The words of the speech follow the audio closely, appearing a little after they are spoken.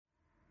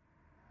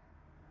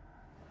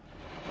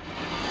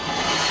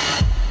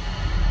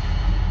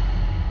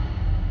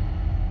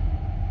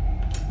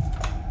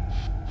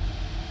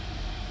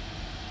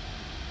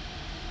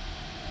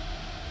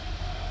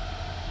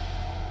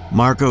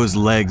Marco's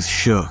legs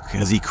shook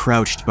as he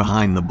crouched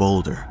behind the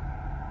boulder.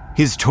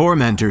 His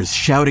tormentors,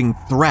 shouting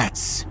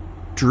threats,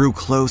 drew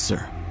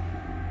closer.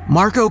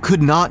 Marco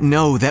could not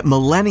know that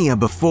millennia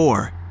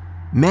before,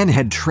 men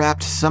had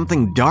trapped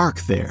something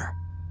dark there.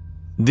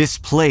 This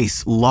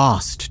place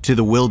lost to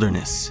the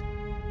wilderness,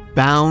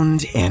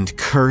 bound and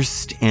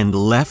cursed and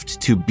left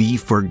to be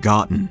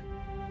forgotten.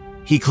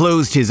 He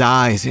closed his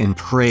eyes and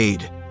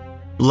prayed.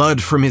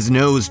 Blood from his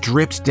nose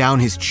dripped down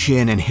his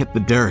chin and hit the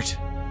dirt.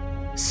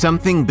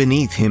 Something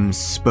beneath him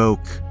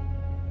spoke.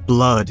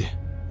 Blood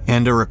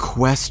and a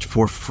request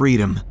for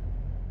freedom.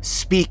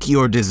 Speak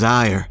your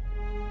desire.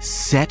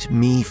 Set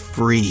me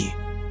free.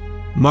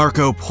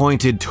 Marco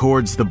pointed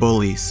towards the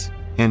bullies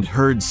and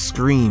heard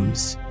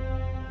screams,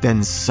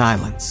 then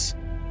silence.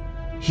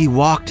 He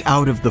walked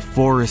out of the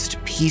forest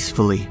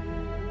peacefully,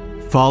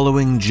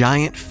 following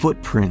giant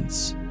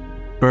footprints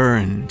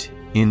burned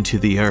into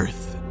the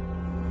earth.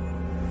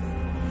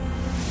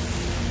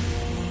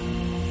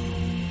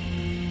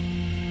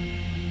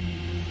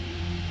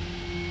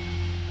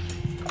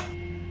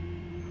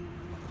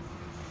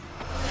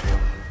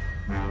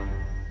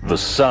 The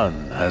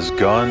sun has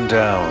gone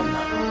down.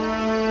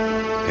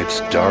 It's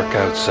dark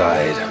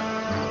outside.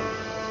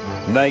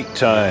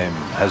 Nighttime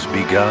has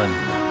begun.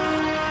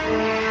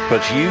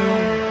 But you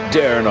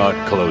dare not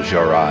close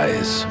your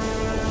eyes.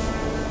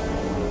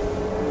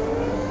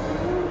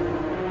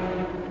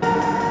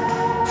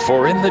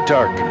 For in the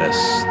darkness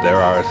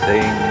there are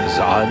things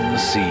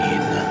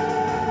unseen.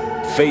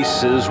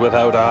 Faces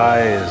without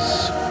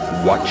eyes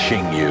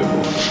watching you.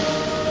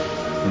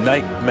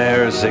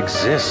 Nightmares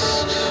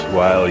exist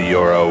while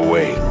you're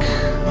awake.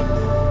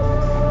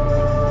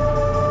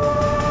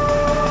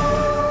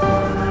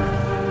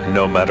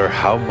 No matter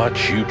how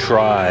much you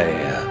try,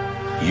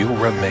 you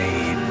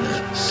remain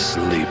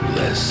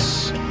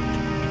sleepless.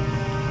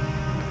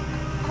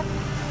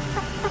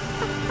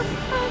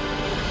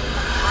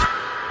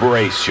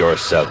 Brace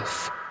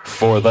yourself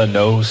for the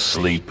No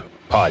Sleep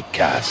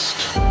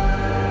Podcast.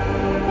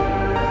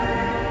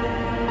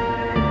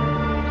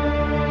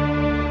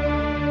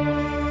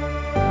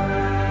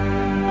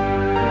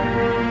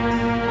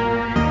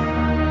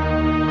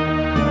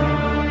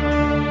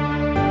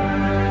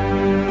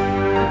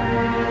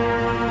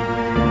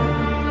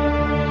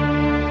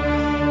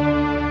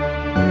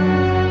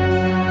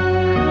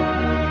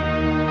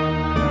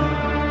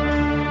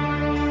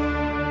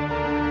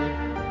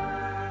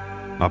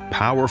 A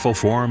powerful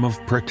form of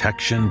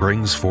protection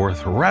brings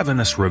forth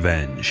ravenous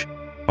revenge.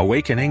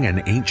 Awakening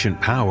an ancient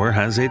power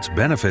has its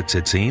benefits,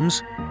 it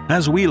seems,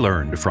 as we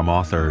learned from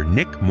author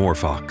Nick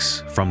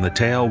Morfox from the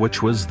tale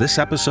which was this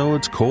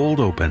episode's cold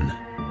open,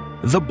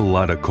 The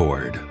Blood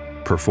Accord,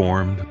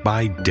 performed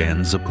by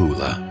Dan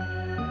Zapula.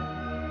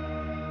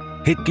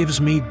 It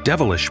gives me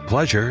devilish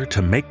pleasure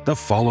to make the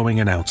following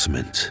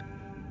announcement.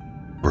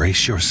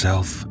 Brace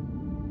yourself.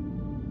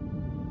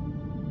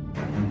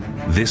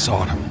 This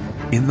autumn,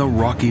 in the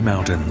Rocky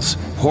Mountains,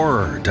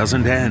 horror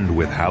doesn't end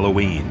with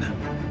Halloween.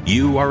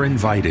 You are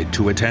invited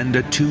to attend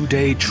a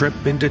 2-day trip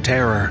into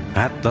terror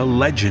at the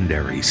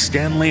legendary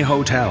Stanley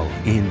Hotel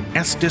in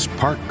Estes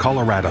Park,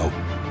 Colorado.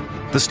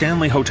 The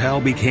Stanley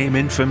Hotel became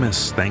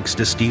infamous thanks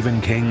to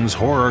Stephen King's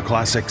horror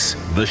classics,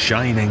 The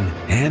Shining,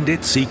 and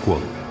its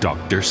sequel,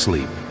 Dr.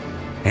 Sleep.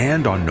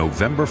 And on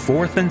November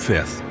 4th and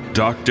 5th,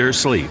 Dr.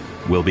 Sleep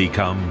will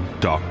become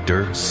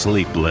Dr.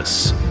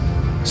 Sleepless.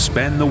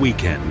 Spend the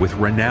weekend with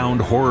renowned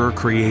horror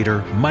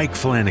creator Mike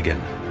Flanagan,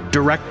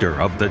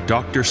 director of the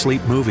Dr. Sleep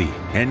movie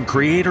and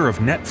creator of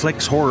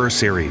Netflix horror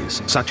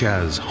series such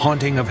as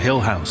Haunting of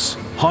Hill House,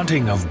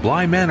 Haunting of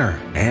Bly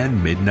Manor,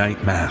 and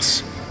Midnight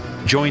Mass.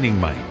 Joining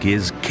Mike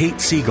is Kate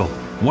Siegel,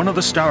 one of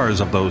the stars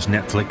of those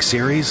Netflix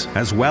series,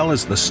 as well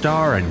as the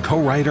star and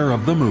co-writer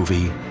of the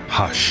movie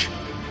Hush,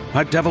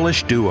 a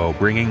devilish duo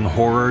bringing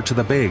horror to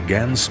the big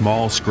and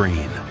small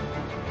screen.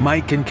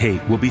 Mike and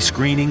Kate will be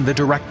screening the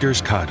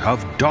director's cut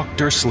of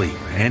Dr. Sleep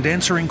and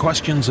answering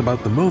questions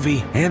about the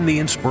movie and the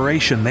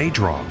inspiration they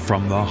draw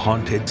from the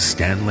haunted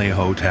Stanley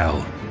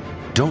Hotel.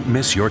 Don't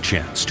miss your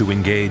chance to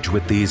engage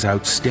with these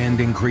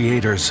outstanding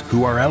creators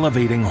who are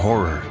elevating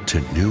horror to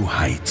new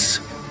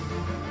heights.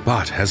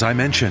 But as I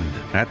mentioned,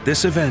 at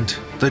this event,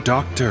 the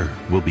Doctor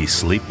will be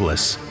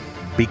sleepless,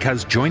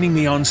 because joining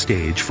me on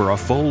stage for a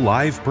full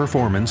live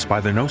performance by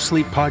the No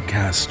Sleep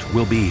Podcast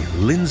will be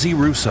Lindsay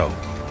Russo,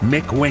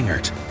 Mick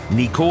Wingert,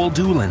 Nicole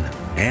Doolin,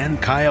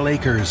 and Kyle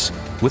Akers,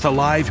 with a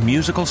live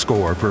musical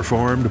score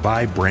performed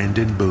by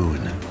Brandon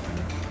Boone.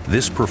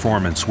 This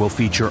performance will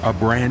feature a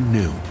brand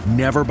new,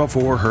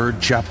 never-before-heard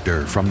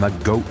chapter from the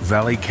Goat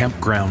Valley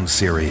Campground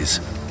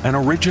series, an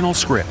original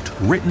script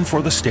written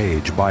for the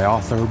stage by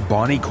author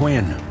Bonnie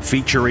Quinn,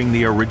 featuring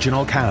the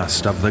original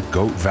cast of the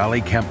Goat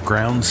Valley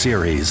Campground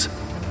series.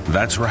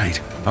 That's right,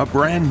 a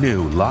brand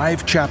new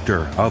live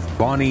chapter of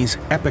Bonnie's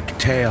epic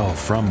tale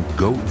from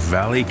Goat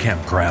Valley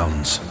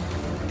Campgrounds.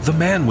 The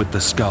Man with the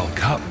Skull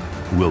Cup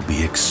will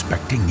be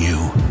expecting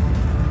you.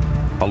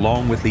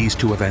 Along with these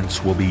two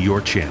events will be your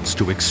chance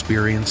to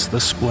experience the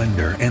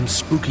splendor and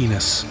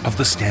spookiness of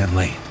the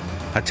Stanley.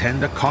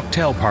 attend a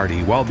cocktail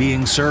party while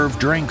being served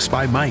drinks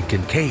by Mike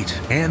and Kate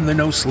and the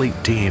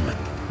NoSleep team.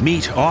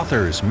 Meet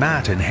authors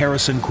Matt and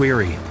Harrison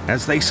Query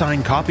as they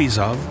sign copies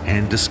of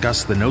and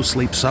discuss the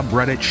NoSleep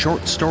subreddit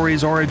short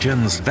stories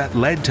origins that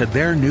led to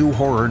their new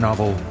horror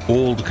novel,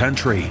 Old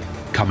Country,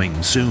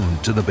 coming soon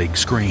to the big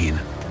screen.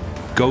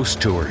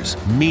 Ghost tours,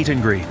 meet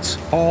and greets,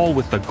 all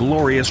with the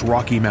glorious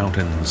Rocky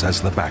Mountains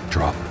as the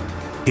backdrop.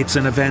 It's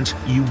an event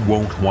you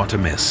won't want to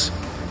miss.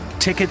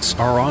 Tickets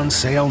are on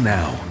sale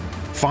now.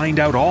 Find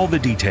out all the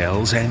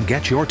details and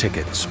get your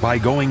tickets by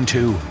going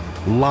to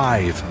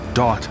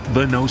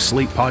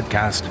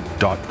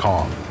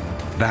live.thenosleeppodcast.com.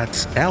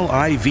 That's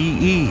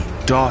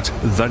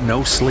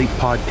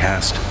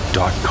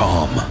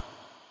live.thenosleeppodcast.com.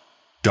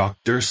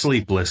 Dr.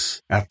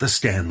 Sleepless at the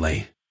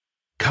Stanley.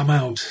 Come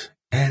out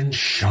and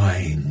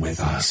shine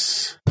with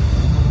us.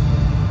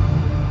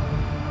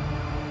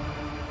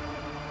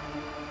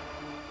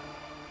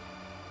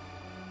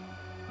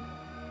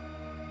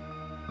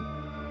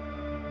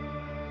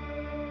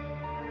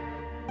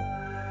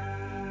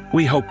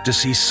 We hope to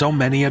see so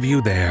many of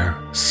you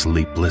there,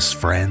 sleepless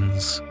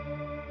friends.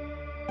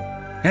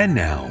 And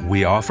now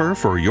we offer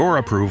for your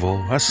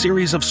approval a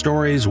series of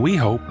stories we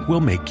hope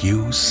will make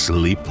you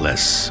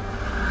sleepless.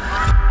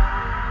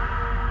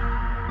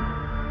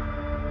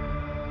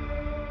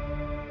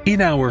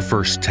 In our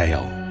first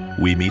tale,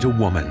 we meet a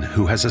woman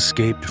who has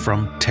escaped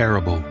from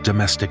terrible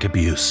domestic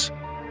abuse.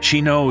 She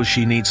knows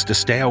she needs to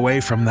stay away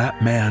from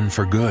that man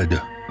for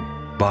good.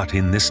 But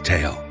in this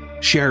tale,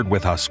 shared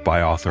with us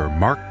by author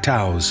Mark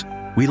Towes,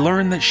 we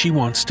learn that she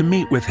wants to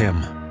meet with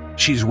him.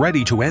 She's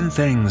ready to end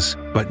things,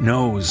 but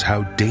knows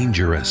how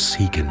dangerous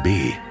he can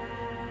be.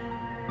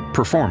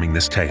 Performing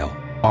this tale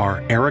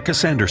are Erica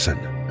Sanderson,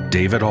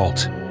 David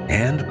Alt,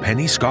 and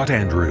Penny Scott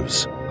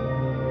Andrews.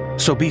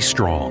 So be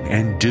strong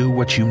and do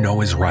what you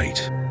know is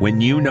right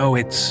when you know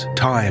it's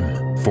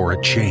time for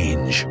a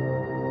change.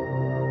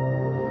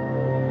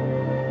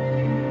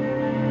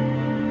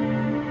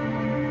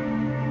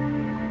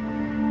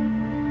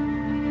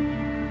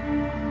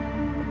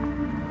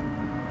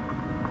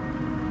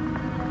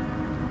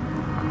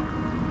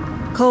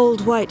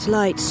 Cold white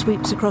light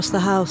sweeps across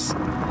the house,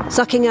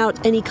 sucking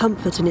out any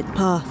comfort in its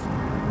path.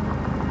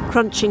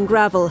 Crunching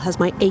gravel has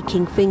my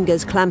aching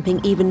fingers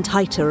clamping even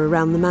tighter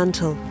around the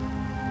mantel.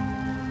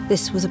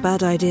 This was a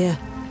bad idea.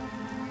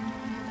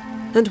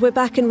 And we're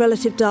back in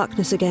relative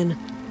darkness again,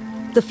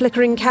 the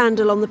flickering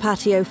candle on the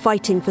patio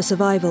fighting for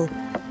survival.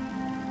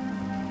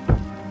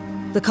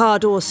 The car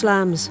door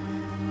slams.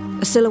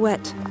 A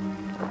silhouette.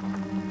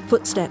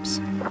 Footsteps.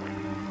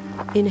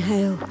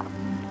 Inhale.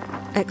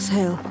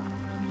 Exhale.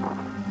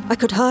 I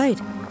could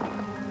hide.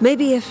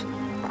 Maybe if...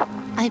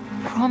 I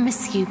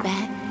promise you,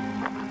 Beck,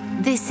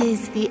 this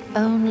is the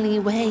only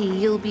way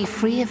you'll be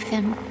free of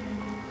him.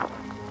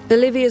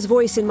 Olivia's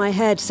voice in my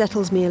head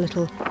settles me a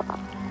little,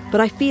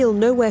 but I feel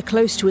nowhere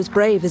close to as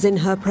brave as in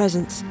her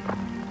presence.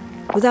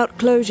 Without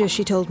closure,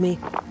 she told me,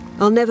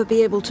 I'll never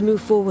be able to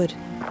move forward.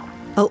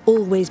 I'll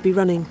always be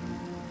running.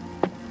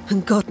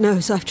 And God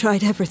knows I've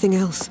tried everything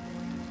else.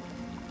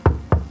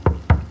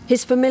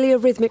 His familiar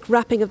rhythmic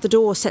rapping of the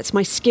door sets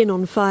my skin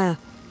on fire.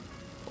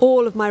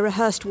 All of my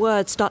rehearsed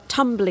words start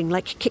tumbling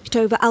like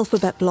kicked-over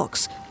alphabet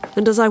blocks,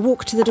 and as I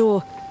walk to the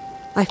door,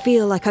 I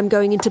feel like I'm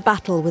going into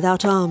battle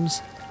without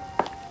arms.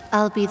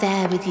 I'll be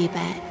there with you,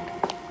 Beck.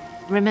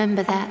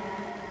 Remember that.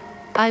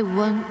 I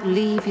won't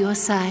leave your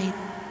side.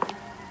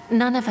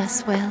 None of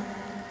us will.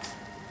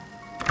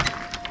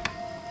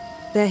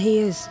 There he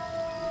is,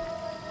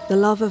 the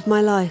love of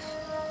my life.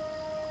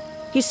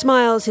 He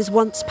smiles his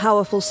once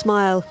powerful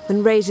smile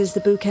and raises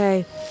the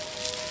bouquet.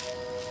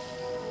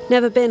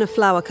 Never been a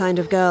flower kind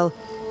of girl,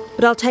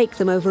 but I'll take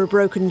them over a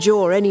broken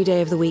jaw any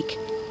day of the week.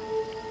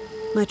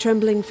 My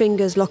trembling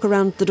fingers lock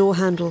around the door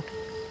handle,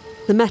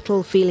 the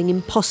metal feeling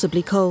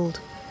impossibly cold.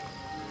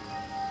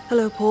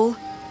 Hello, Paul.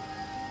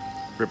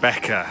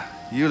 Rebecca,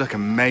 you look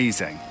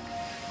amazing.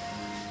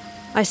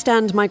 I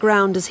stand my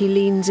ground as he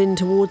leans in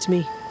towards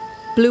me,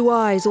 blue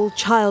eyes all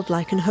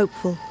childlike and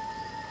hopeful.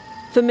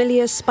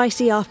 Familiar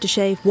spicy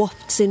aftershave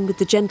wafts in with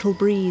the gentle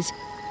breeze,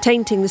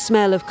 tainting the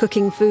smell of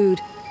cooking food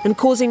and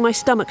causing my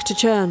stomach to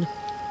churn.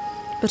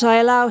 But I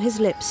allow his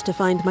lips to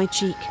find my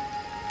cheek.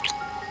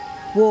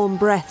 Warm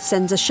breath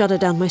sends a shudder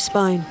down my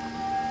spine,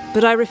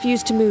 but I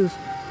refuse to move,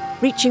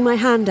 reaching my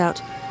hand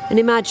out and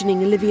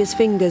imagining Olivia's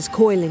fingers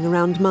coiling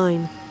around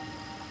mine.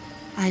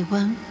 I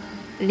won't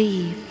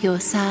leave your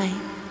side.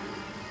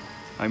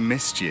 I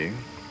missed you.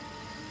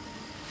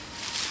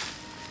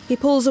 He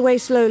pulls away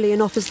slowly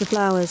and offers the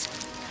flowers,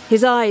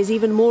 his eyes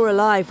even more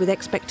alive with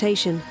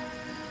expectation.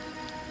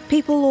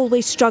 People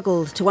always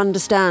struggled to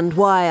understand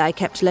why I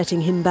kept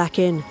letting him back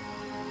in.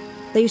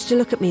 They used to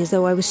look at me as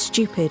though I was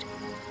stupid,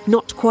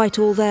 not quite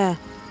all there.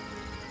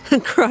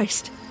 And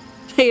Christ,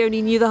 they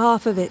only knew the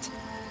half of it.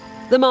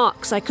 The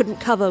marks I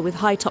couldn't cover with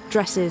high-top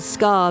dresses,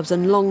 scarves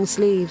and long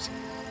sleeves.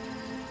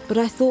 But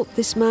I thought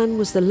this man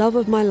was the love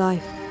of my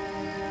life.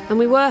 And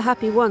we were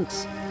happy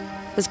once,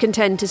 as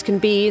content as can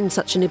be in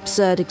such an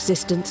absurd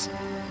existence.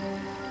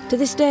 To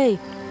this day,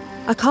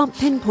 I can't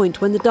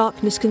pinpoint when the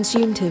darkness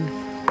consumed him.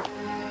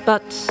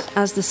 But,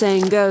 as the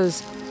saying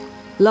goes,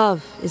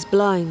 love is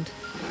blind.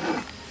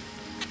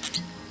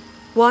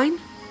 Wine?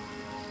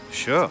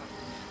 Sure.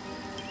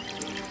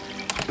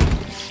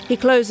 He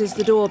closes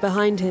the door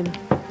behind him.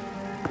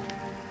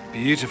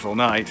 Beautiful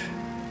night.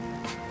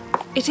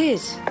 It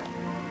is.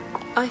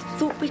 I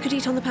thought we could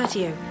eat on the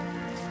patio.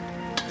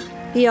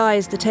 He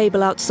eyes the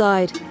table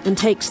outside and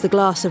takes the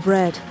glass of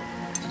red.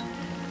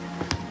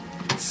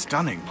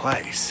 Stunning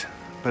place,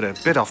 but a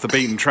bit off the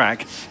beaten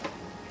track.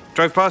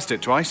 Drove past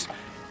it twice.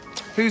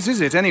 Whose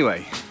is it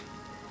anyway?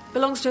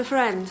 Belongs to a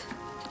friend.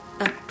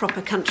 A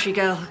proper country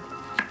girl.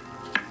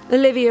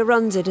 Olivia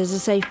runs it as a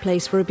safe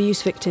place for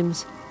abuse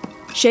victims.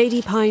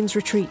 Shady Pines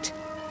Retreat.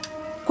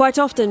 Quite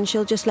often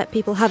she'll just let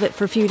people have it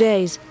for a few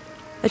days.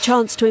 A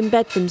chance to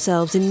embed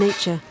themselves in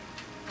nature.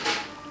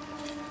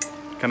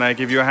 Can I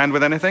give you a hand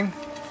with anything?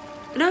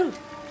 No,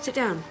 sit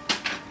down.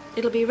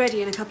 It'll be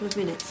ready in a couple of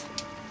minutes.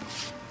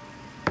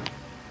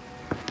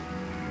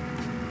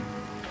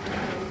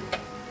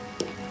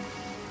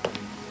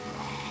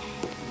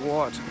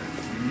 What a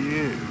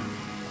view.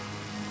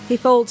 He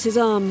folds his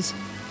arms,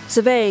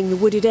 surveying the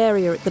wooded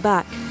area at the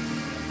back.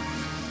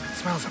 It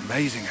smells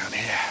amazing out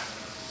here.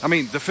 I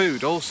mean, the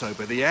food also,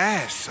 but the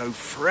air so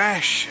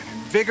fresh and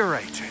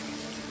invigorating.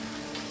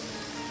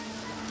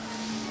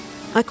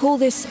 I call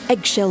this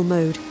eggshell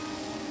mode,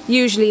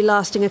 usually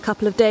lasting a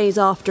couple of days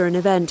after an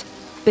event,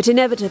 but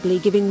inevitably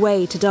giving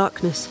way to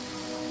darkness.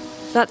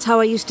 That's how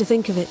I used to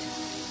think of it,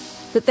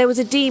 that there was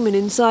a demon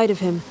inside of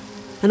him,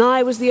 and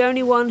I was the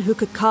only one who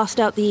could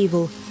cast out the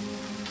evil.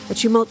 A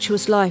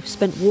tumultuous life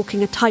spent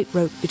walking a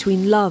tightrope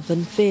between love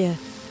and fear.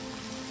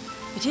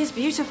 It is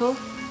beautiful,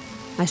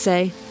 I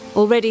say,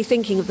 already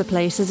thinking of the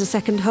place as a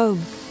second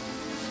home.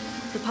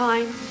 The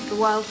pine, the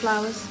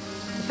wildflowers,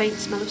 the faint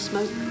smell of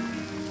smoke.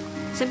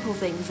 Simple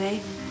things, eh?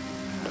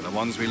 And the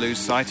ones we lose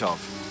sight of.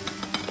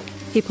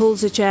 He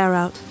pulls a chair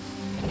out.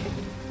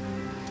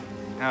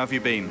 How have you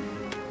been?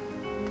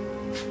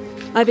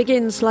 I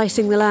begin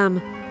slicing the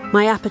lamb,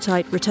 my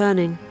appetite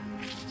returning.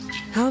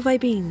 How have I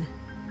been?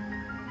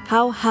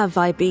 How have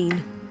I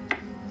been?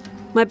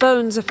 My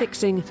bones are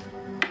fixing,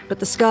 but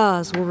the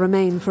scars will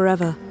remain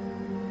forever.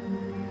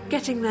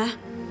 Getting there.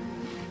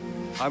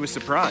 I was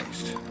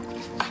surprised.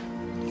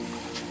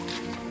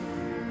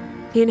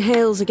 He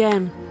inhales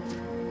again.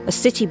 A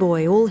city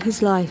boy all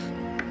his life.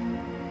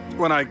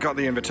 When I got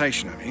the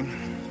invitation, I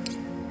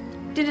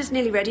mean. Dinner's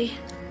nearly ready.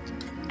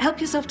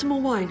 Help yourself to more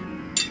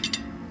wine.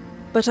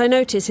 But I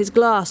notice his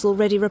glass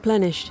already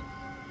replenished.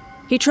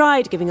 He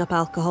tried giving up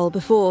alcohol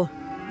before,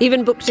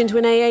 even booked into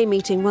an AA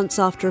meeting once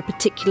after a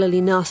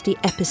particularly nasty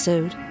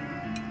episode.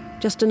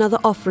 Just another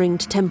offering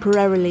to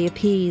temporarily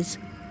appease.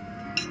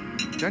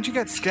 Don't you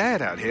get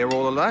scared out here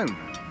all alone?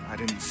 I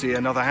didn't see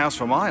another house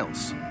for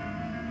miles.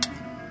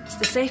 It's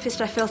the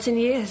safest I've felt in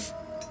years.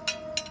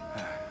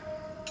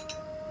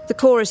 The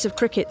chorus of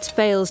crickets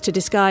fails to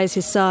disguise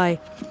his sigh,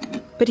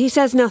 but he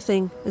says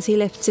nothing as he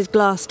lifts his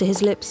glass to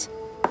his lips.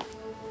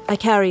 I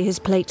carry his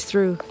plate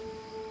through.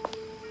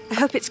 I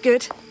hope it's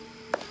good.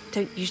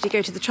 Don't usually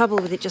go to the trouble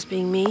with it just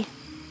being me.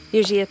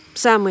 Usually a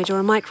sandwich or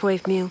a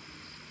microwave meal.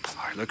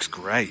 Oh, it looks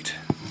great.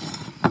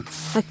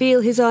 I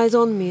feel his eyes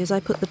on me as I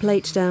put the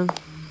plate down.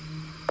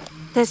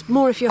 There's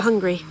more if you're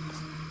hungry.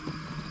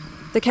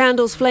 The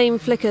candle's flame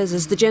flickers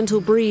as the gentle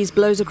breeze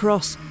blows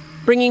across,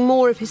 bringing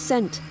more of his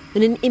scent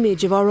and an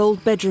image of our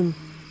old bedroom.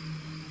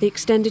 The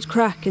extended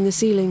crack in the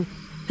ceiling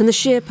and the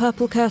sheer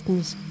purple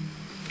curtains.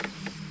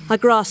 I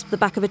grasp the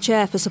back of a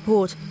chair for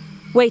support,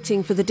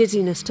 waiting for the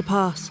dizziness to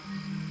pass.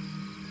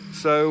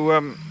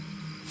 So,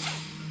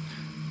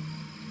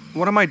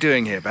 what am I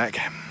doing here, Beck?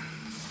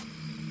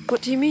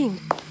 What do you mean?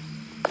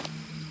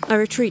 I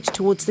retreat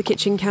towards the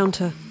kitchen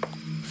counter,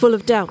 full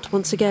of doubt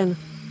once again.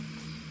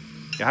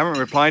 You haven't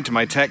replied to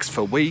my text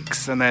for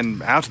weeks, and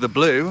then, out of the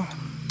blue,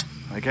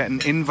 I get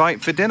an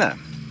invite for dinner.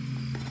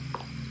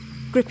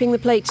 Gripping the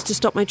plates to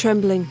stop my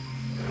trembling,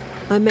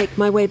 I make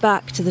my way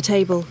back to the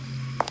table.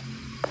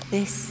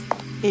 This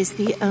is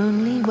the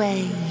only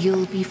way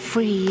you'll be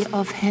free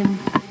of him.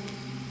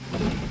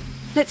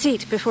 Let's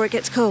eat before it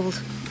gets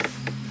cold.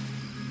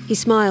 He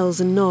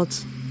smiles and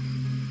nods.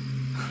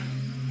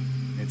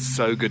 It's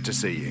so good to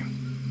see you.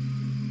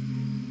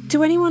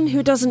 To anyone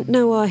who doesn't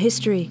know our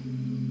history,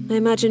 I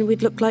imagine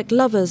we'd look like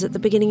lovers at the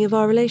beginning of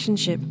our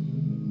relationship.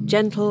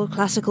 Gentle,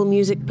 classical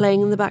music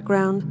playing in the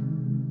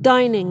background,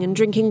 dining and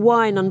drinking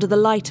wine under the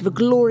light of a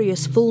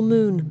glorious full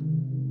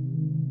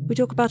moon. We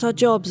talk about our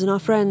jobs and our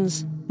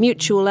friends,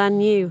 mutual and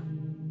new.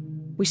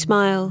 We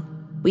smile,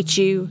 we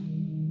chew,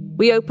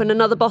 we open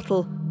another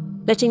bottle,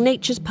 letting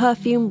nature's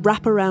perfume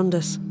wrap around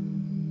us.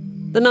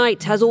 The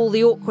night has all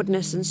the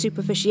awkwardness and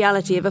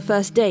superficiality of a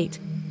first date,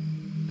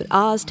 but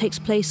ours takes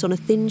place on a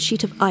thin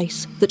sheet of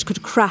ice that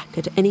could crack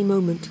at any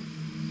moment.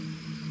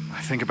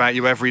 I think about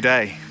you every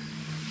day.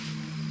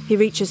 He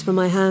reaches for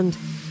my hand.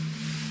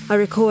 I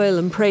recoil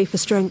and pray for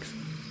strength.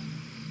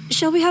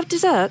 Shall we have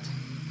dessert?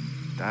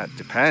 That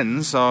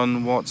depends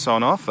on what's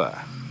on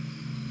offer.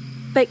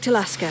 Baked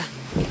Alaska.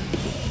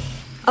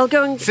 I'll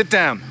go and... Sit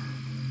down.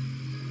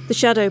 The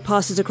shadow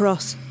passes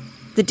across,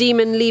 the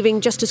demon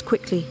leaving just as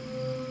quickly,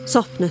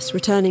 softness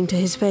returning to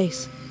his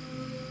face.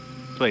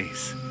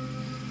 Please.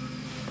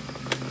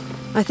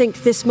 I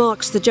think this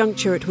marks the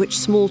juncture at which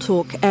small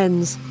talk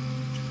ends.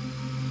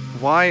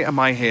 Why am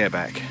I here,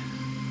 Beck?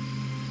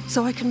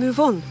 So I can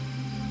move on.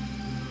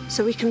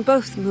 So we can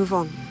both move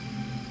on.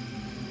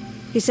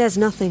 He says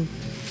nothing.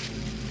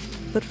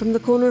 But from the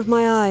corner of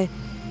my eye,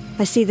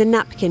 I see the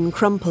napkin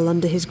crumple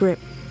under his grip.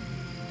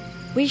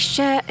 We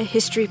share a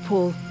history,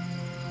 Paul.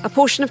 A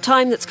portion of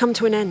time that's come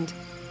to an end.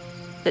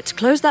 Let's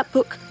close that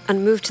book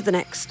and move to the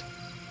next.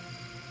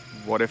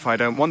 What if I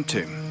don't want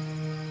to?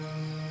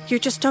 You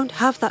just don't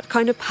have that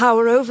kind of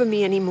power over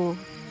me anymore.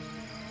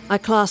 I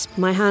clasp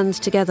my hands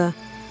together.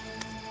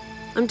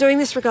 I'm doing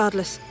this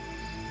regardless,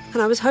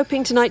 and I was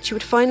hoping tonight you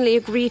would finally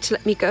agree to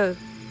let me go.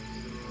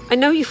 I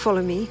know you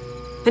follow me.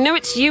 I know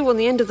it's you on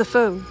the end of the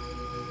phone.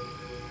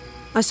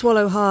 I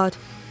swallow hard,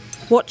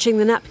 watching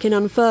the napkin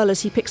unfurl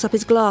as he picks up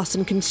his glass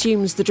and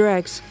consumes the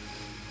dregs.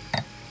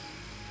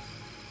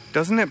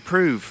 Doesn't it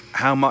prove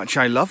how much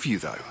I love you,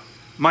 though?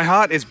 My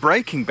heart is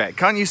breaking, Beck.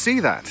 Can't you see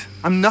that?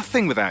 I'm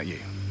nothing without you.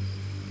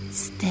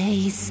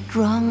 Stay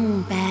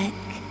strong, Beck.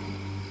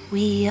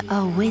 We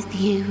are with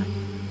you.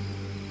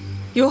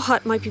 Your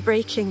heart might be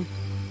breaking,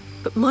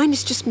 but mine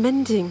is just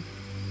mending.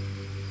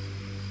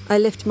 I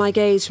lift my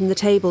gaze from the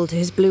table to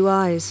his blue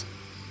eyes.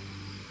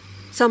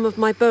 Some of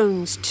my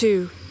bones,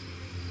 too.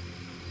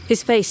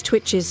 His face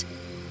twitches,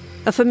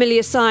 a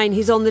familiar sign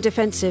he's on the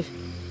defensive.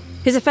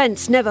 His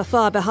offence never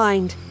far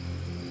behind.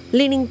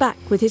 Leaning back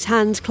with his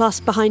hands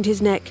clasped behind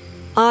his neck,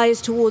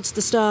 eyes towards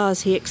the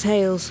stars, he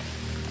exhales.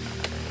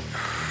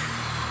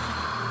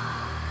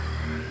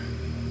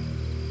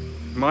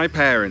 My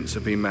parents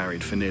have been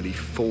married for nearly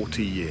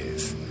 40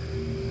 years.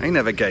 They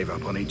never gave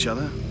up on each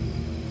other.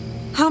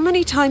 How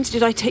many times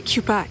did I take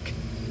you back?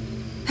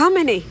 How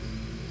many?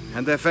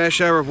 Had their fair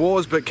share of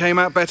wars, but came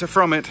out better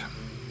from it.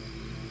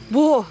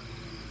 War.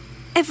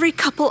 Every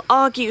couple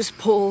argues,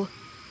 Paul.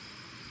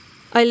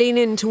 I lean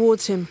in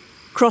towards him,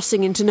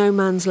 crossing into no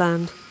man's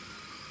land.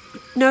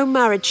 No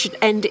marriage should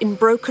end in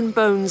broken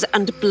bones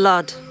and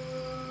blood.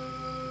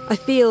 I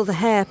feel the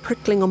hair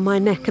prickling on my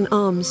neck and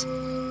arms.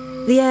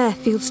 The air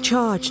feels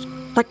charged,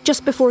 like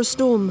just before a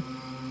storm.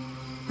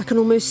 I can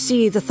almost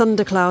see the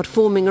thundercloud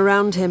forming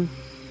around him.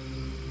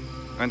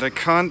 And I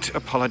can't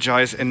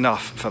apologize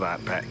enough for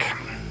that, Beck.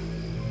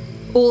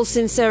 All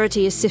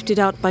sincerity is sifted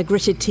out by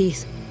gritted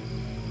teeth.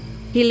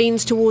 He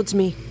leans towards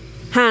me,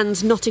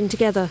 hands knotting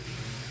together,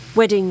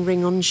 wedding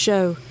ring on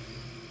show.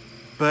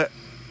 But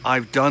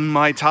I've done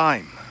my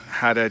time,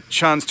 had a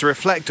chance to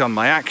reflect on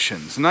my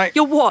actions, and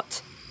You're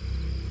what?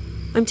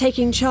 I'm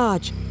taking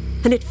charge,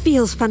 and it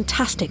feels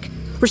fantastic,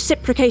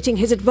 reciprocating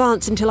his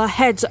advance until our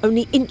heads are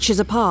only inches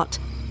apart.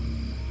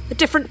 A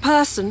different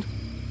person.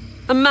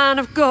 A man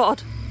of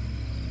God.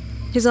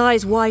 His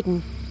eyes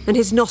widen, and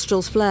his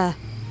nostrils flare.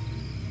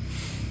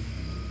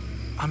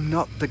 I'm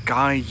not the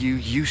guy you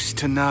used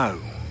to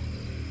know.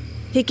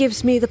 He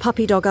gives me the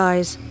puppy dog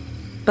eyes,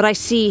 but I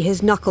see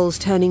his knuckles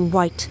turning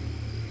white.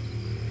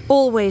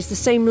 Always the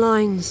same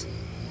lines,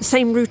 the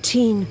same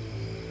routine.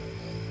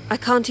 I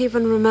can't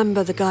even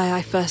remember the guy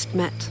I first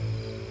met.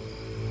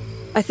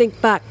 I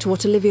think back to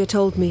what Olivia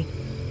told me,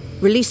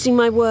 releasing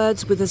my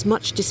words with as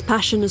much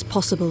dispassion as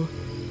possible.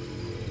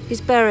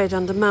 He's buried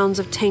under mounds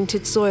of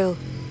tainted soil.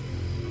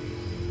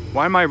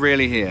 Why am I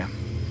really here?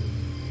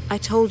 I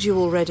told you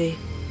already.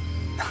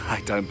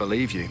 I don't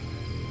believe you.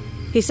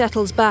 He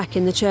settles back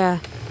in the chair.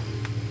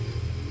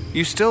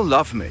 You still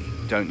love me,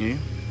 don't you?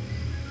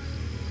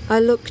 I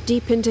look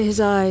deep into his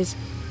eyes,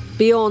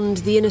 beyond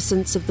the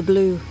innocence of the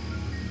blue.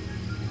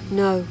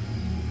 No.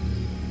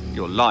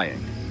 You're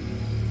lying.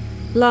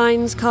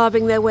 Lines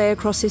carving their way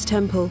across his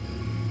temple.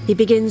 He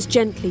begins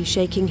gently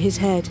shaking his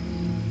head.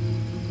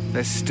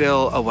 There's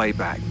still a way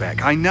back,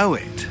 Beck. I know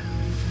it.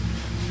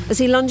 As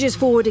he lunges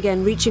forward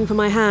again, reaching for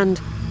my hand,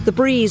 the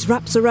breeze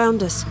wraps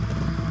around us,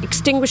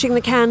 extinguishing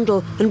the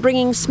candle and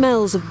bringing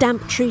smells of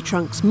damp tree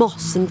trunks,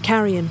 moss and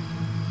carrion.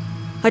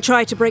 I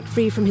try to break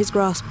free from his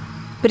grasp,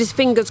 but his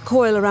fingers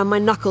coil around my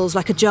knuckles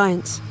like a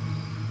giant's.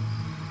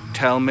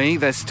 Tell me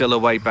there's still a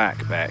way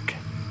back, Beck.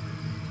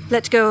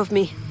 Let go of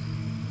me.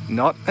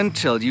 Not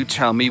until you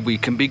tell me we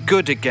can be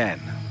good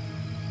again.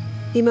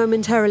 He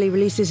momentarily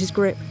releases his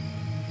grip,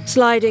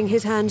 sliding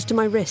his hand to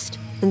my wrist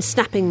and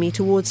snapping me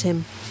towards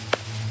him.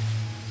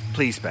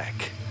 Please,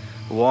 Beck.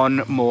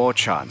 One more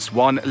chance.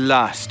 One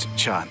last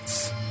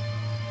chance.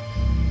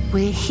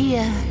 We're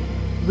here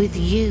with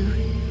you.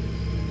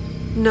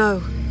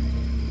 No.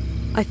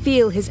 I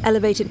feel his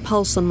elevated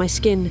pulse on my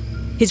skin,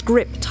 his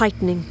grip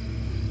tightening.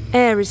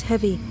 Air is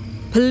heavy,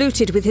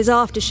 polluted with his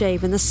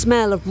aftershave and the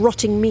smell of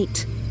rotting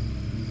meat.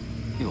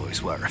 You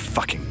always were a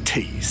fucking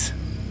tease.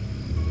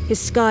 His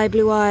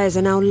sky-blue eyes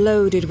are now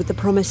loaded with the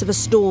promise of a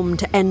storm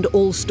to end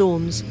all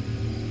storms.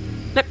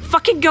 Let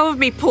fucking go of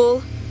me,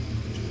 Paul!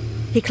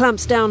 He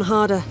clamps down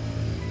harder,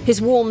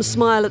 his warm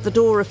smile at the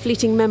door a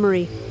fleeting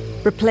memory,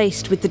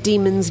 replaced with the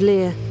demon's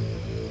leer.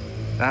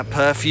 That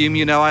perfume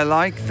you know I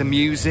like, the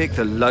music,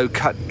 the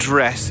low-cut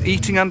dress,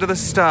 eating under the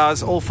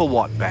stars, all for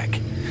what, Beck?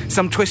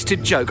 Some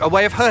twisted joke, a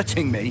way of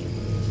hurting me?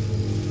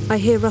 I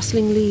hear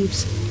rustling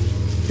leaves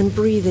and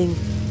breathing,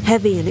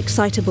 heavy and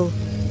excitable.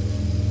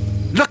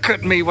 Look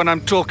at me when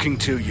I'm talking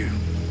to you.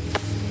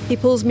 He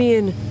pulls me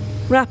in,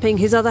 wrapping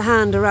his other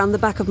hand around the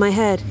back of my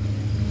head.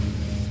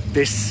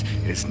 This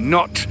is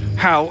not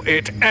how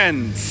it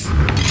ends.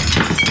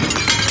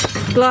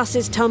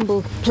 Glasses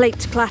tumble,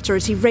 plates clatter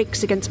as he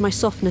rakes against my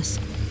softness.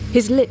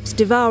 His lips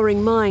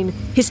devouring mine,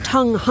 his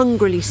tongue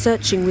hungrily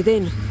searching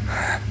within.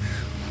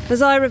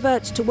 As I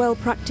revert to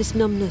well-practiced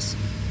numbness,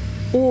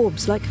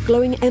 orbs like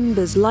glowing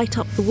embers light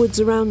up the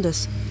woods around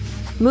us,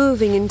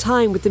 moving in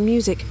time with the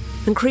music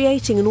and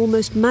creating an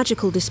almost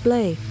magical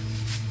display.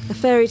 A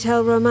fairy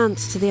tale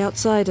romance to the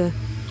outsider.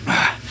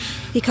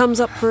 He comes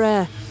up for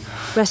air,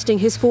 resting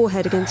his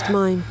forehead against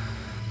mine.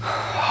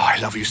 Oh, I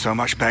love you so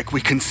much, Beck.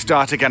 We can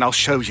start again. I'll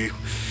show you.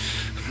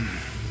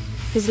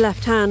 His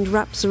left hand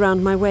wraps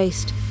around my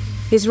waist,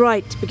 his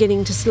right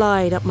beginning to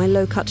slide up my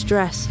low-cut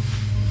dress,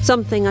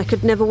 something I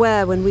could never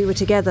wear when we were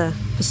together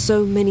for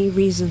so many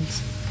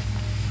reasons.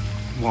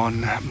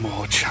 One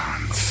more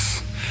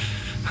chance.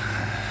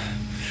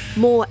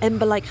 More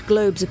ember-like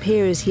globes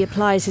appear as he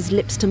applies his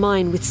lips to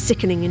mine with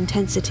sickening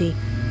intensity.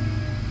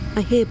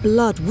 I hear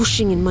blood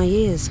whooshing in my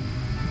ears.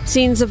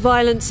 Scenes of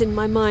violence in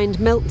my mind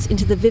melt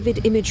into the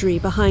vivid imagery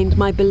behind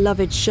my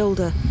beloved's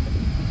shoulder,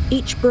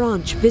 each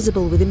branch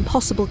visible with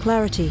impossible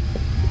clarity,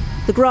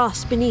 the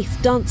grass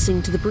beneath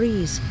dancing to the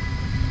breeze.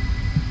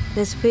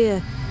 There's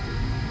fear,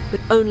 but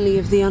only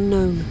of the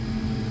unknown.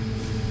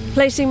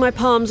 Placing my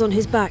palms on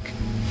his back,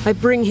 I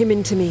bring him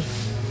into me.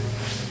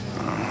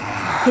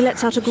 He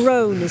lets out a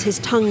groan as his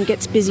tongue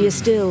gets busier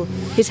still,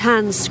 his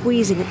hands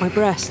squeezing at my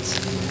breasts.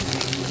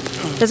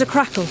 There's a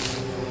crackle,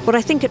 what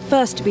I think at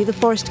first to be the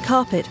forest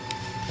carpet,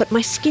 but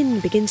my skin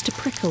begins to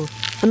prickle,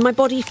 and my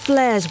body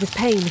flares with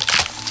pain.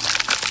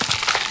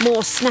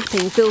 More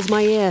snapping fills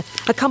my ear,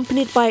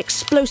 accompanied by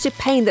explosive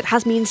pain that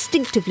has me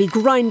instinctively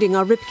grinding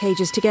our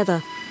ribcages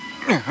together.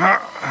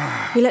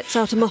 He lets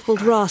out a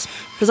muffled rasp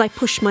as I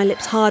push my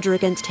lips harder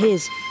against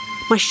his,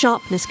 my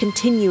sharpness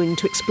continuing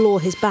to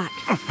explore his back.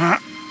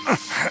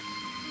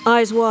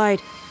 Eyes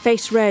wide,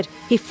 face red,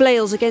 he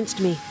flails against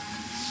me,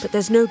 but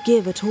there's no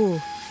give at all.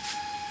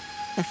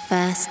 The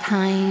first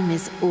time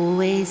is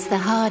always the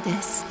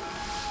hardest.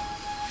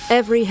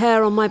 Every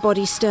hair on my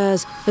body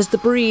stirs as the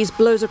breeze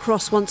blows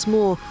across once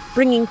more,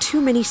 bringing too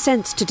many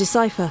scents to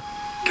decipher.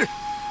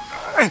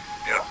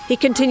 He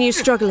continues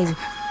struggling,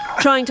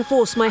 trying to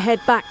force my head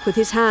back with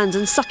his hands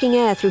and sucking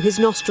air through his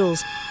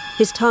nostrils,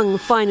 his tongue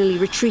finally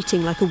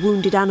retreating like a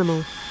wounded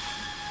animal.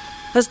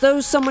 As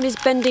though someone is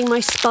bending my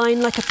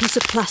spine like a piece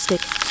of plastic,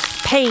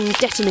 pain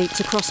detonates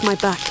across my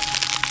back.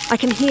 I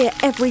can hear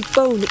every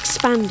bone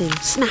expanding,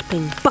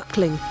 snapping,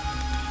 buckling.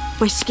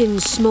 My skin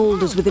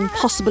smoulders with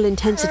impossible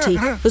intensity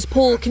as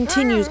Paul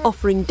continues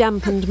offering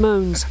dampened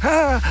moans,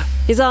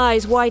 his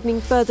eyes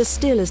widening further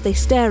still as they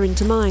stare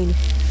into mine.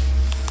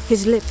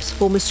 His lips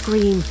form a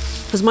scream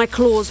as my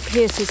claws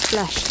pierce his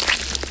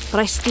flesh, but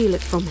I steal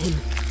it from him,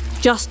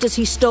 just as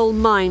he stole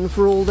mine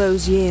for all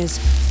those years.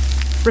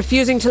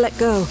 Refusing to let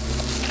go,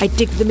 I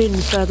dig them in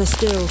further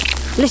still,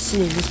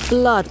 listening as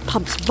blood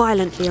pumps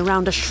violently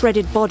around a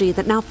shredded body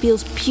that now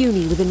feels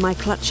puny within my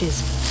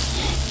clutches.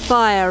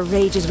 Fire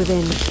rages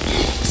within,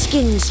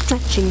 skin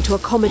stretching to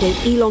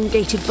accommodate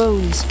elongated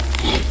bones.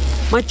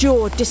 My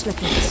jaw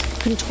dislocates,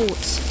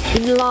 contorts,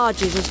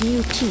 enlarges as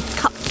new teeth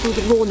cut through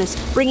the rawness,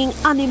 bringing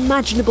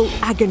unimaginable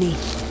agony.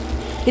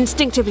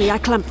 Instinctively, I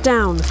clamp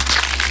down,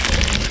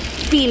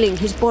 feeling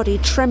his body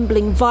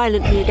trembling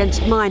violently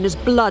against mine as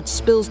blood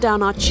spills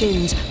down our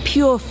chins,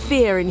 pure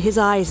fear in his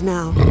eyes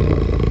now.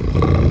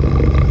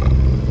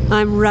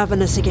 I'm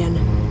ravenous again,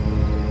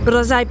 but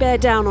as I bear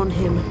down on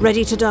him,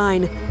 ready to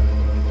dine,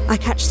 I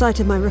catch sight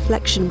of my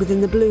reflection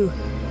within the blue,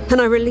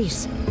 and I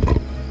release,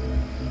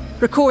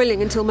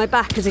 recoiling until my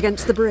back is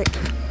against the brick.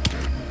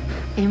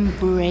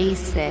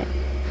 Embrace it.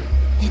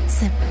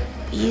 It's a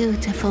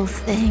beautiful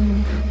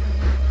thing.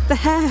 The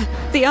hair,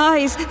 the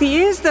eyes, the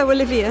ears though,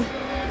 Olivia.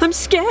 I'm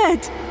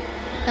scared.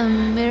 A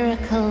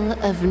miracle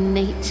of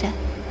nature.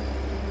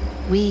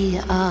 We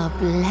are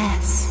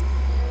blessed.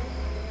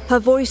 Her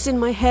voice in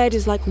my head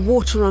is like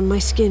water on my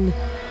skin,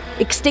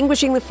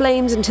 extinguishing the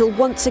flames until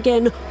once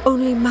again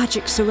only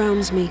magic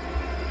surrounds me.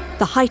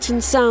 The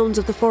heightened sounds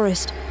of the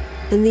forest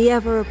and the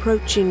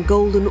ever-approaching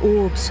golden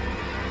orbs.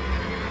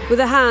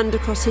 With a hand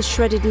across his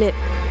shredded lip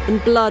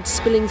and blood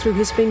spilling through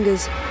his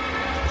fingers,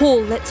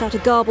 Paul lets out a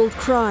garbled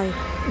cry.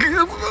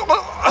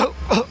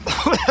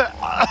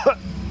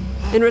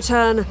 In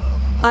return,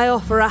 I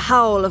offer a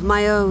howl of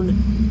my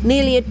own,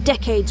 nearly a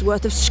decade's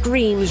worth of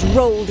screams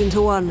rolled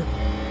into one.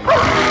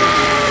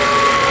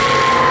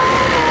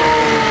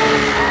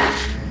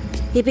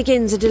 He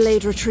begins a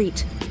delayed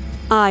retreat,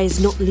 eyes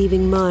not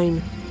leaving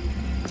mine.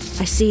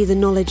 I see the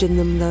knowledge in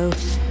them, though,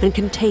 and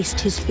can taste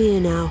his fear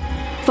now,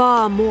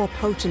 far more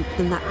potent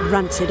than that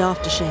rancid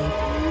aftershave.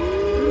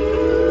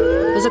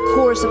 as a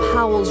chorus of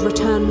howls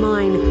return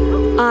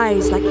mine,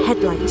 eyes like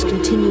headlights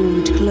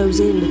continuing to close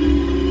in.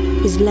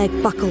 His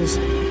leg buckles,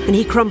 and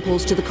he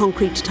crumples to the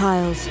concrete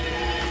tiles.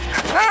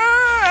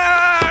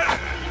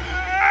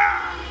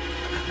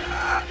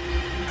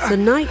 The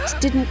night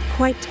didn't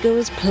quite go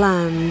as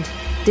planned,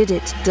 did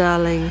it,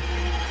 darling?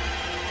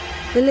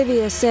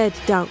 Olivia said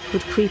doubt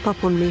would creep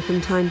up on me from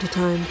time to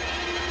time.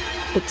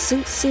 But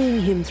since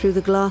seeing him through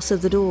the glass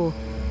of the door,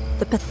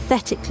 the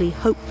pathetically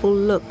hopeful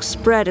look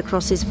spread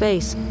across his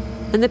face,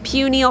 and the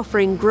puny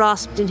offering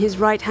grasped in his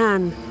right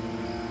hand,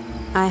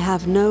 I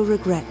have no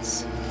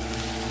regrets.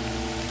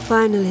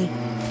 Finally,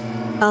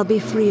 I'll be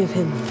free of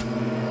him.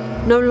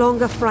 No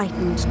longer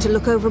frightened to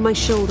look over my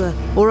shoulder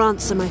or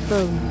answer my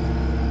phone.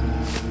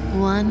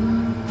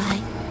 One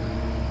bite,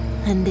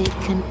 and it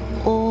can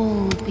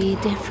all be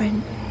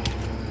different.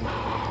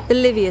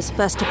 Olivia's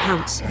first to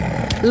pounce,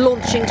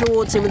 launching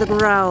towards him with a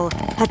growl,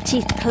 her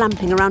teeth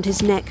clamping around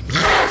his neck,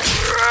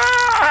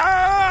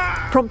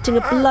 prompting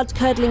a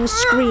blood-curdling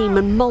scream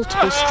and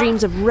multiple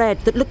streams of red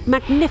that looked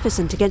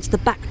magnificent against the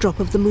backdrop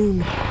of the moon.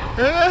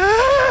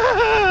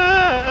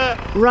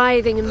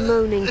 Writhing and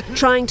moaning,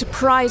 trying to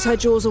prise her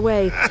jaws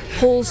away,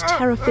 Paul's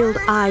terror-filled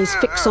eyes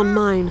fix on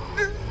mine,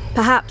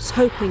 perhaps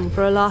hoping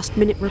for a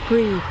last-minute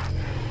reprieve.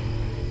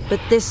 But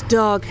this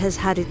dog has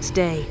had its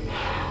day.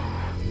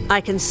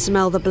 I can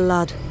smell the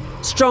blood,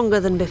 stronger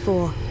than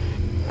before.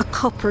 A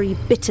coppery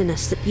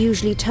bitterness that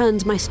usually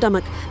turns my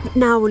stomach, but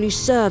now only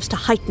serves to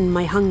heighten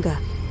my hunger.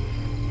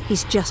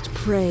 He's just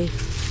prey.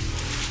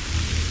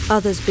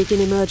 Others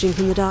begin emerging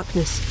from the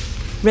darkness,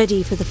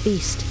 ready for the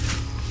feast.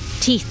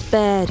 Teeth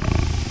bared,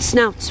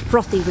 snouts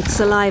frothy with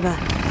saliva.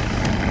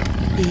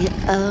 The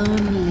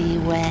only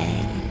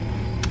way.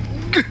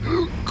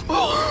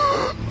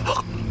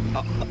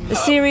 A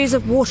series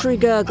of watery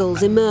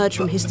gurgles emerge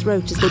from his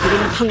throat as they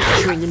begin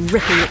puncturing and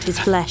ripping at his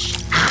flesh.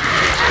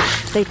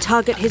 They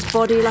tug at his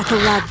body like a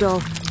rag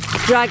doll,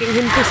 dragging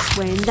him this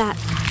way and that,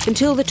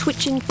 until the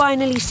twitching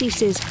finally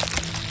ceases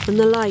and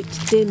the light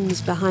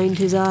dims behind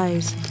his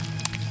eyes.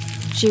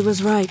 She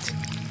was right.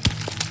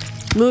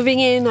 Moving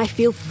in, I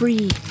feel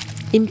free,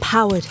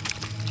 empowered,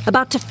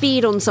 about to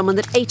feed on someone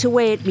that ate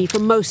away at me for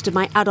most of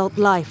my adult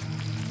life.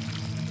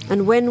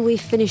 And when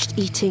we've finished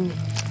eating,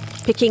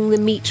 picking the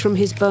meat from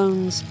his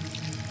bones,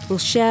 we'll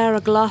share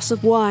a glass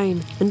of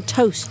wine and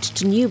toast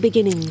to new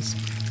beginnings.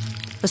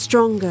 A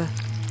stronger,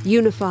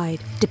 unified,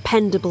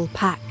 dependable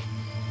pack.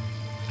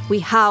 We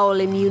howl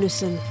in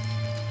unison.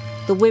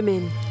 The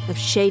women of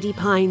Shady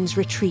Pines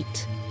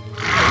retreat.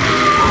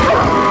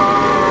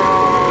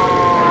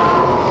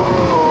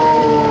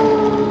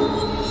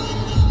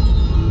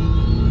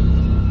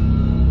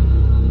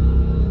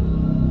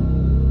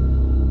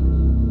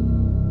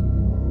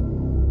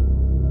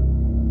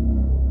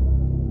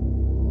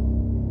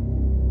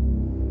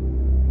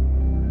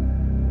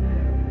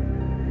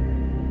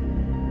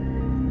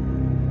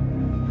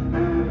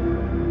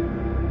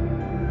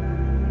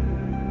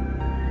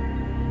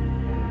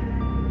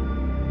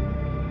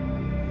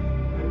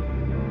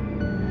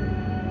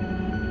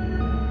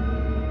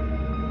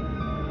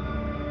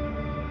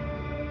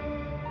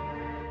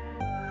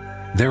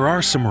 There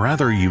are some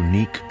rather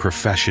unique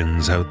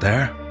professions out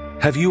there.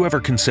 Have you ever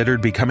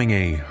considered becoming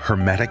a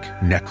hermetic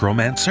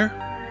necromancer?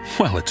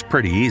 Well, it's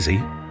pretty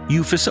easy.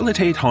 You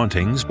facilitate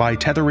hauntings by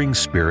tethering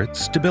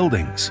spirits to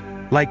buildings.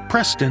 Like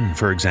Preston,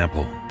 for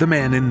example, the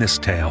man in this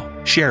tale,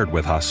 shared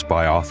with us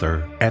by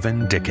author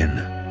Evan Dickin.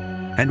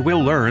 And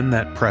we'll learn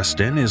that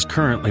Preston is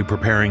currently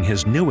preparing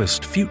his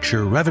newest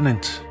future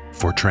revenant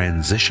for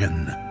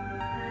transition.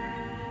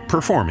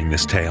 Performing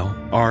this tale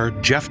are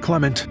Jeff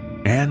Clement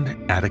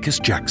and Atticus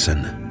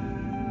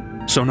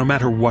Jackson. So no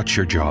matter what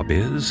your job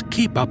is,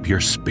 keep up your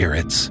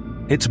spirits.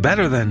 It's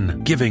better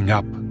than giving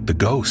up the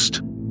ghost.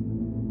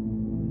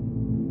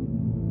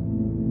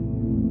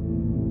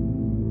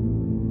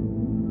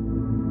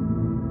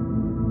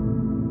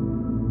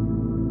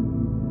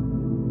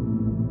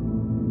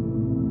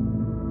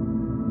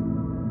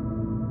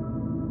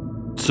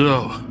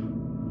 So,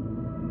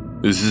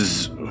 this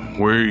is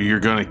where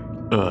you're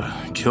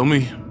gonna, kill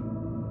me?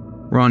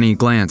 Ronnie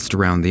glanced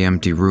around the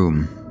empty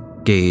room,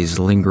 gaze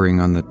lingering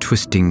on the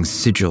twisting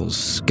sigils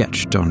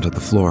sketched onto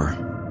the floor.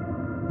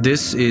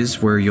 This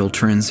is where you'll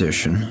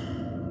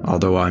transition,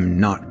 although I'm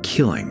not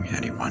killing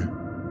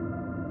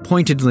anyone.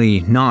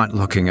 Pointedly not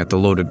looking at the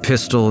loaded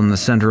pistol in the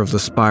center of the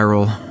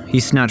spiral, he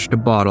snatched a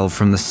bottle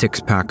from the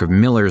 6-pack of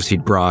Millers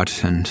he'd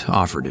brought and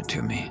offered it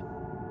to me.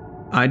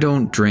 I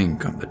don't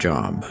drink on the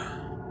job.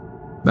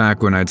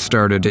 Back when I'd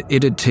started,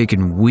 it had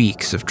taken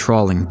weeks of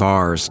trawling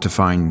bars to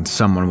find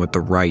someone with the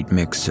right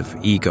mix of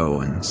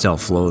ego and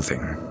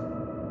self-loathing.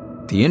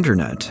 The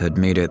internet had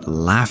made it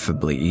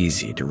laughably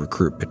easy to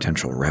recruit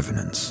potential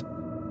revenants.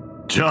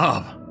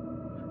 Job?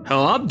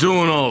 Hell, I'm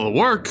doing all the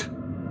work.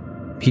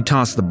 He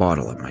tossed the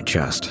bottle at my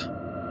chest.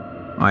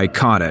 I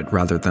caught it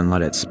rather than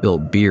let it spill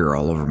beer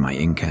all over my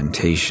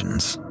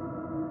incantations.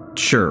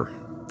 Sure,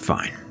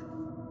 fine.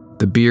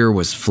 The beer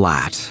was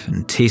flat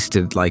and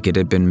tasted like it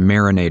had been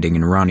marinating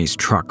in Ronnie's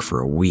truck for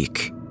a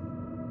week.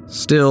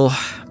 Still,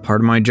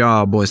 part of my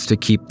job was to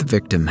keep the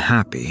victim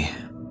happy.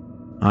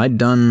 I'd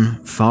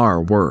done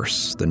far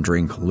worse than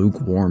drink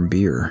lukewarm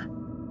beer.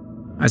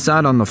 I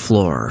sat on the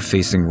floor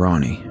facing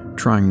Ronnie,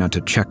 trying not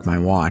to check my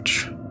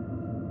watch.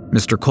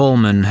 Mr.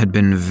 Coleman had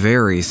been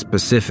very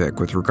specific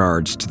with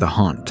regards to the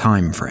haunt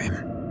time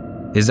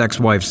frame. His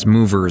ex-wife's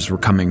movers were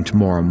coming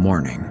tomorrow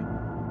morning.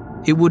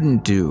 It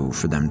wouldn't do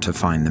for them to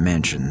find the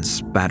mansion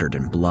spattered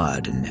in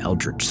blood and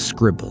eldritch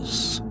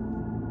scribbles.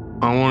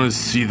 I want to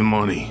see the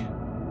money.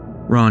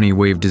 Ronnie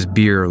waved his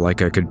beer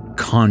like I could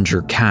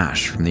conjure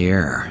cash from the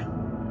air.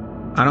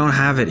 I don't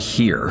have it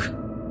here.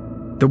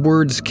 The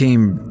words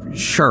came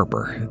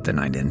sharper than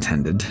I'd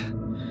intended.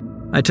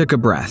 I took a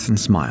breath and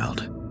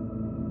smiled.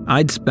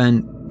 I'd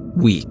spent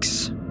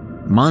weeks,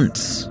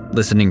 months,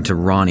 listening to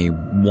Ronnie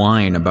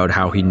whine about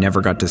how he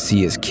never got to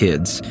see his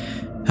kids,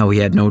 how he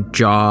had no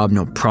job,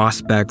 no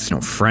prospects,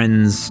 no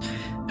friends,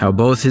 how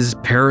both his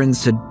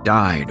parents had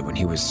died when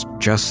he was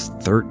just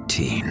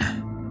 13.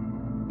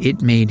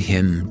 It made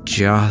him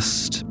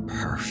just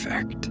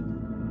perfect.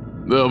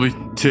 They'll be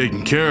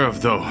taken care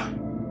of, though.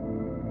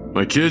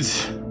 My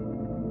kids?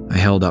 I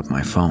held up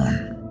my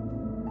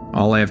phone.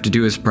 All I have to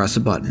do is press a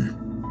button.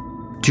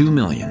 $2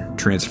 million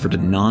transferred to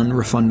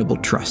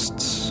non-refundable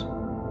trusts.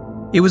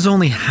 It was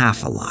only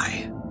half a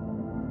lie.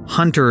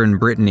 Hunter and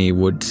Brittany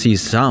would see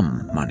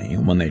some money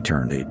when they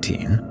turned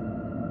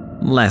 18.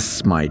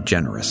 Less my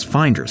generous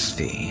finder's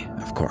fee,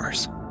 of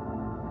course.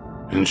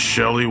 And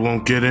Shelley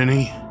won't get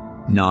any?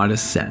 Not a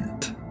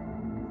cent.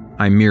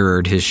 I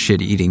mirrored his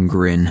shit-eating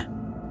grin,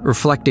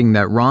 reflecting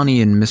that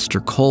Ronnie and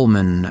Mr.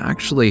 Coleman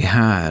actually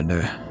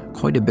had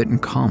quite a bit in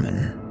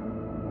common.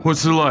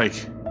 What's it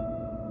like,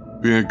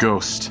 being a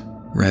ghost?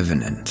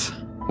 Revenant.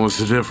 What's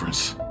the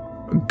difference?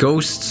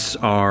 Ghosts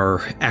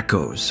are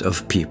echoes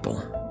of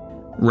people.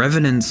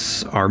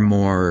 Revenants are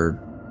more,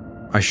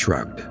 I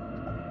shrugged,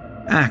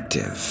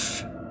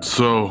 active.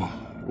 So,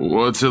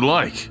 what's it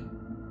like?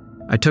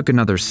 I took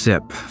another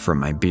sip from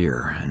my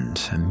beer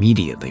and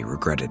immediately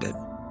regretted it.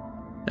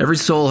 Every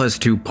soul has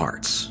two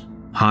parts,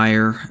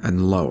 higher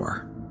and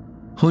lower.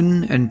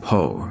 Hun and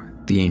Po,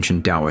 the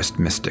ancient Taoist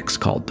mystics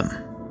called them.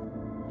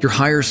 Your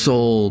higher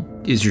soul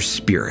is your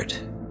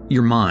spirit,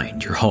 your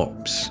mind, your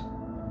hopes.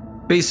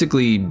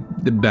 Basically,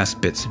 the best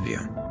bits of you.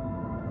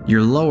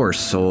 Your lower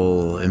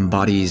soul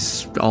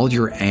embodies all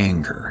your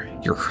anger,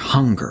 your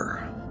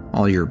hunger,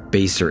 all your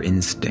baser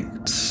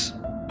instincts.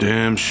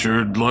 Damn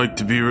sure'd like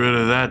to be rid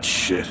of that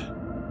shit.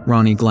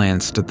 Ronnie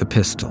glanced at the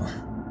pistol.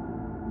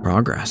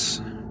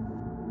 Progress.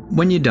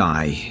 When you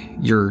die,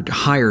 your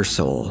higher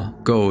soul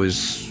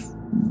goes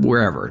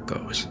wherever it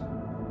goes.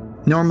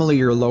 Normally,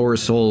 your lower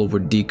soul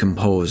would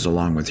decompose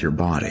along with your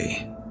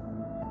body.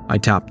 I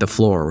tapped the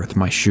floor with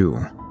my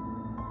shoe.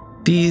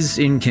 These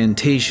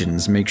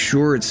incantations make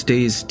sure it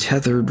stays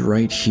tethered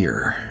right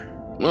here.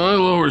 My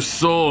lower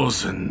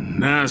soul's a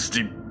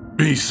nasty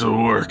piece of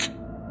work.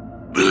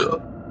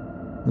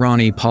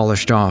 Ronnie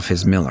polished off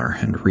his Miller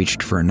and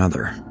reached for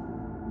another.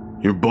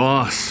 Your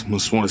boss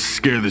must want to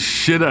scare the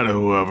shit out of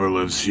whoever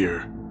lives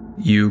here.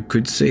 You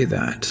could say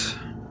that.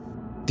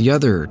 The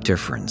other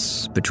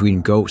difference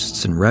between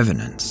ghosts and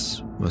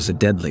revenants was a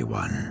deadly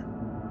one.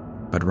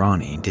 But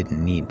Ronnie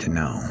didn't need to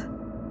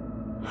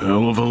know.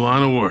 Hell of a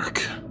line of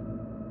work.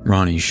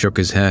 Ronnie shook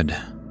his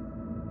head.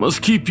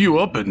 Must keep you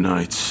up at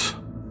nights.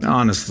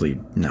 Honestly,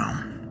 no.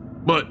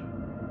 But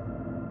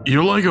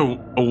you're like a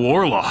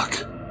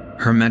warlock.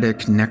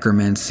 Hermetic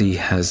necromancy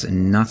has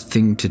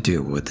nothing to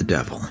do with the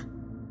devil.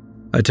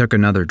 I took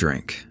another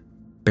drink,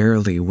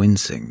 barely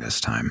wincing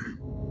this time.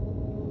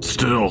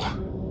 Still,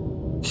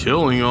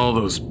 killing all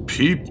those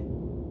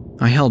people.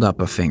 I held up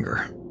a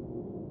finger.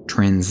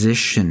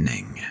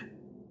 Transitioning.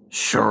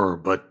 Sure,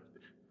 but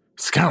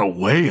it's gotta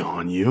weigh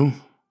on you.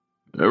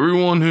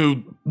 Everyone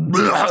who...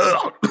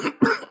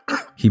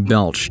 He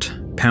belched,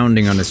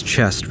 pounding on his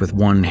chest with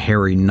one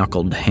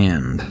hairy-knuckled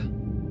hand.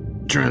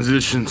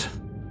 Transitioned.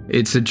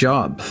 It's a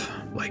job,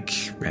 like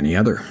any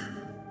other.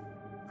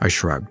 I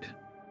shrugged.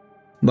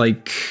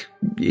 Like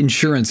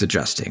insurance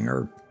adjusting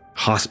or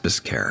hospice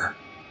care.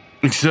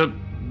 Except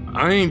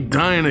I ain't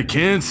dying of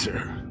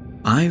cancer.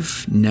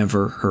 I've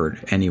never hurt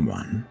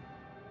anyone.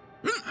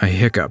 I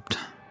hiccuped.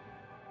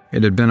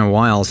 It had been a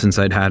while since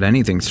I'd had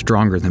anything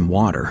stronger than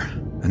water,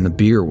 and the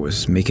beer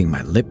was making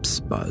my lips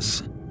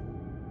buzz.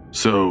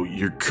 So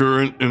your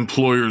current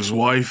employer's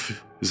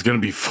wife is gonna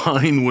be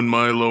fine when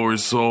my lower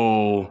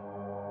soul...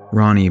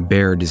 Ronnie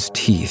bared his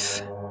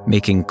teeth,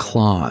 making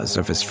claws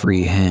of his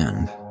free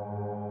hand.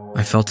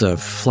 I felt a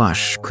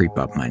flush creep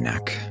up my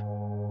neck.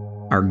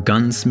 Are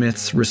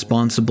gunsmiths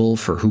responsible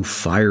for who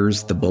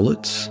fires the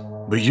bullets?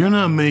 But you're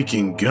not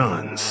making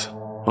guns,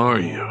 are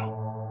you?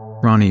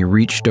 Ronnie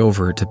reached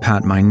over to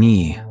pat my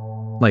knee,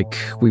 like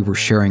we were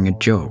sharing a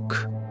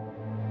joke.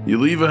 You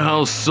leave a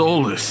house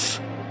soulless,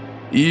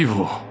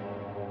 evil.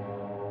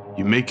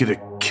 You make it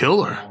a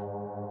killer.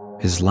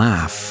 His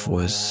laugh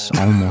was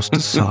almost a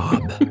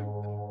sob.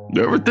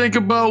 Ever think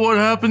about what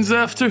happens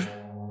after?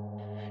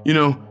 You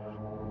know,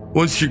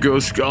 once your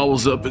ghost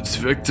gobbles up its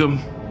victim,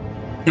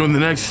 When the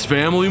next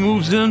family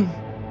moves in,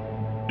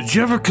 did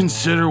you ever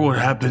consider what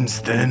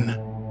happens then,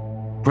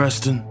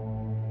 Preston?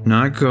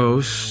 Not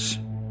ghosts.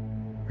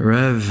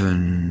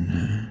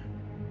 Revan.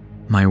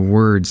 My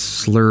words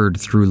slurred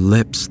through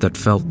lips that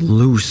felt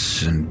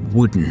loose and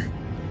wooden.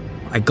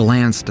 I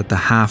glanced at the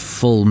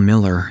half-full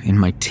Miller in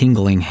my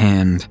tingling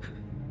hand.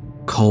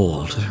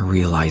 Cold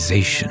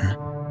realization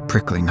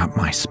prickling up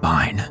my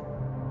spine.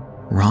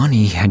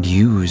 Ronnie had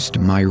used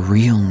my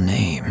real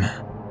name.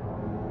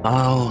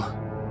 I'll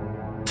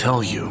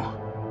tell you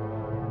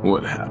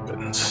what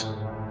happens.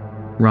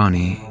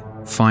 Ronnie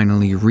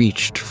finally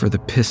reached for the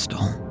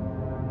pistol.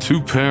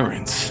 2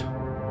 parents,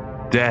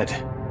 dead.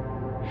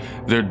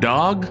 Their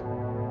dog,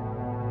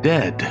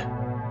 dead.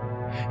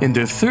 And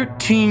their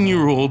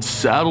 13-year-old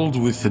saddled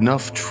with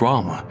enough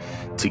trauma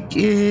to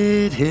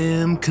get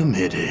him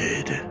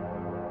committed.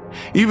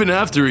 Even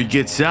after he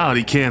gets out,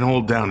 he can't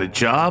hold down a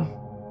job,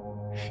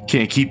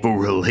 can't keep a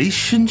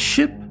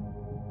relationship,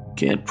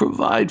 can't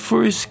provide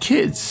for his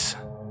kids.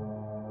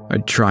 I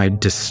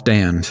tried to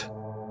stand,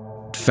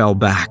 fell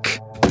back.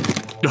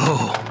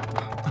 Oh,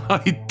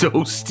 I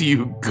dosed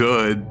you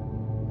good.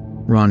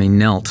 Ronnie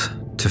knelt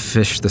to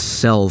fish the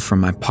cell from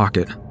my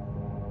pocket,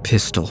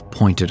 pistol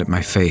pointed at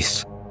my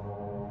face.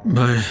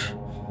 But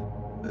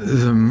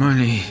the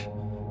money...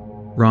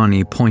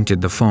 Ronnie pointed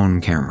the phone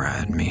camera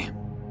at me.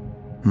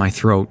 My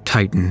throat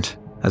tightened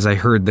as I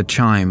heard the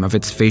chime of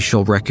its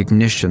facial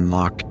recognition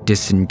lock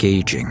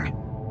disengaging.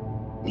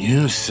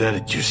 You said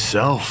it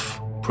yourself,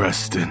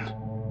 Preston.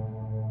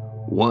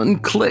 1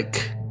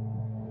 click,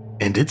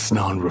 and it's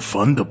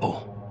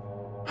non-refundable.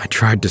 I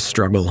tried to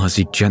struggle as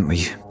he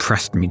gently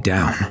pressed me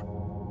down,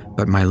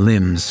 but my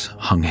limbs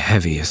hung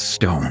heavy as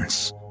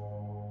stones.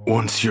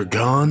 Once you're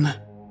gone,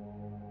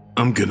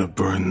 I'm gonna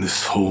burn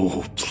this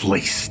whole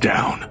place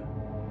down.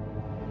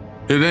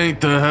 It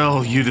ain't the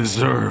hell you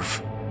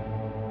deserve,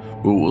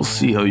 but we'll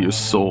see how your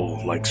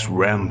soul likes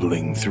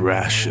rambling through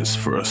ashes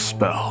for a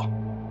spell.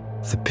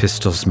 The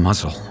pistol's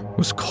muzzle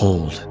was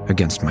cold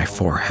against my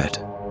forehead.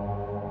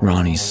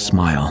 Ronnie's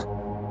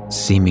smile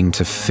seeming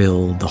to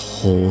fill the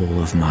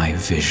whole of my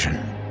vision.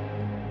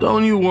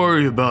 Don't you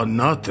worry about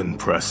nothing,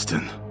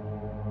 Preston.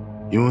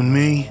 You and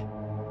me,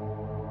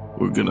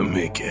 we're gonna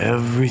make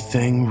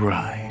everything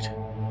right.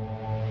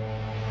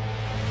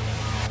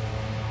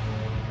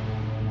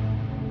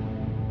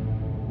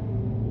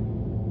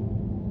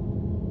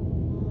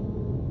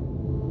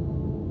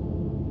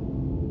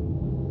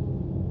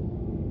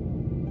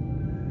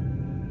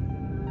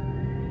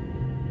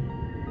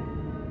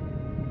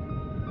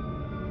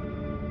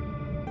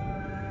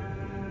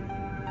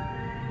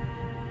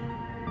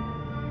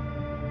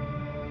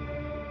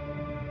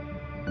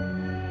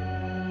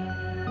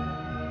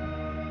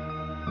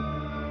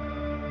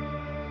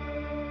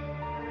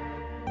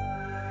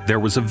 There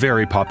was a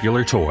very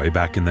popular toy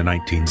back in the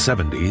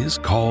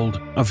 1970s called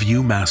a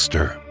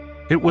Viewmaster.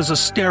 It was a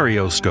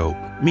stereoscope,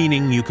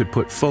 meaning you could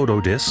put photo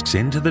discs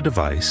into the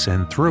device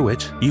and through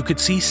it you could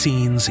see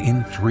scenes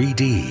in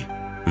 3D.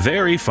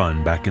 Very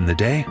fun back in the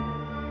day.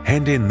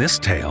 And in this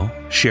tale,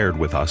 shared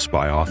with us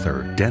by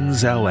author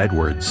Denzel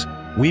Edwards,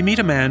 we meet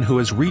a man who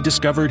has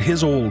rediscovered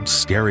his old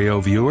stereo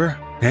viewer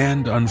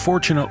and,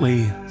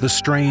 unfortunately, the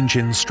strange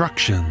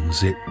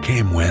instructions it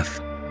came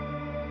with.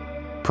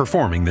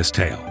 Performing this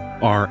tale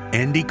are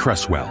Andy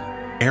Cresswell,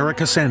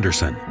 Erica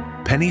Sanderson,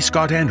 Penny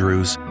Scott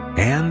Andrews,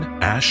 and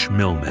Ash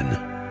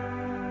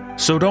Millman.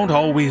 So don't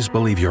always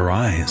believe your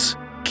eyes.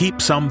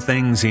 Keep some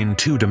things in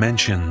 2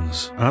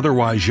 dimensions,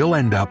 otherwise you'll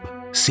end up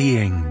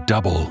seeing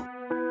double.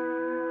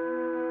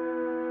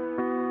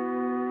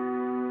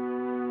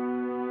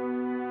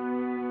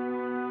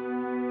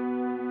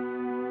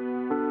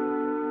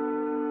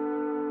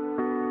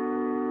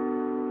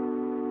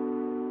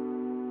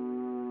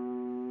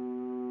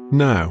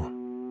 Now,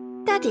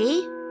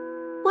 Daddy,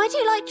 why do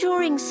you like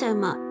drawing so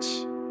much?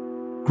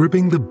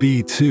 gripping the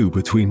B2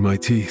 between my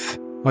teeth,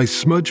 I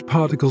smudge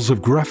particles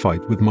of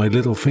graphite with my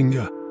little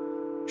finger.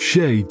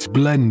 Shades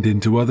blend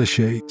into other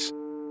shades.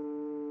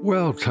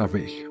 Well,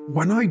 Tavi,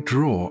 when I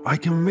draw, I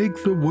can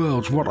make the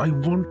world what I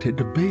want it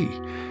to be.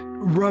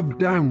 Rub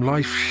down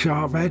life's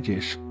sharp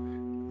edges.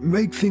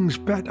 Make things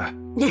better.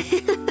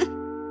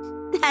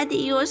 Daddy,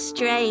 you're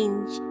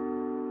strange.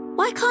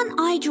 Why can't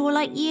I draw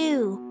like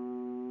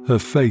you? Her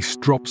face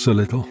drops a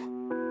little.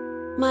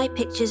 My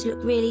pictures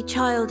look really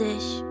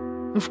childish.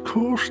 Of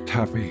course,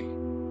 Tavi.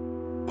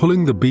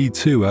 Pulling the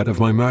B2 out of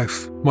my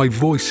mouth, my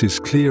voice is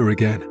clear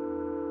again.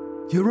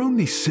 You're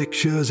only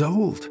 6 years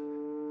old.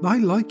 I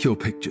like your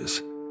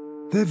pictures.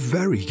 They're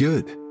very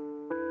good.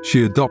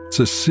 She adopts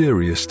a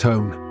serious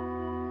tone.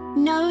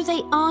 No,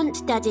 they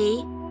aren't,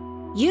 Daddy.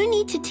 You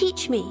need to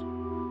teach me.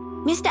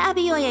 Mr.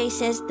 Abioye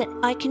says that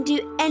I can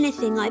do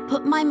anything I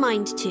put my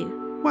mind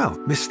to. Well,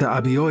 Mr.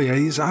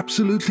 Abioye is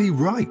absolutely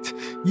right.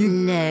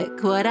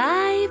 Look what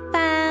I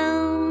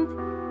found.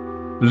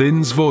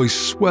 Lynn's voice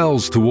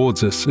swells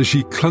towards us as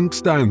she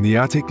clunks down the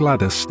attic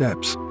ladder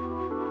steps.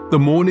 The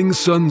morning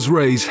sun's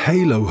rays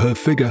halo her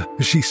figure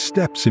as she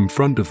steps in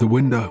front of the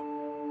window.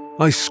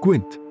 I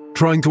squint,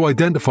 trying to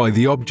identify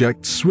the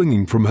object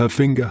swinging from her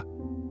finger.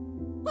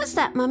 What's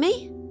that,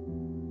 Mummy?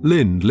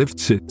 Lynn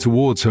lifts it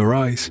towards her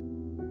eyes.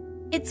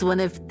 It's one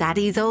of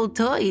Daddy's old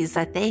toys,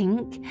 I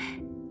think.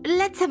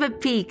 Let's have a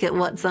peek at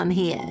what's on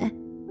here.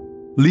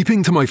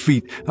 Leaping to my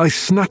feet, I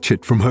snatch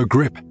it from her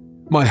grip,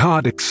 my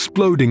heart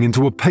exploding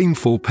into a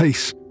painful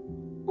pace.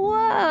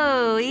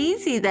 Whoa,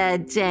 easy there,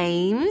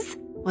 James.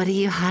 What are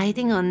you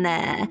hiding on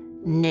there?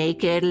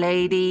 Naked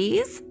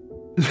ladies?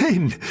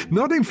 Lynn,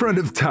 not in front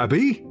of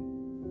Tabby.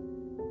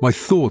 My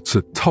thoughts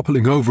are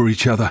toppling over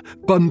each other,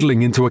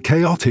 bundling into a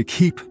chaotic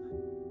heap.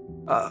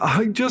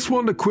 I just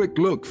want a quick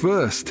look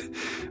first.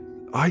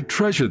 I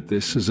treasured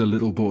this as a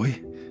little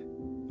boy.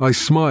 I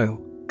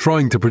smile,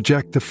 trying to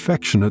project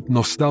affectionate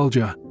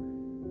nostalgia.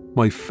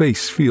 My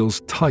face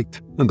feels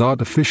tight and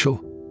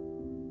artificial.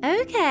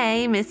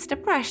 Okay,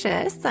 Mr.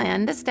 Precious, I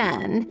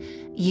understand.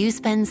 You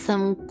spend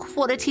some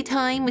quality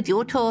time with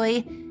your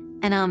toy,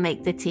 and I'll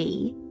make the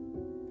tea.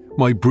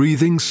 My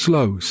breathing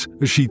slows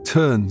as she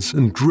turns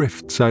and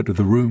drifts out of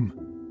the room.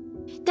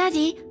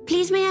 Daddy,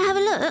 please may I have a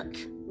look?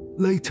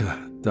 Later,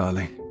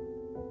 darling.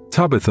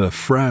 Tabitha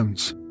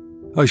frowns.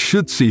 I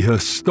should see her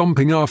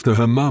stomping after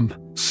her mum,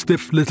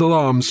 stiff little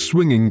arms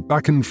swinging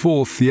back and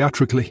forth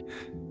theatrically.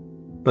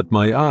 But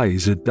my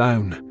eyes are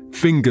down,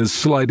 fingers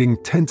sliding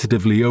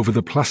tentatively over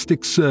the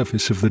plastic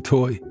surface of the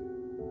toy,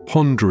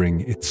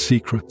 pondering its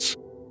secrets.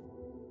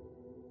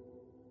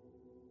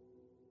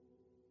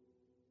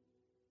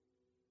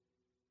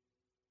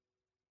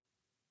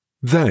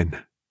 Then,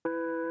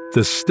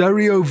 the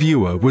stereo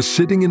viewer was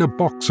sitting in a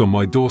box on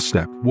my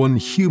doorstep one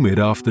humid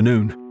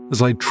afternoon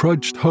as I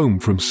trudged home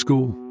from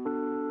school.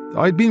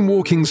 I'd been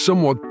walking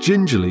somewhat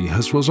gingerly,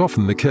 as was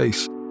often the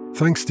case,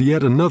 thanks to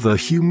yet another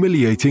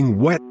humiliating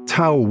wet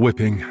towel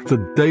whipping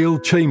that Dale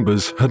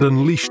Chambers had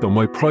unleashed on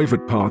my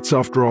private parts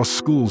after our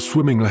school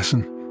swimming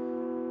lesson.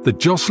 The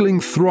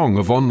jostling throng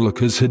of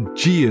onlookers had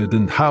jeered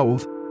and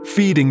howled,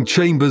 feeding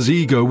Chambers'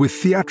 ego with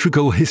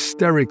theatrical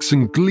hysterics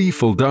and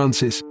gleeful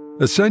dances.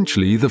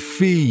 Essentially, the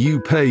fee you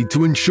paid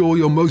to ensure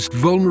your most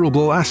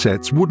vulnerable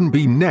assets wouldn't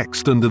be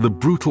next under the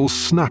brutal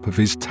snap of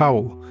his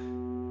towel.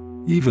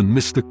 Even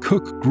Mr.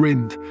 Cook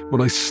grinned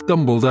when I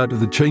stumbled out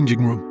of the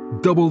changing room,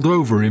 doubled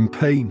over in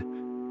pain.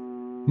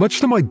 Much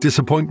to my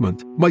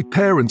disappointment, my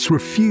parents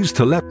refused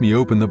to let me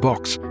open the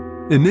box,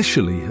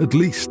 initially at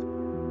least.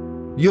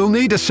 "You'll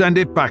need to send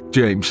it back,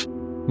 James,"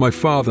 my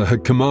father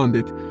had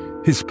commanded,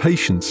 his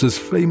patience as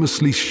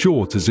famously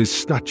short as his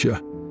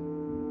stature.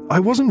 I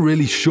wasn't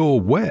really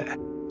sure where,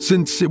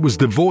 since it was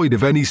devoid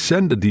of any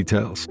sender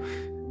details.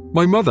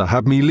 My mother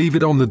had me leave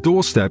it on the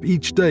doorstep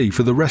each day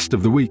for the rest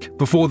of the week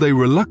before they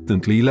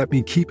reluctantly let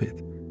me keep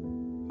it.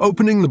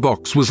 Opening the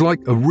box was like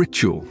a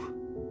ritual.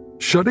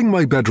 Shutting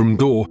my bedroom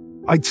door,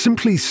 I'd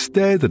simply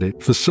stared at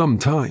it for some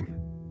time.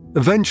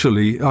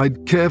 Eventually,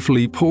 I'd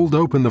carefully pulled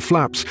open the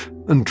flaps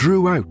and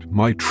drew out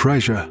my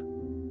treasure.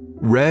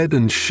 Red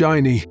and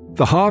shiny,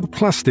 the hard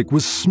plastic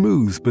was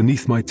smooth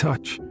beneath my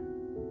touch.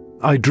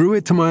 I drew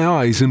it to my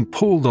eyes and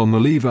pulled on the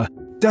lever,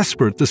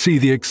 desperate to see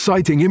the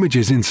exciting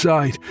images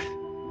inside.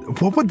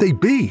 What would they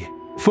be?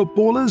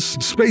 Footballers?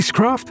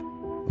 Spacecraft?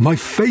 My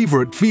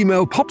favorite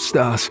female pop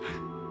stars?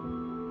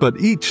 But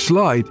each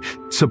slide,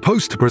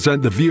 supposed to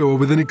present the viewer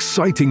with an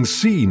exciting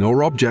scene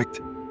or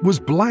object, was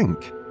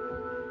blank.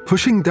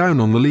 Pushing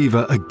down on the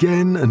lever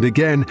again and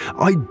again,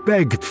 I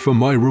begged for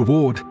my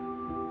reward.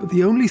 But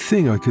the only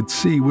thing I could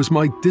see was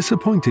my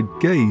disappointed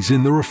gaze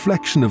in the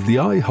reflection of the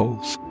eye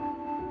holes.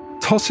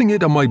 Tossing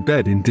it on my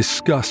bed in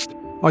disgust,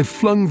 I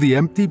flung the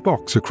empty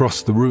box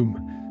across the room.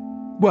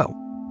 Well,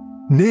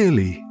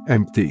 nearly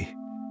empty.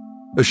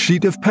 A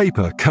sheet of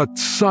paper cut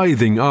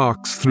scything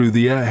arcs through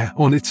the air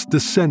on its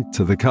descent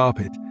to the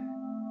carpet.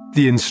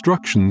 The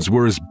instructions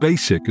were as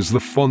basic as the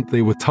font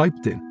they were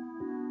typed in.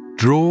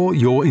 Draw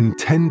your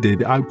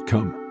intended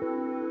outcome.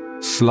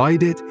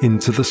 Slide it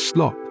into the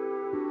slot.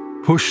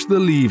 Push the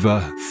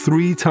lever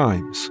 3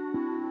 times.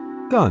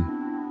 Done.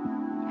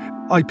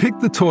 I picked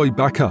the toy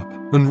back up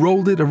and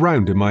rolled it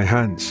around in my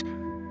hands.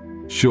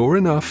 Sure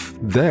enough,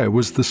 there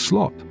was the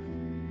slot.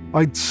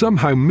 I'd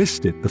somehow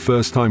missed it the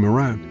first time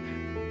around.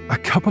 A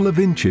couple of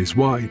inches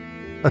wide,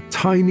 a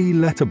tiny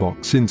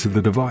letterbox into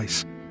the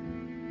device.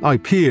 I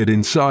peered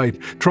inside,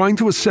 trying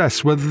to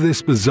assess whether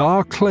this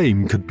bizarre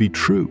claim could be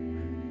true.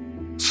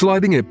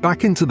 Sliding it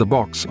back into the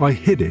box, I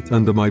hid it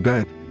under my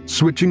bed,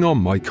 switching on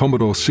my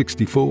Commodore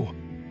 64.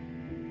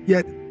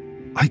 Yet,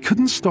 I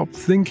couldn't stop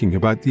thinking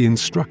about the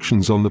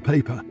instructions on the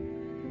paper,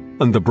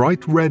 and the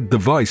bright red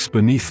device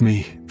beneath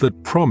me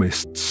that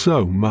promised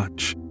so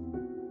much.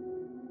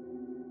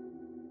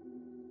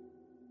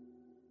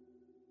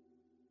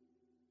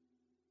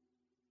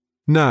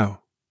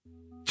 Now,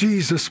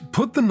 Jesus,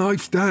 put the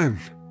knife down.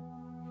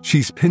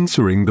 She's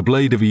pincering the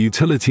blade of a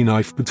utility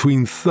knife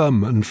between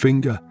thumb and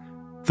finger.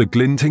 The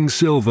glinting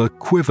silver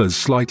quivers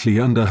slightly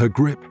under her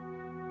grip.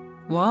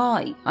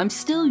 Why? I'm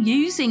still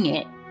using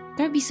it.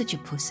 Don't be such a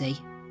pussy.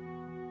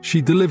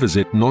 She delivers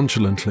it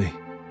nonchalantly,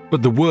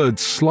 but the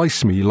words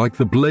slice me like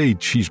the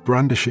blade she's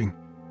brandishing.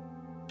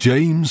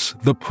 James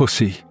the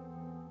pussy.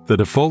 the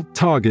default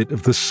target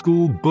of the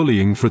school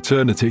bullying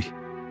fraternity.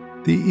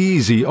 The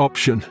easy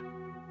option.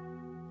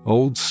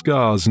 Old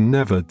scars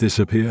never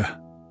disappear.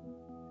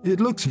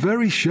 It looks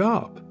very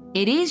sharp.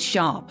 It is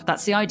sharp.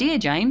 That's the idea,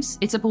 James.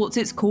 It supports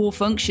its core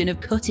function of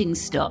cutting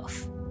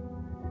stuff.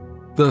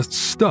 The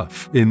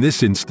stuff, in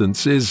this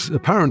instance, is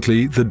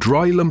apparently the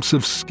dry lumps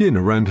of skin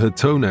around her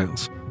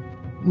toenails.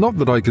 Not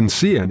that I can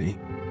see any.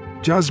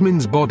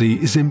 Jasmine's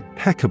body is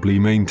impeccably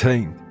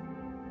maintained.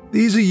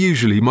 These are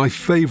usually my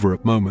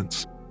favourite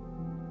moments.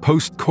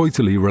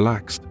 Post-coitally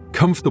relaxed,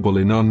 comfortable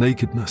in our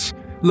nakedness,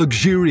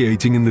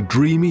 luxuriating in the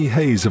dreamy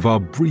haze of our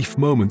brief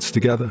moments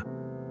together.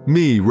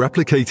 Me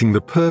replicating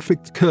the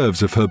perfect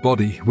curves of her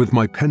body with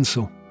my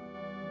pencil.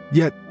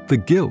 Yet the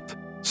guilt,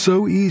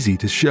 so easy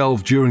to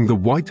shelve during the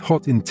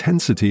white-hot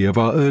intensity of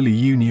our early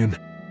union,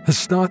 has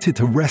started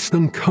to rest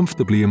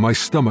uncomfortably in my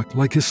stomach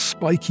like a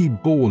spiky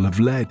ball of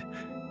lead,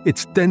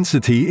 its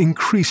density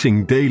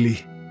increasing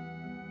daily.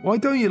 Why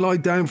don't you lie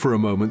down for a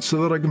moment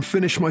so that I can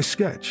finish my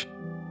sketch?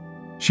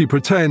 She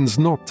pretends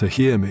not to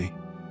hear me.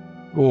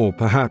 Or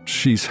perhaps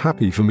she's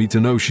happy for me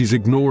to know she's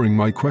ignoring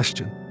my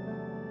question.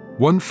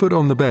 One foot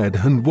on the bed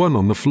and one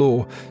on the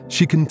floor,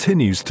 she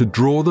continues to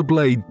draw the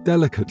blade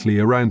delicately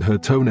around her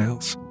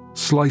toenails,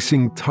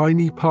 slicing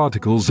tiny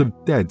particles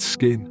of dead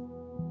skin.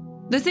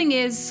 The thing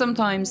is,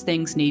 sometimes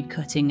things need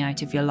cutting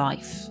out of your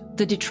life.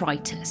 The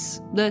detritus,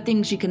 the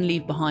things you can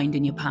leave behind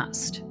in your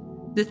past.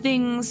 The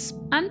things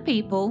and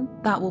people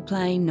that will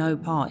play no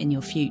part in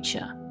your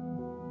future.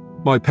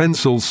 My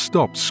pencil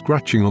stops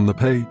scratching on the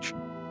page,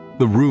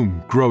 the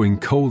room growing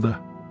colder.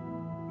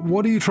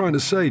 What are you trying to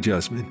say,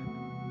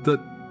 Jasmine?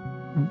 That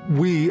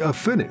we are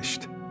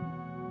finished?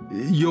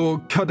 You're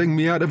cutting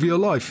me out of your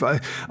life.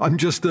 I'm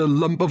just a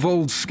lump of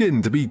old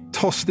skin to be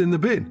tossed in the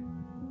bin.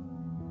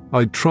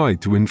 I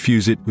tried to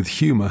infuse it with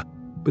humour,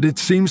 but it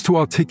seems to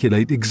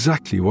articulate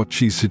exactly what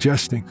she's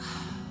suggesting.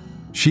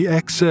 She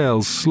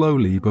exhales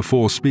slowly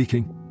before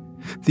speaking,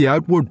 the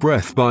outward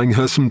breath buying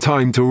her some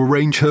time to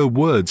arrange her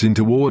words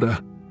into order.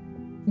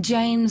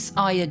 James,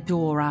 I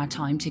adore our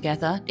time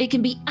together. It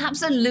can be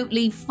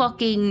absolutely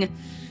fucking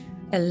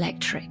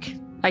electric.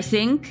 I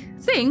think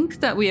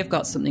that we have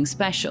got something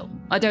special.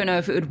 I don't know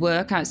if it would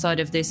work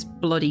outside of this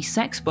bloody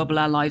sex bubble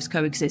our lives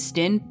coexist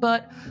in,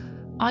 but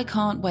I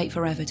can't wait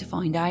forever to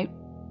find out.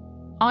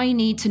 I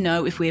need to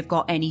know if we have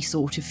got any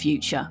sort of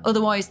future.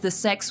 Otherwise the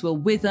sex will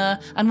wither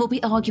and we'll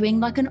be arguing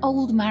like an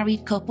old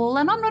married couple,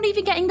 and I'm not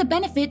even getting the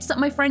benefits that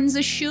my friends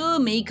assure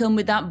me come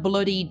with that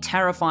bloody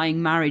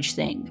terrifying marriage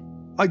thing.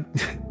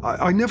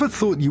 I never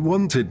thought you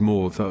wanted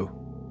more, though.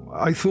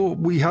 I thought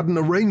we had an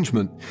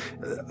arrangement,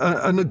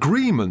 an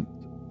agreement.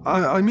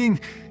 I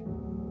mean...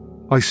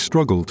 I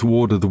struggle to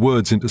order the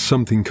words into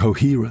something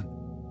coherent.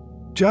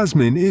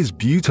 Jasmine is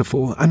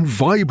beautiful and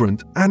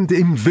vibrant and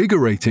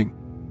invigorating,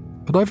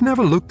 but I've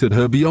never looked at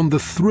her beyond the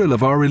thrill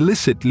of our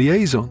illicit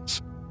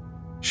liaisons.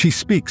 She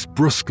speaks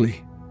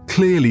brusquely,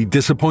 clearly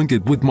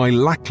disappointed with my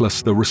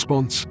lackluster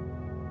response.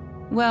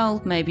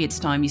 Well, maybe it's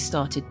time you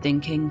started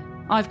thinking.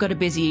 I've got a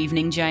busy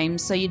evening,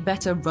 James, so you'd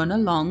better run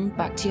along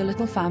back to your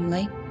little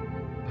family.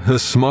 Her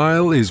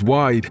smile is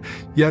wide,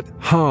 yet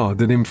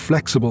hard and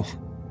inflexible.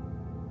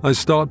 I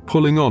start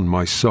pulling on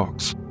my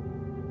socks.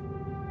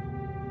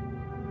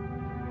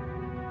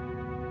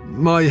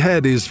 My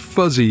head is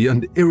fuzzy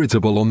and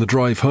irritable on the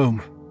drive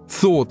home,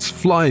 thoughts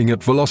flying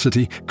at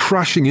velocity,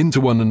 crashing into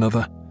one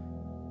another.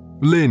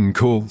 Lynn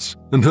calls,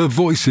 and her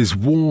voice is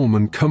warm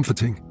and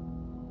comforting.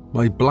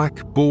 My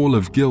black ball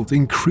of guilt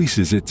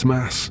increases its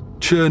mass,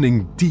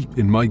 churning deep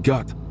in my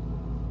gut.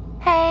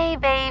 Hey,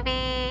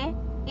 baby.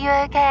 You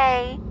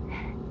okay?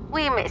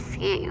 We miss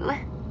you.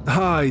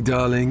 Hi,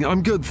 darling.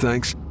 I'm good,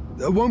 thanks.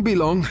 Won't be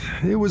long.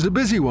 It was a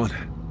busy one.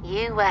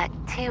 You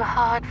worked too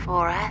hard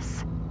for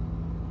us.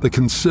 The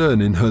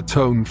concern in her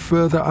tone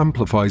further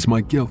amplifies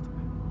my guilt.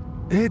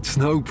 It's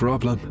no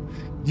problem.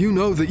 You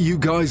know that you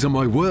guys are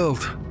my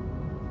world.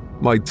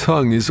 My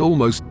tongue is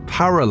almost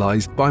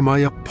paralyzed by my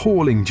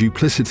appalling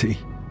duplicity.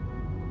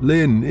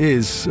 Lynn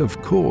is, of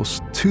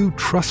course, too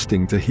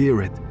trusting to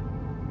hear it.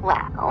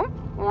 Well,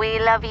 we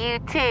love you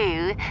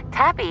too.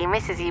 Tabby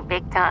misses you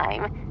big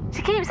time.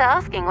 She keeps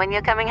asking when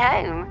you're coming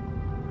home.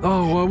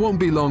 Oh, I won't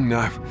be long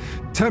now.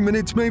 10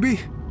 minutes,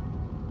 maybe?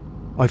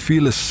 I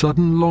feel a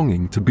sudden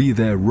longing to be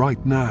there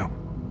right now,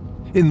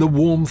 in the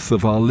warmth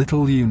of our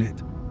little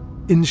unit,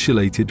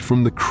 insulated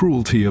from the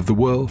cruelty of the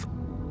world.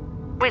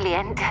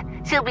 Brilliant.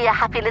 She'll be a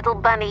happy little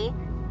bunny.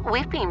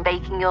 We've been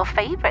baking your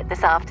favourite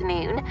this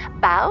afternoon,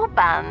 bao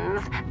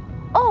buns.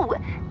 Oh,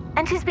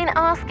 and she's been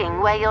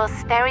asking where your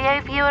stereo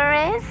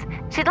viewer is.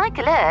 She'd like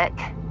a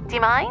look. Do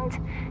you mind?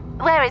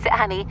 Where is it,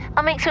 honey?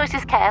 I'll make sure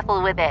she's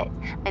careful with it.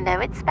 I know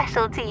it's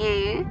special to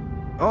you.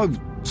 Oh,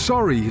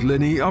 sorry,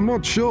 Linny, I'm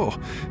not sure.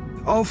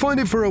 I'll find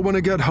it for her when I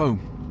get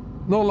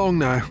home. Not long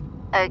now.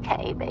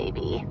 Okay,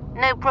 baby.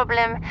 No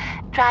problem.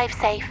 Drive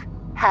safe.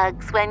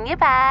 Hugs when you're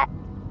back.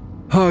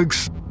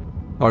 Hugs,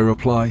 I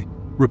reply,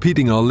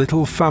 repeating our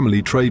little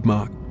family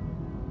trademark.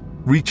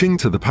 Reaching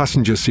to the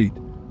passenger seat,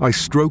 I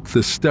stroke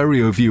the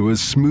stereo viewer's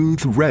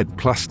smooth red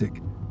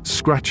plastic,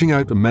 scratching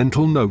out a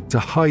mental note to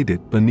hide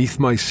it beneath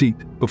my seat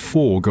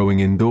before going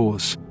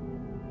indoors.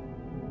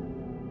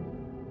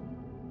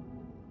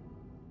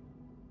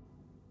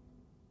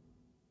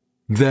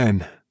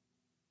 Then,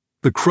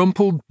 the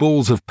crumpled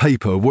balls of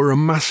paper were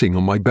amassing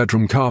on my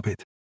bedroom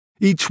carpet,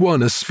 each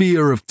one a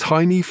sphere of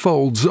tiny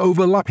folds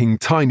overlapping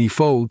tiny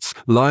folds,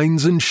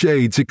 lines and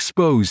shades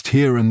exposed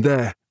here and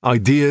there.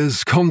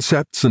 Ideas,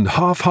 concepts, and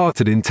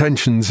half-hearted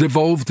intentions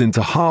evolved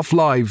into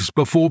half-lives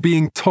before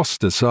being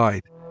tossed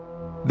aside.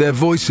 Their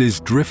voices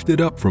drifted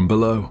up from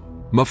below,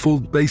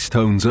 muffled bass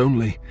tones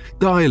only,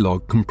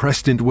 dialogue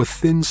compressed into a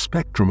thin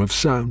spectrum of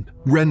sound,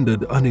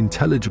 rendered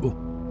unintelligible.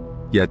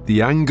 Yet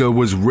the anger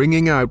was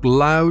ringing out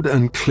loud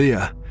and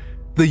clear.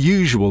 The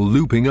usual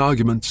looping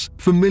arguments,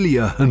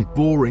 familiar and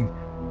boring.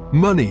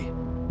 Money,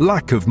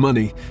 lack of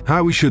money,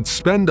 how we should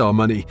spend our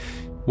money,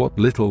 what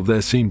little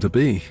there seemed to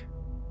be.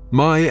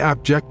 My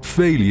abject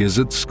failures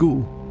at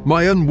school,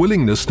 my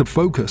unwillingness to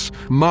focus,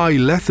 my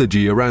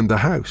lethargy around the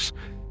house,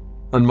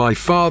 and my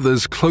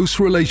father's close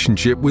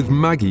relationship with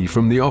Maggie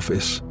from the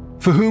office,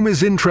 for whom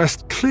his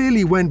interest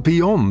clearly went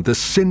beyond the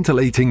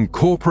scintillating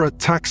corporate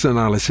tax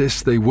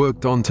analysis they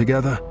worked on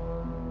together.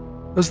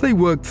 As they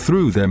worked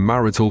through their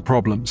marital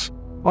problems,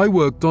 I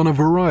worked on a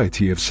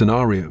variety of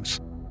scenarios.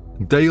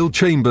 Dale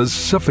Chambers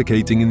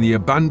suffocating in the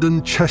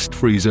abandoned chest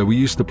freezer we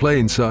used to play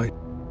inside.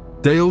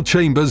 Dale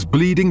Chambers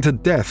bleeding to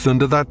death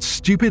under that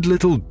stupid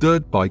little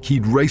dirt bike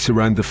he'd race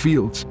around the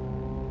fields.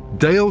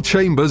 Dale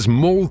Chambers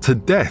mauled to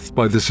death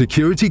by the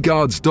security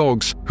guard's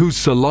dogs whose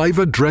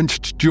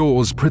saliva-drenched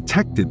jaws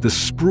protected the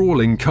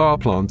sprawling car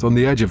plant on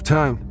the edge of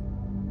town.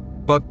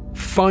 But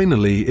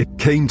finally it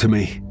came to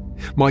me,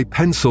 my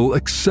pencil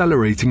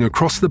accelerating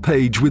across the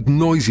page with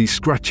noisy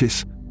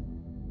scratches.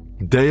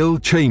 Dale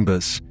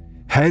Chambers,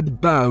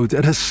 head bowed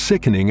at a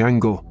sickening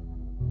angle,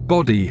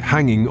 body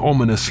hanging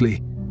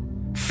ominously,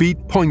 feet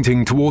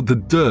pointing toward the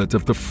dirt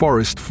of the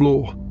forest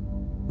floor,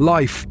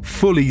 life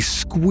fully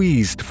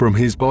squeezed from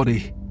his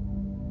body,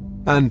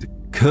 and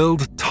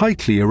curled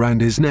tightly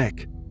around his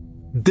neck,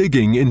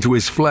 digging into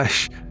his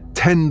flesh,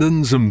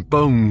 tendons and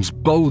bones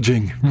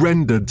bulging,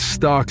 rendered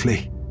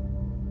starkly.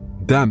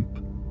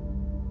 Damp,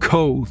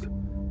 cold,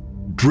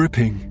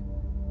 dripping,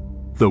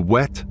 the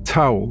wet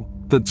towel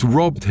that's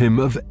robbed him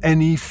of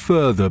any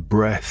further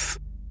breath.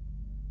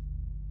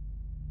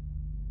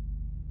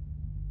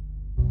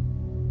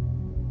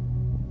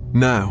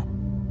 Now,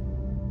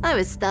 I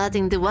was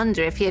starting to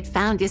wonder if you had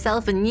found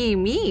yourself a new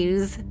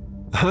muse.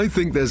 I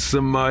think there's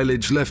some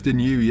mileage left in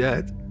you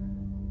yet.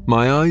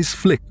 My eyes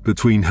flicked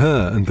between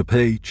her and the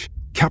page,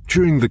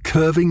 capturing the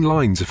curving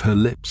lines of her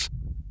lips.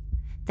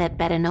 There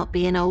better not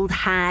be an old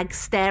hag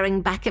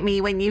staring back at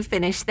me when you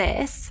finish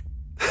this.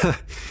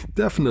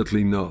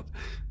 Definitely not.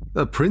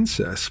 A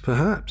princess,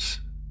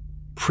 perhaps.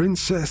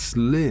 Princess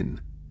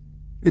Lynn.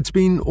 It's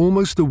been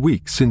almost a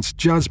week since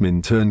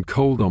Jasmine turned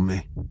cold on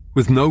me,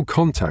 with no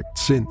contact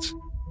since.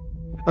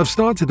 I've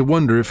started to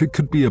wonder if it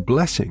could be a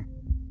blessing.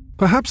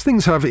 Perhaps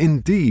things have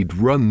indeed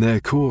run their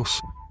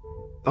course.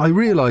 I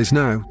realize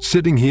now,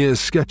 sitting here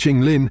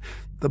sketching Lynn,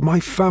 that my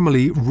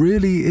family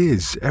really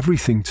is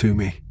everything to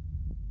me.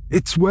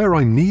 It's where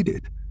I'm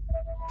needed.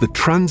 The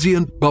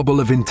transient bubble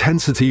of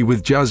intensity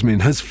with Jasmine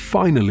has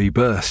finally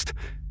burst,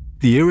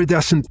 the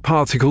iridescent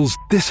particles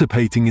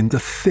dissipating into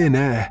thin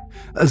air,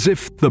 as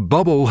if the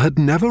bubble had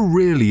never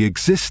really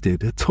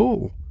existed at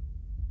all.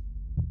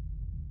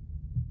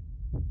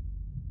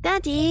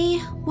 Daddy,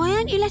 why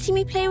aren't you letting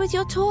me play with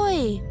your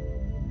toy?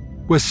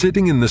 We're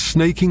sitting in the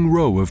snaking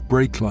row of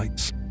brake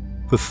lights.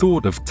 The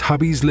thought of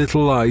Tabby's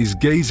little eyes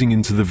gazing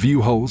into the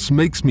view holes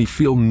makes me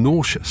feel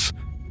nauseous.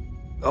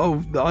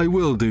 Oh, I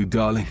will do,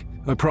 darling.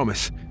 I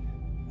promise.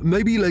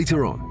 Maybe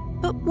later on.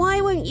 But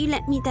why won't you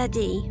let me,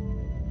 Daddy?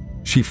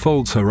 She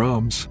folds her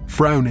arms,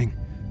 frowning,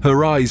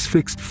 her eyes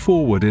fixed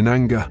forward in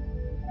anger.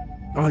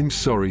 I'm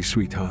sorry,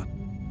 sweetheart.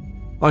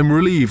 I'm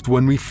relieved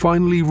when we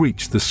finally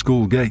reach the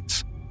school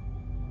gates.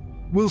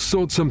 We'll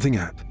sort something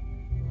out.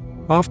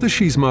 After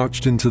she's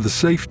marched into the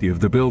safety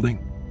of the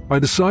building, I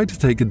decide to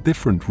take a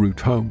different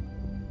route home,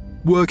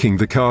 working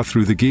the car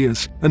through the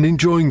gears and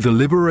enjoying the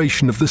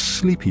liberation of the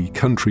sleepy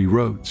country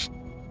roads.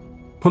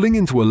 Pulling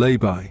into a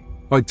lay-by,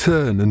 I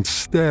turn and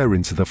stare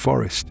into the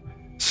forest,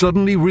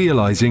 suddenly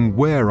realizing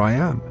where I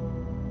am,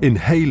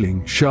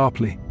 inhaling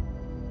sharply.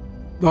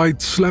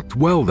 I'd slept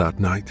well that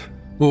night,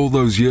 all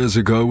those years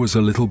ago as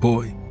a little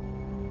boy,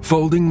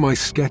 folding my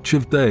sketch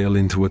of Dale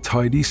into a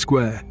tidy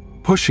square,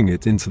 pushing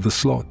it into the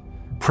slot,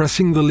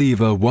 pressing the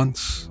lever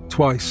once,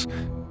 twice,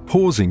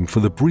 pausing for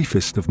the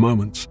briefest of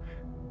moments,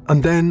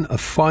 and then a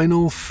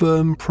final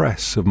firm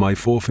press of my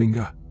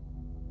forefinger.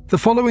 The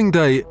following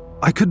day,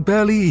 I could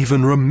barely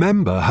even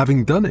remember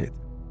having done it.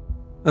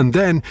 And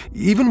then,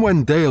 even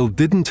when Dale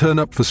didn't turn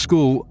up for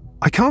school,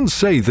 I can't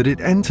say that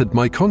it entered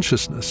my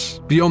consciousness,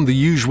 beyond the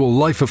usual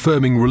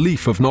life-affirming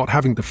relief of not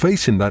having to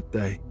face him that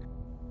day.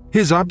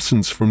 His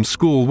absence from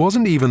school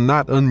wasn't even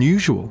that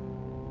unusual.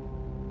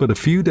 But a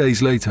few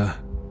days later,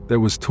 there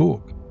was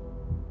talk.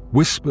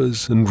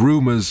 Whispers and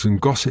rumors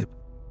and gossip.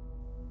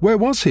 Where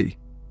was he?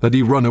 Had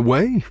he run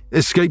away?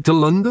 Escaped to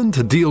London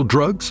to deal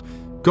drugs?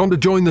 Gone to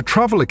join the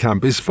traveller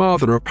camp his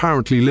father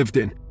apparently lived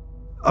in?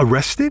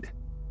 Arrested?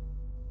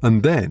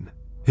 And then,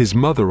 his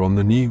mother on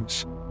the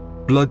news.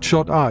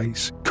 Bloodshot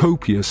eyes,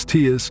 copious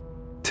tears,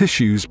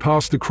 tissues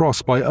passed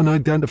across by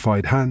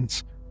unidentified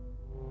hands.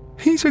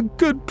 He's a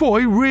good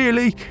boy,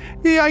 really.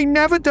 He ain't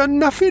never done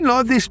nothing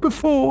like this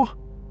before.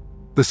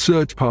 The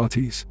search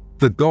parties,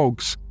 the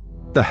dogs,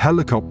 the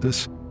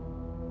helicopters.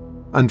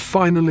 And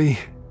finally,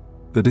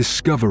 the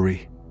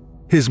discovery.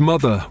 His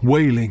mother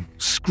wailing,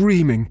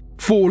 screaming,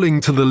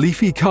 falling to the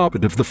leafy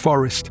carpet of the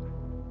forest.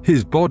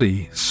 His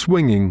body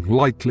swinging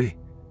lightly,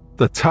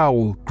 the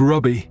towel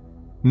grubby,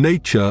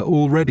 nature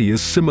already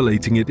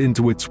assimilating it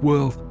into its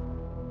world.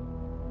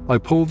 I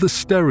pulled the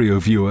stereo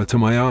viewer to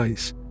my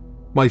eyes,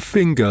 my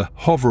finger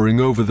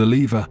hovering over the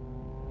lever.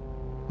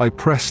 I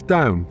pressed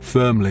down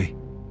firmly,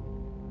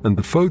 and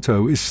the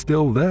photo is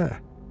still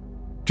there,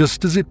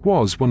 just as it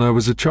was when I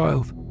was a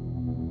child.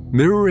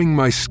 Mirroring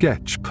my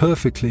sketch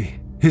perfectly,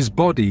 his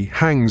body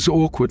hangs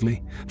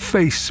awkwardly,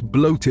 face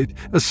bloated,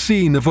 a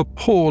scene of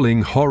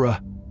appalling horror.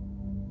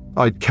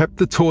 I'd kept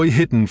the toy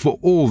hidden for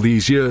all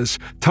these years,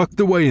 tucked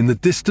away in the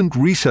distant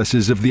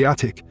recesses of the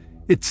attic,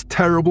 its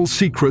terrible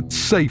secret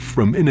safe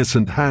from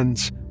innocent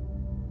hands.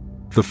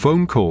 The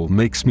phone call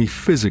makes me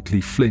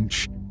physically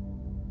flinch.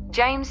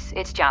 James,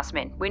 it's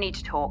Jasmine. We need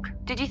to talk.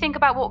 Did you think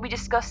about what we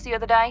discussed the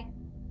other day?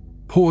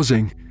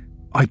 Pausing,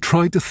 I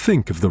tried to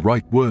think of the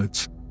right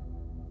words.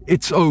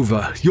 It's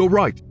over, you're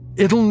right.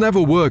 It'll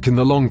never work in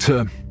the long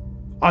term.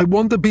 I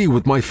want to be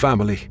with my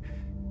family.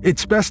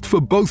 It's best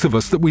for both of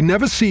us that we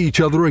never see each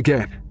other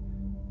again.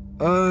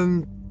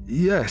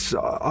 Yes,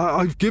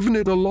 I've given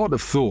it a lot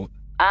of thought.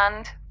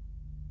 And?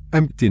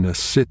 Emptiness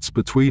sits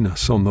between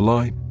us on the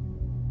line.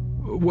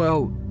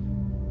 Well,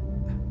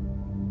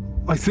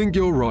 I think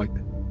you're right.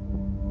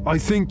 I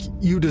think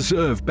you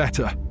deserve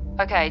better.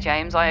 Okay,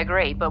 James, I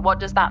agree, but what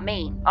does that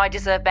mean? I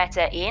deserve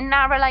better in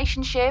our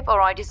relationship, or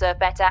I deserve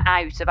better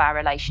out of our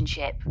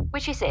relationship?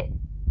 Which is it?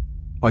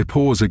 I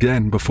pause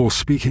again before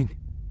speaking,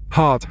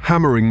 heart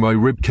hammering my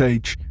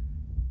ribcage.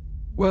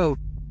 Well,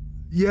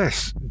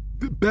 yes,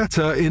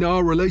 better in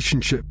our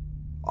relationship.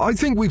 I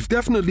think we've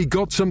definitely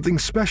got something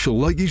special,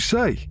 like you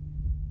say.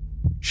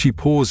 She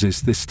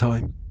pauses this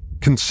time,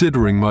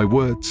 considering my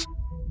words.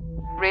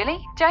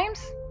 Really,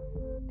 James?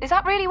 Is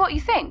that really what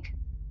you think?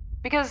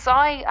 Because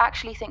I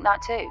actually think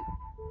that too.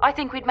 I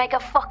think we'd make a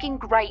fucking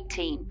great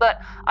team, but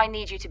I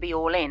need you to be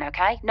all in,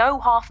 okay? No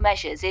half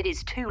measures, it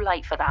is too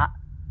late for that.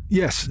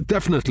 Yes,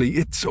 definitely,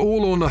 it's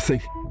all or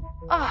nothing.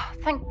 Oh,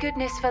 thank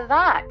goodness for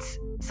that.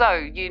 So,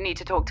 you need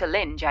to talk to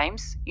Lynn,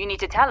 James. You need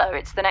to tell her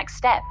it's the next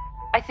step.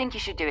 I think you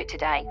should do it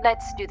today.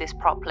 Let's do this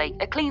properly.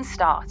 A clean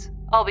start.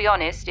 I'll be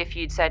honest, if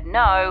you'd said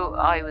no,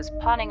 I was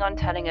planning on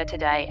telling her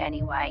today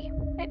anyway.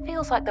 It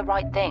feels like the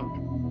right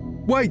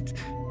thing. Wait!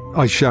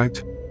 I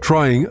shout,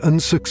 trying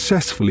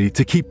unsuccessfully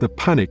to keep the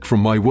panic from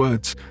my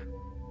words.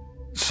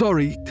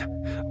 Sorry,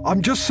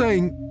 I'm just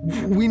saying,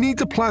 we need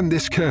to plan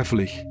this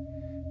carefully.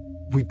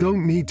 We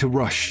don't need to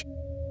rush.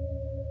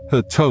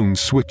 Her tone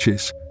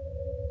switches.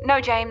 No,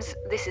 James,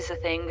 this is the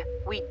thing.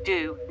 We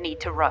do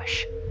need to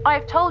rush.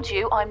 I've told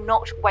you I'm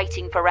not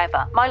waiting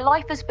forever. My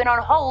life has been on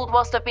hold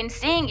whilst I've been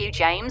seeing you,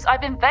 James.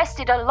 I've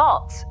invested a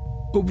lot.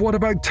 But what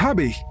about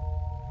Tabby?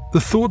 The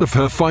thought of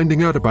her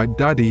finding out about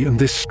Daddy and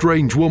this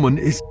strange woman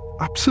is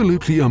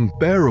absolutely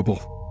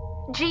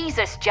unbearable.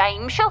 Jesus,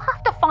 James, she'll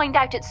have to find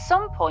out at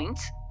some point.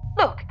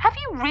 Look, have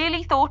you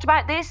really thought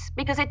about this?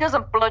 Because it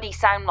doesn't bloody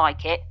sound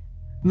like it.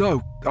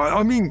 No,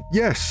 I mean,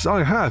 yes,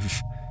 I have.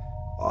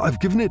 I've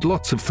given it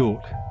lots of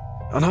thought.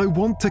 And I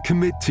want to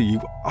commit to you.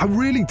 I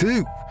really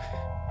do.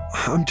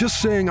 I'm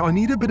just saying I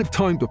need a bit of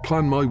time to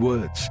plan my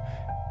words.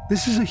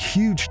 This is a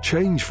huge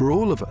change for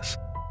all of us.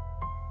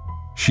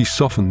 She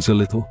softens a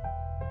little.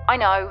 I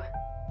know.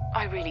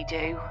 I really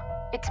do.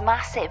 It's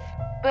massive.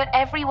 But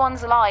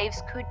everyone's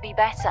lives could be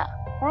better.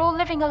 We're all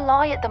living a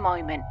lie at the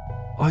moment.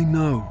 I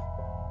know,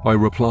 I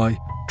reply,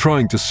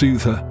 trying to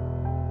soothe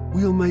her.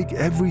 We'll make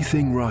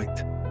everything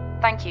right.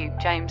 Thank you,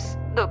 James.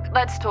 Look,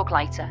 let's talk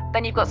later.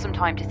 Then you've got some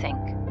time to think.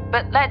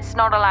 But let's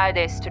not allow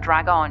this to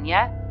drag on,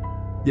 yeah?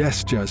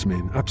 Yes,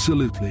 Jasmine,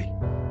 absolutely.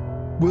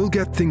 We'll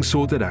get things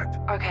sorted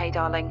out. Okay,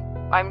 darling.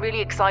 I'm really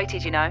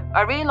excited, you know.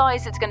 I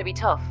realise it's going to be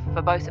tough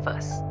for both of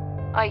us.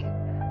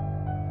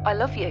 I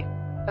love you,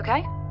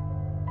 okay?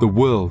 The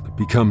world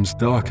becomes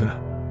darker,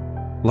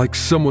 like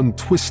someone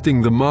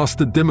twisting the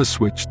master dimmer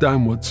switch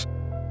downwards.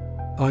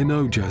 I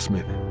know,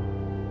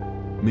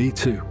 Jasmine. Me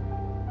too.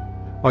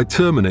 I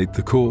terminate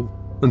the call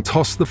and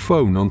toss the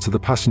phone onto the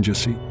passenger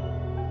seat.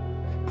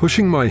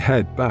 Pushing my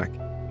head back,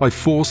 I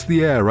force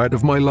the air out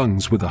of my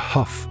lungs with a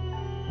huff.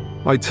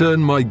 I turn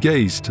my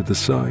gaze to the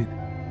side.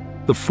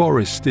 The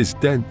forest is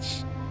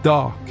dense,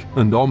 dark,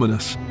 and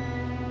ominous.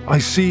 I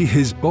see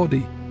his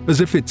body,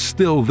 as if it's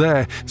still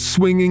there,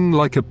 swinging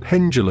like a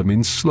pendulum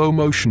in slow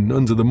motion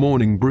under the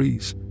morning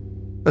breeze.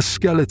 A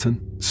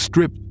skeleton,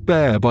 stripped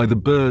bare by the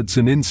birds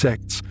and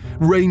insects,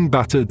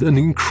 rain-battered and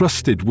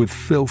encrusted with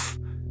filth.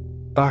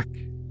 Back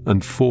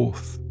and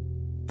forth.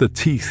 the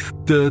teeth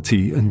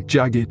dirty and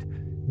jagged,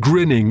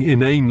 grinning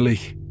inanely.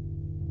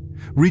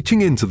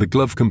 Reaching into the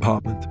glove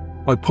compartment,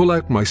 I pull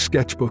out my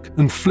sketchbook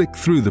and flick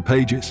through the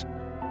pages.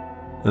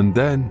 And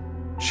then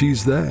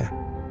she's there,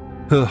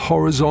 her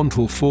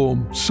horizontal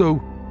form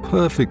so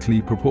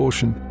perfectly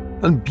proportioned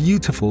and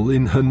beautiful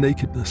in her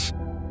nakedness,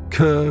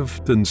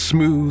 curved and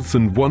smooth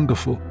and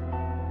wonderful.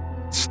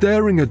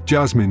 Staring at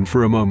Jasmine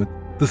for a moment,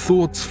 the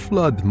thoughts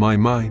flood my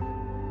mind.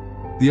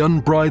 The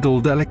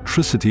unbridled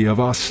electricity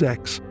of our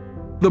sex,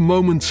 the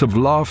moments of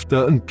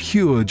laughter and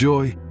pure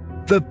joy,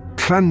 the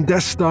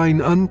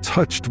clandestine,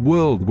 untouched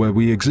world where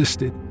we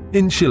existed,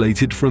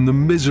 insulated from the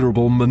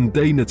miserable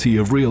mundanity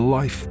of real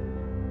life,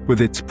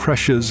 with its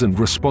pressures and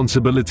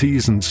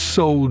responsibilities and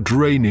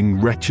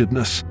soul-draining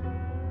wretchedness.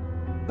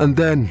 And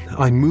then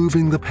I'm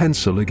moving the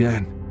pencil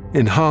again,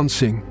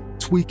 enhancing,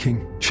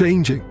 tweaking,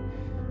 changing,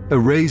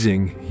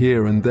 erasing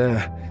here and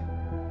there,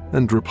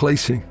 and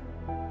replacing.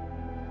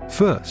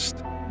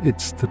 First,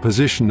 it's the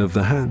position of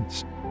the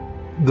hands.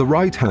 The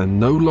right hand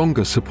no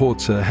longer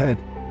supports her head,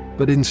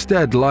 but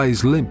instead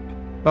lies limp,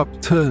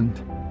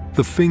 upturned,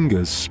 the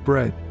fingers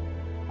spread.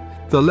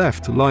 The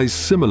left lies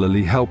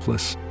similarly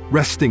helpless,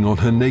 resting on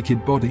her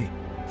naked body,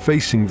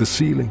 facing the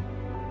ceiling.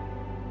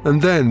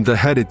 And then the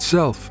head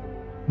itself,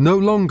 no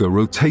longer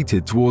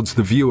rotated towards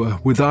the viewer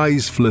with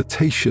eyes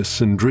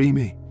flirtatious and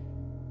dreamy.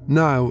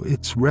 Now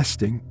it's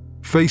resting,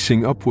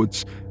 facing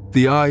upwards,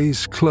 the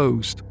eyes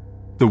closed,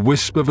 the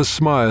wisp of a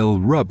smile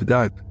rubbed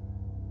out.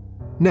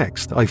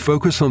 Next, I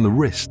focus on the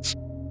wrists,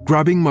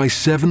 grabbing my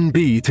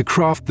 7B to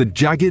craft the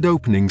jagged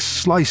openings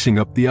slicing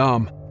up the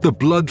arm, the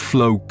blood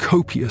flow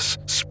copious,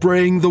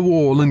 spraying the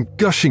wall and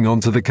gushing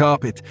onto the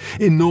carpet,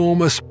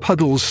 enormous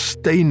puddles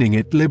staining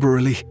it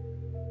liberally.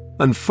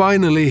 And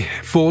finally,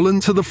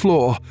 fallen to the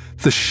floor,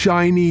 the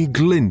shiny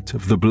glint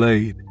of the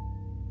blade.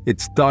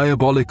 Its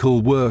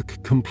diabolical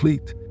work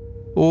complete,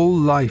 all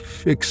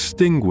life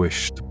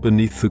extinguished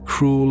beneath the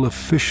cruel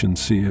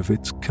efficiency of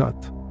its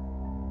cut.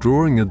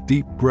 Drawing a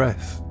deep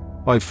breath,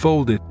 I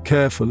fold it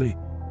carefully,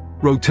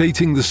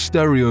 rotating the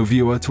stereo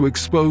viewer to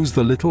expose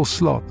the little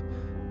slot,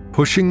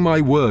 pushing my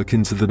work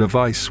into the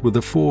device with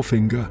a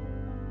forefinger.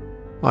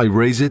 I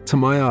raise it to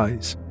my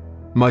eyes,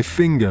 my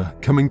finger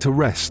coming to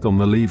rest on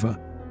the lever.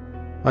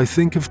 I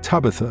think of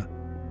Tabitha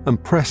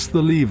and press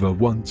the lever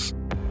once.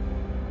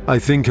 I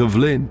think of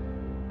Lynn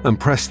and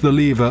press the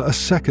lever a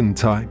second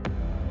time.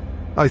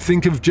 I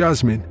think of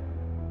Jasmine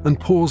and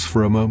pause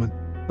for a moment,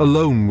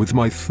 alone with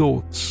my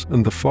thoughts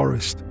and the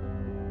forest.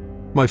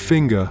 My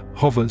finger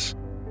hovers,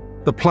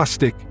 the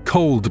plastic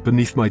cold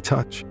beneath my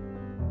touch.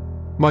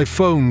 My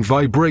phone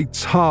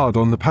vibrates hard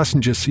on the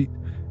passenger seat,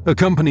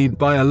 accompanied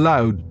by a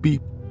loud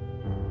beep.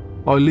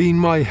 I lean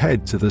my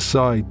head to the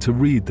side to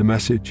read the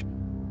message.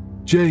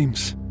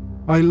 James,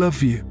 I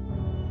love you.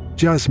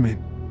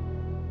 Jasmine.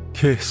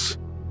 Kiss.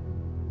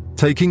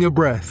 Taking a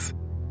breath,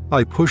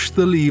 I push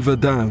the lever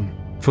down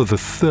for the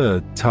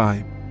third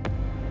time.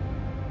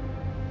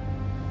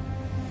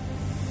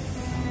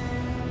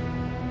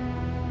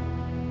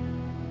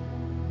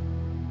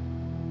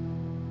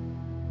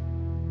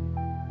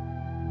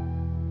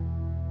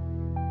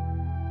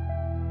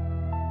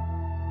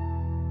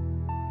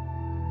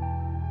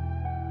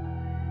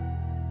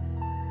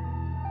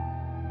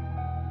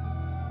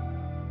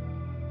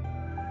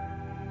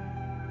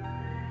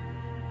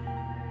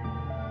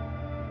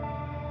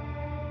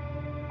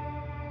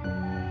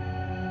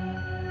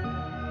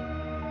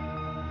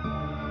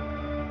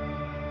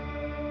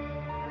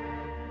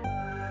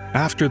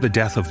 After the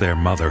death of their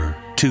mother,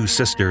 two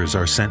sisters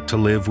are sent to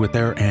live with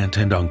their aunt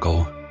and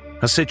uncle,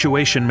 a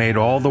situation made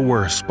all the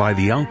worse by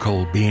the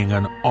uncle being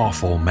an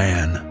awful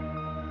man.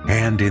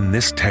 And in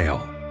this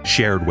tale,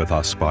 shared with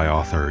us by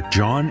author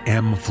John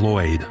M.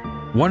 Floyd,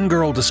 one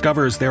girl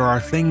discovers there are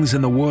things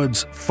in the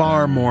woods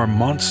far more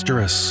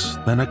monstrous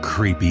than a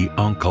creepy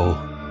uncle.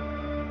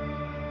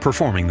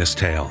 Performing this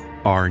tale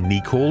are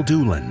Nicole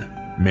Doolin,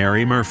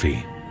 Mary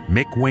Murphy,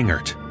 Mick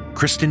Wingert,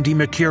 Kristen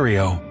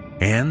DiMercurio,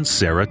 and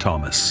Sarah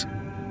Thomas.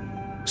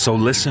 So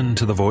listen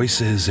to the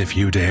voices if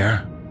you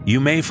dare. You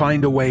may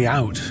find a way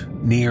out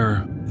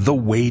near the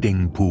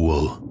wading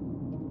pool.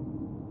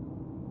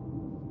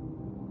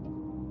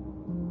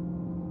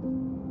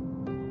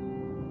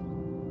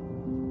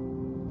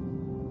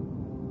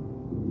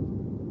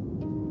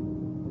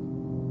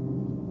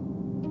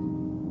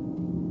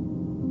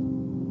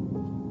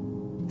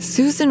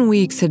 Susan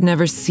Weeks had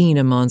never seen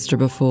a monster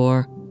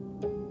before.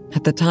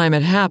 At the time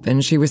it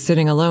happened, she was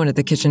sitting alone at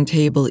the kitchen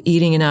table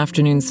eating an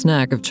afternoon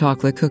snack of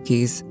chocolate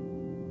cookies.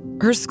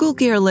 Her school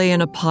gear lay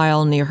in a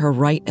pile near her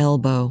right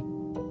elbow.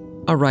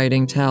 A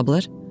writing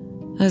tablet,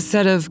 a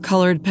set of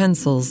colored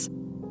pencils,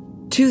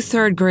 2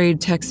 third-grade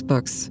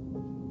textbooks,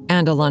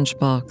 and a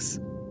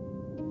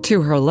lunchbox.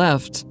 To her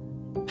left,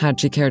 had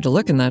she cared to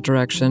look in that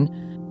direction,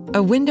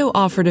 a window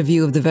offered a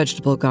view of the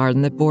vegetable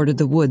garden that bordered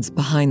the woods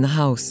behind the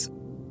house.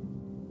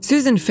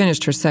 Susan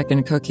finished her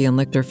second cookie and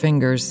licked her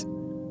fingers.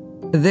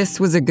 This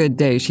was a good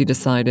day, she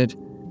decided.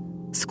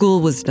 School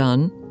was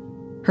done.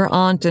 Her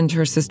aunt and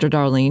her sister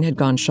Darlene had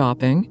gone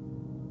shopping.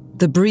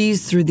 The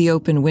breeze through the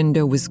open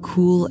window was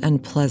cool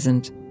and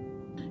pleasant.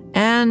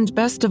 And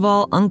best of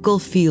all, Uncle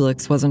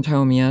Felix wasn't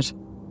home yet.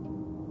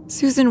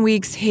 Susan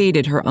Weeks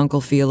hated her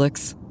Uncle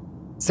Felix.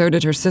 So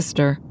did her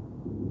sister.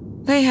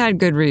 They had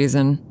good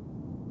reason.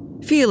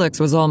 Felix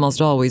was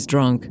almost always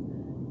drunk.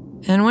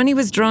 And when he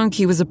was drunk,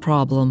 he was a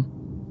problem.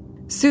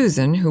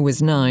 Susan, who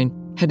was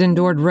 9, had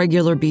endured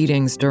regular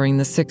beatings during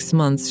the 6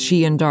 months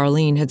she and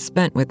Darlene had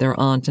spent with their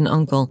aunt and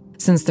uncle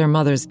since their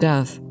mother's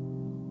death.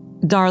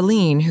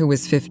 Darlene, who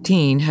was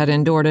 15, had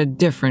endured a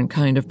different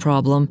kind of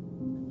problem,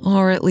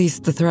 or at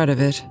least the threat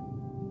of it.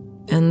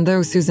 And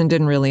though Susan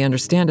didn't really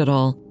understand it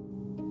all,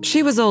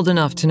 she was old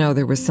enough to know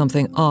there was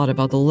something odd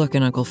about the look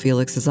in Uncle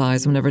Felix's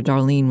eyes whenever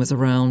Darlene was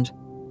around.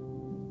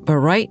 But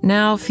right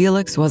now,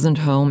 Felix wasn't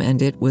home,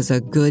 and it was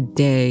a good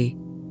day.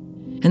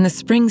 And the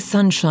spring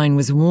sunshine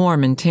was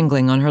warm and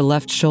tingling on her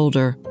left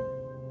shoulder.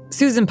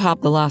 Susan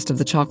popped the last of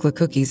the chocolate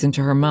cookies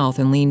into her mouth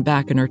and leaned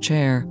back in her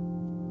chair.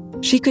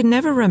 She could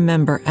never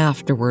remember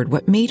afterward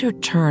what made her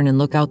turn and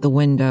look out the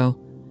window.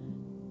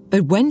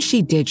 But when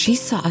she did, she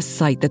saw a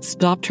sight that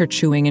stopped her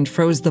chewing and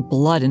froze the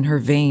blood in her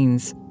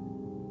veins.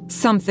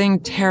 Something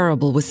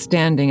terrible was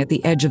standing at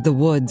the edge of the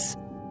woods.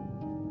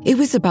 It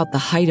was about the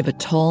height of a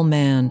tall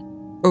man,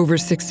 over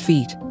 6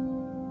 feet.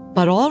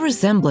 But all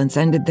resemblance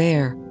ended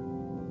there.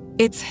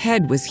 Its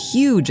head was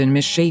huge and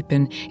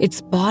misshapen,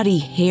 its body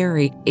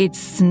hairy, its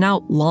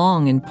snout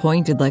long and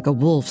pointed like a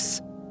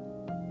wolf's.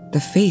 The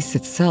face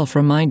itself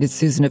reminded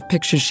Susan of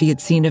pictures she had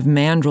seen of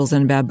mandrills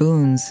and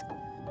baboons.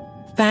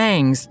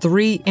 Fangs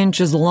 3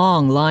 inches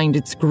long lined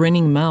its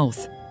grinning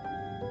mouth.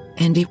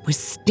 And it was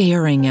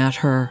staring at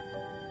her.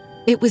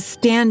 It was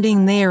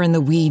standing there in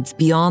the weeds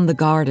beyond the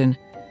garden,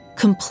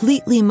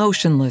 completely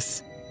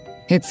motionless,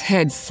 its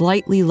head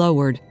slightly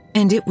lowered,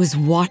 and it was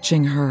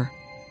watching her.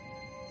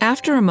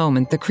 After a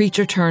moment, the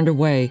creature turned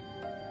away,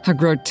 a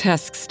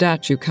grotesque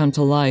statue come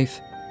to life,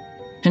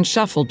 and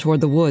shuffled toward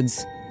the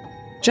woods.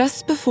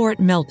 Just before it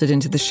melted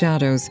into the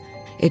shadows,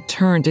 it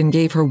turned and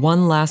gave her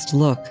one last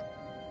look.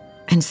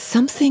 And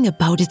something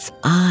about its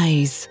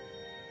eyes.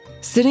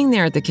 Sitting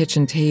there at the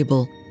kitchen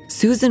table,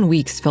 Susan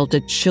Weeks felt a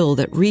chill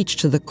that reached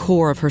to the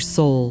core of her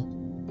soul.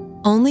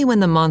 Only when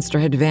the monster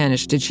had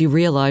vanished did she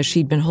realize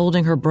she'd been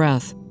holding her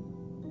breath.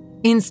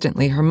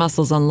 Instantly, her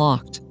muscles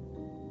unlocked.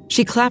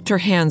 She clapped her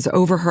hands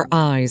over her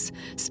eyes,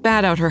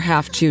 spat out her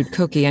half-chewed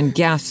cookie, and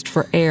gasped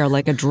for air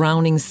like a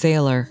drowning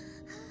sailor.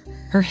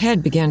 Her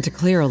head began to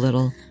clear a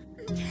little.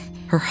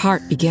 Her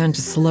heart began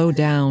to slow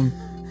down.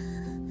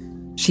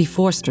 She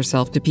forced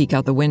herself to peek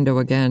out the window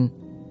again,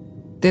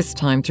 this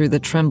time through the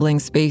trembling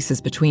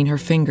spaces between her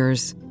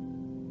fingers.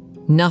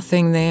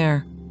 Nothing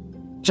there.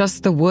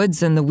 Just the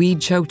woods and the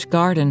weed-choked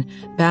garden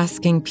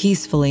basking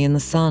peacefully in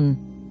the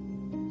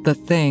sun. The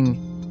thing,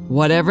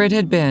 whatever it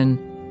had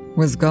been,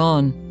 was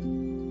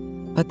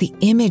gone. But the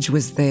image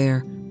was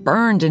there,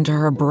 burned into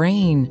her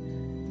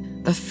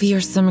brain. The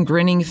fearsome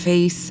grinning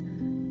face,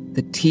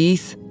 the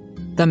teeth,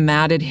 the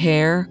matted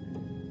hair,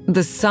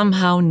 the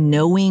somehow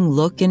knowing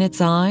look in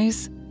its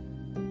eyes.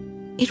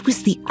 It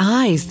was the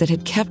eyes that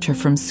had kept her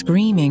from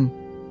screaming.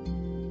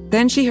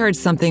 Then she heard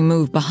something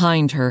move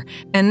behind her,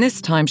 and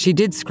this time she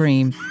did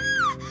scream,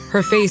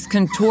 her face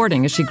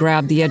contorting as she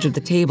grabbed the edge of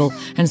the table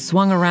and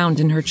swung around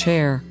in her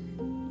chair.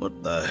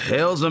 What the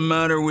hell's the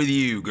matter with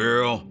you,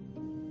 girl?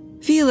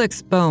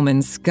 Felix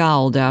Bowman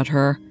scowled at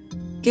her,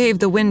 gave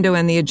the window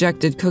and the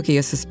ejected cookie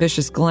a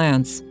suspicious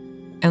glance,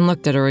 and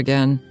looked at her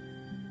again.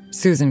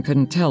 Susan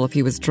couldn't tell if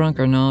he was drunk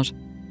or not,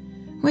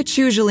 which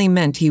usually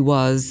meant he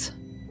was.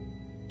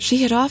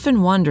 She had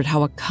often wondered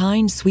how a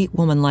kind, sweet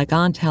woman like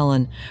Aunt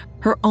Helen,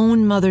 her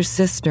own mother's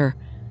sister,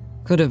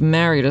 could have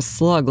married a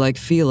slug like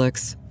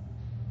Felix.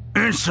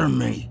 Answer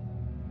me.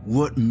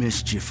 What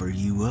mischief are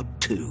you up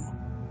to?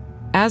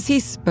 As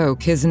he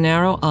spoke, his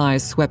narrow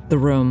eyes swept the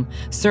room,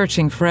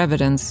 searching for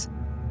evidence.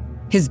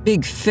 His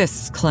big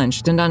fists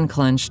clenched and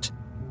unclenched.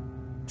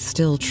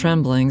 Still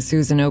trembling,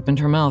 Susan opened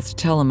her mouth to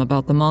tell him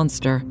about the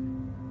monster.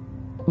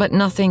 But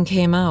nothing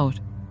came out.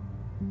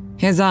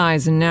 His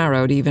eyes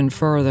narrowed even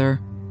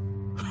further.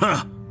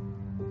 Huh.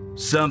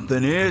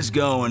 Something is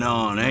going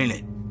on, ain't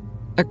it?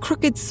 A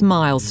crooked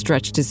smile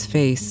stretched his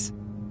face.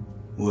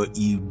 What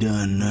you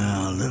done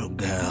now, little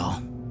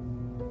gal?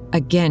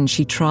 Again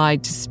she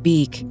tried to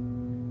speak,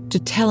 to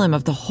tell him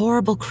of the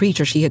horrible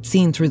creature she had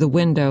seen through the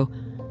window.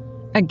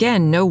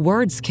 Again, no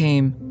words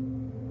came.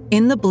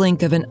 In the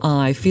blink of an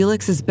eye,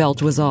 Felix's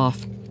belt was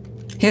off,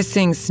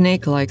 hissing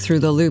snake-like through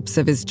the loops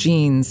of his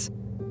jeans.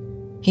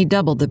 He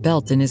doubled the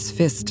belt in his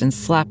fist and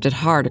slapped it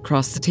hard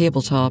across the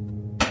tabletop,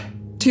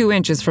 2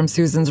 inches from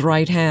Susan's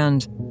right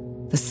hand.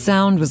 The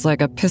sound was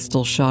like a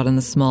pistol shot in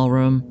the small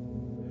room.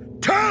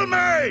 Tell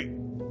me!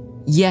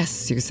 Yes,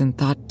 Susan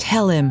thought,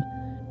 tell him.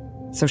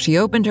 So she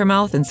opened her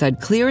mouth and said,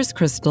 clear as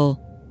crystal,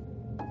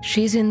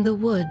 She's in the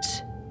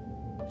woods.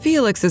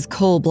 Felix's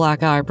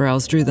coal-black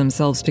eyebrows drew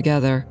themselves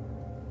together.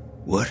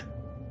 What?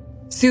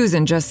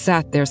 Susan just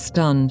sat there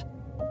stunned.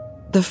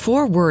 The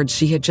 4 words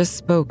she had just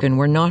spoken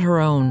were not her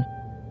own.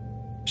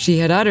 She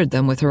had uttered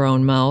them with her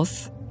own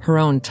mouth, her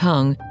own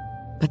tongue,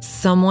 but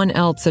someone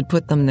else had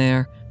put them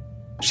there.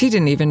 She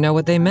didn't even know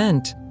what they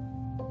meant.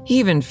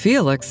 Even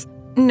Felix,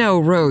 no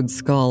Rhodes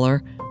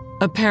Scholar,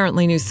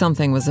 apparently knew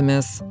something was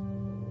amiss,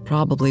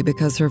 probably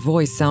because her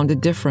voice sounded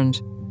different.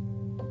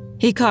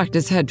 He cocked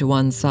his head to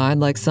one side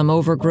like some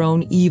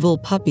overgrown evil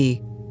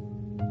puppy.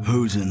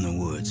 Who's in the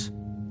woods?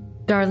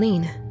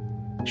 Darlene.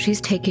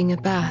 She's taking a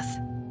bath.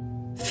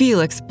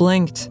 Felix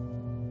blinked.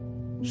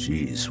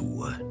 She's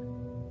what?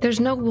 There's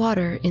no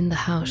water in the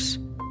house.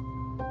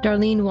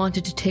 Darlene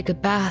wanted to take a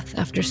bath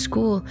after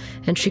school,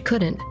 and she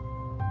couldn't.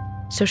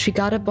 So she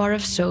got a bar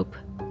of soap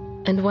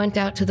and went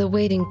out to the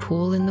wading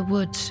pool in the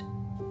woods.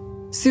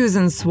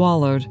 Susan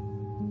swallowed.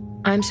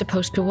 I'm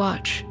supposed to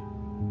watch.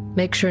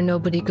 Make sure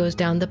nobody goes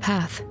down the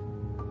path.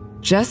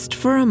 Just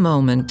for a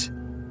moment,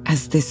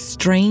 as this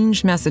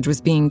strange message was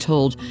being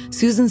told,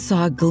 Susan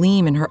saw a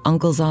gleam in her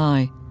uncle's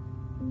eye.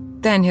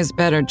 Then his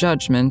better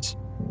judgment,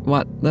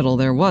 what little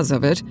there was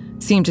of it,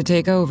 seemed to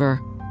take over.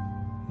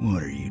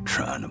 What are you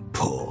trying to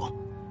pull?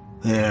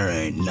 There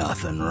ain't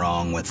nothing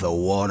wrong with the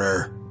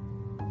water.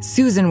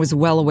 Susan was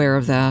well aware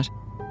of that.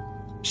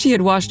 She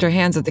had washed her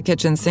hands at the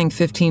kitchen sink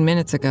 15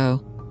 minutes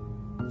ago.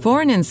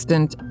 For an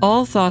instant,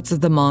 all thoughts of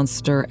the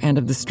monster and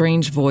of the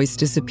strange voice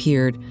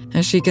disappeared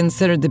as she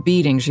considered the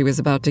beating she was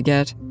about to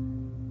get.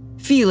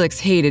 Felix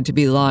hated to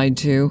be lied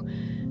to,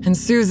 and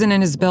Susan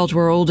and his belt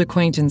were old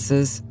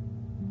acquaintances.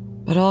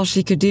 But all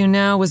she could do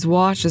now was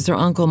watch as her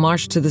uncle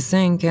marched to the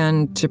sink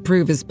and, to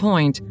prove his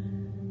point,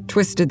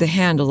 twisted the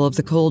handle of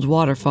the cold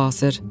water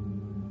faucet.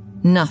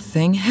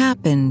 Nothing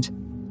happened.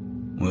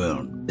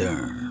 Well,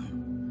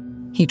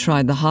 darn. He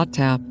tried the hot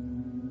tap.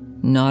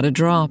 Not a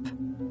drop.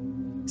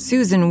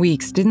 Susan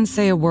Weeks didn't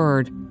say a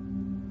word.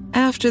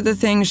 After the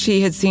things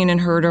she had seen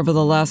and heard over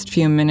the last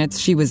few minutes,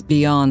 she was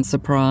beyond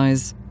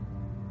surprise.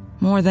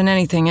 More than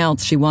anything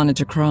else, she wanted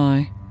to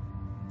cry.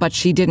 But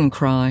she didn't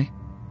cry.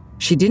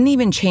 She didn't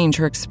even change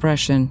her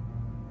expression.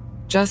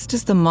 Just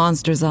as the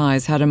monster's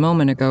eyes had a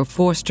moment ago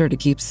forced her to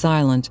keep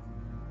silent,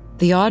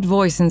 the odd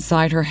voice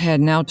inside her head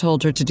now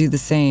told her to do the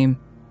same.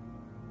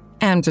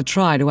 And to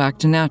try to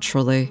act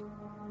naturally.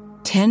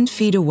 10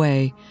 feet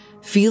away,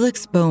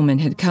 Felix Bowman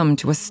had come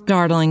to a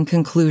startling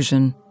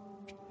conclusion.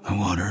 The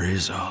water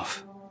is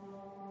off.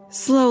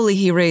 Slowly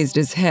he raised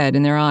his head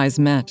and their eyes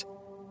met.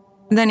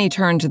 Then he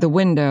turned to the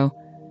window,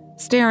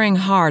 staring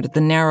hard at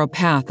the narrow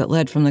path that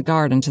led from the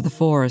garden to the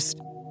forest.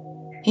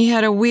 He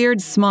had a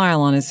weird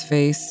smile on his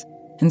face,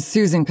 and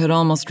Susan could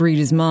almost read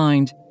his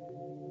mind.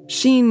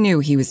 She knew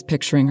he was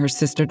picturing her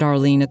sister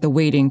Darlene at the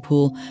wading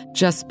pool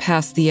just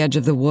past the edge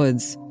of the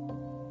woods.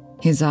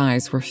 His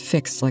eyes were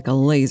fixed like a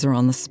laser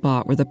on the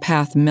spot where the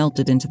path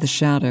melted into the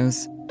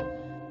shadows.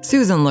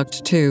 Susan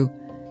looked too,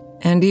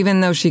 and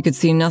even though she could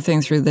see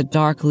nothing through the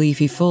dark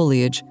leafy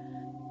foliage,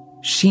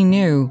 she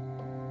knew,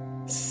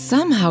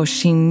 somehow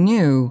she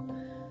knew,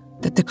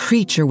 that the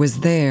creature was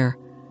there,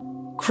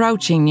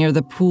 crouching near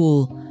the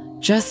pool,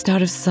 just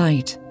out of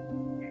sight.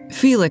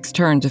 Felix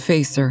turned to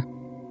face her.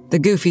 The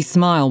goofy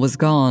smile was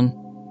gone.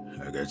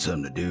 I got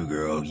something to do,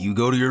 girl. You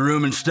go to your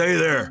room and stay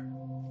there.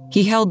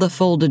 He held the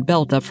folded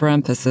belt up for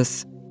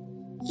emphasis.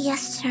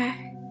 Yes, sir.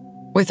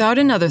 Without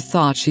another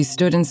thought, she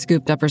stood and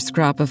scooped up her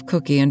scrap of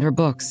cookie and her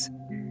books.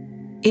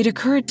 It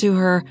occurred to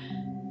her,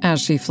 as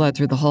she fled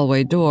through the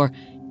hallway door,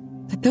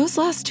 that those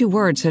last 2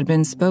 words had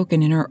been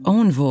spoken in her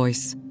own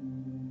voice.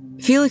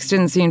 Felix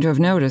didn't seem to have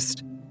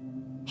noticed.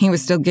 He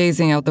was still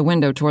gazing out the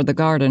window toward the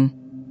garden.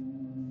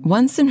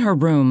 Once in her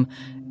room,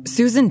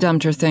 Susan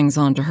dumped her things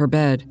onto her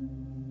bed,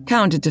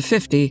 counted to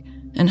 50,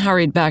 and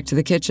hurried back to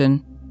the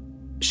kitchen.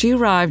 She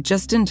arrived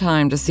just in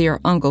time to see her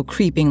uncle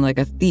creeping like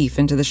a thief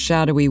into the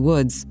shadowy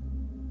woods.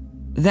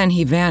 Then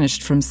he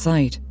vanished from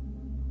sight.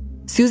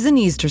 Susan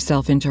eased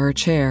herself into her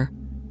chair.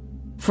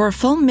 For a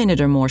full minute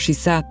or more, she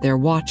sat there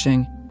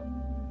watching.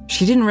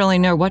 She didn't really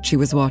know what she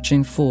was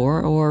watching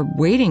for or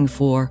waiting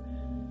for.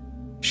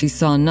 She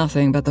saw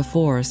nothing but the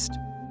forest.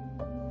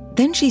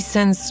 Then she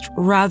sensed,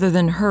 rather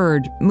than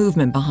heard,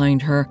 movement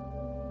behind her.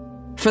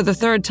 For the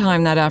 3rd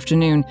time that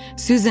afternoon,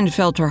 Susan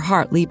felt her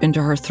heart leap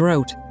into her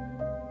throat.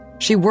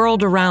 She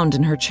whirled around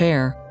in her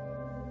chair.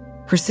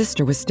 Her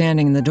sister was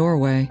standing in the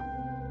doorway.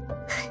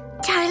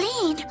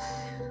 Darlene!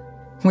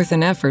 With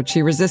an effort,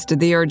 she resisted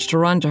the urge to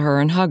run to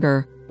her and hug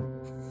her.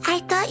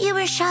 I thought you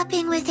were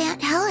shopping with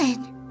Aunt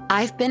Helen.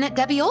 I've been at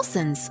Debbie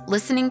Olson's,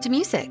 listening to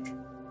music.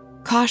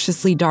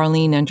 Cautiously,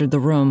 Darlene entered the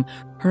room,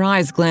 her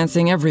eyes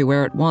glancing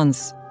everywhere at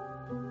once.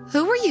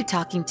 Who were you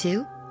talking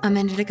to a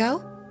minute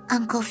ago?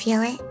 Uncle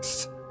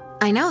Felix.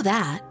 I know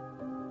that.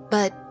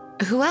 But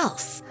who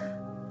else?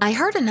 I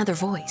heard another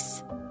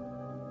voice.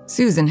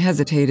 Susan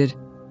hesitated.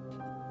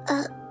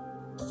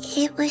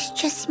 It was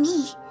just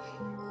me.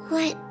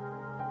 What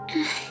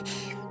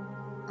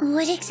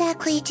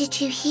exactly did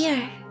you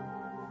hear?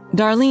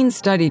 Darlene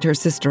studied her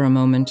sister a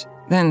moment,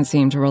 then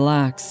seemed to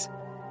relax.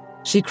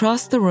 She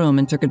crossed the room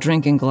and took a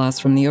drinking glass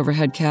from the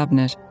overhead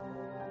cabinet.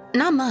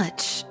 Not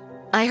much.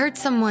 I heard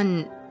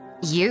someone,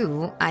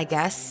 you, I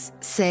guess,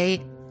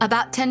 say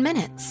about 10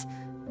 minutes.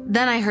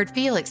 Then I heard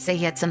Felix say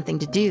he had something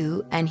to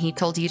do, and he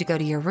told you to go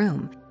to your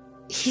room.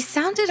 He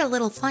sounded a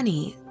little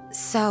funny,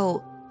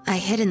 so I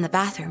hid in the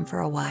bathroom for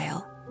a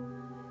while.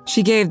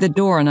 She gave the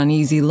door an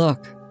uneasy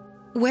look.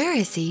 Where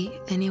is he,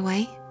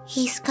 anyway?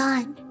 He's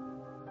gone.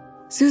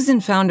 Susan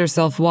found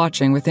herself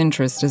watching with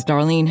interest as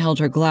Darlene held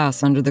her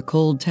glass under the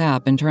cold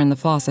tap and turned the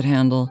faucet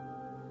handle.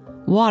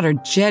 Water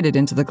jetted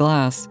into the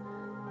glass.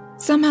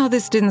 Somehow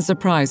this didn't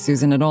surprise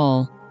Susan at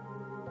all.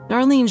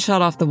 Darlene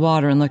shut off the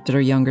water and looked at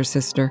her younger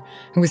sister,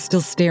 who was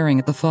still staring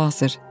at the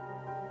faucet.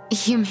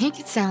 You make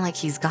it sound like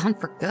he's gone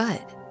for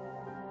good.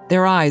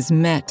 Their eyes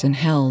met and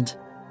held.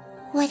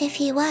 What if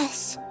he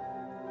was?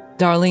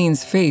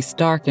 Darlene's face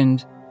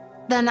darkened.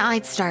 Then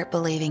I'd start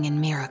believing in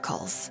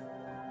miracles.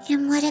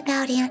 And what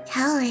about Aunt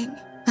Helen?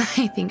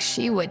 I think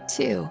she would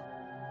too.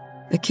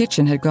 The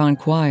kitchen had gone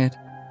quiet.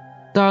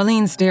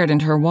 Darlene stared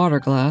into her water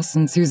glass,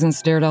 and Susan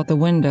stared out the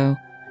window,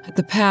 at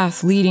the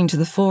path leading to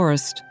the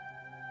forest.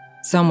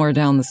 Somewhere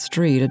down the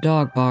street, a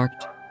dog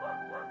barked.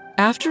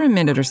 After a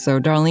minute or so,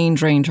 Darlene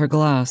drained her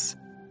glass.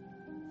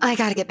 I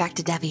gotta get back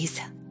to Debbie's.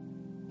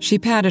 She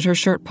patted her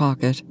shirt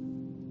pocket.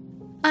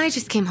 I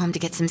just came home to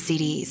get some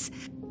CDs.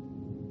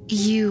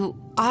 You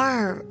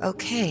are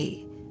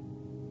okay,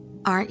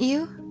 aren't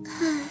you?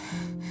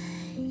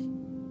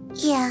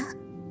 Yeah,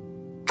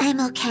 I'm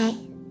okay.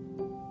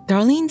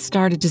 Darlene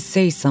started to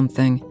say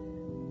something,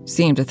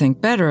 seemed to think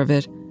better of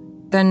it,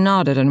 then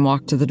nodded and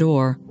walked to the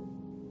door.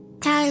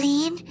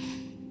 Darlene?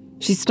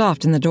 She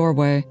stopped in the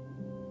doorway.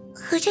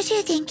 Who did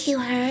you think you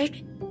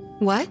heard?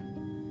 What?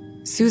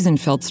 Susan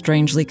felt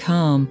strangely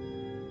calm.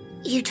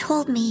 You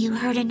told me you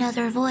heard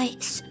another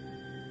voice.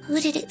 Who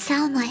did it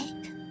sound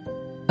like?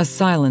 A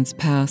silence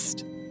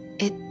passed.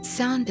 It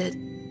sounded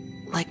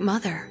like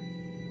Mother.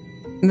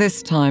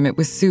 This time it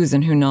was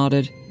Susan who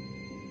nodded.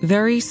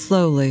 Very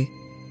slowly,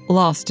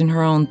 lost in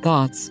her own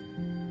thoughts,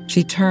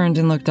 she turned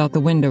and looked out the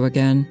window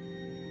again.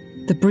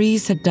 The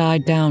breeze had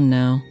died down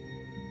now,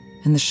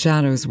 and the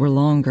shadows were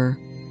longer.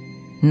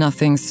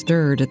 Nothing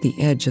stirred at the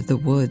edge of the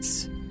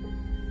woods.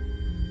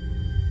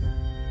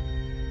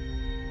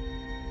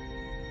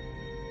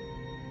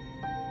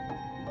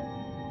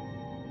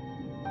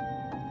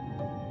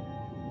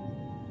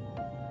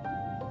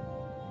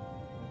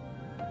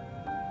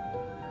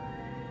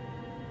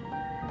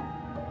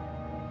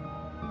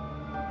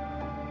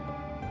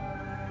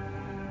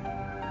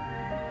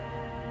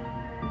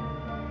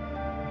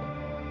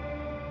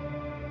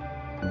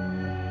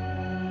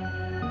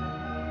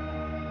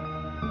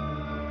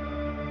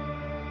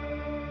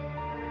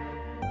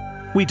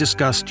 We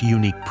discussed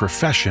unique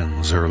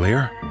professions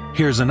earlier.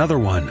 Here's another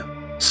one: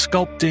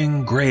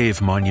 sculpting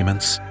grave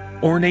monuments,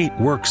 ornate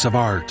works of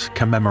art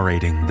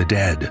commemorating the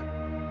dead.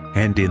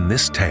 And in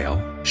this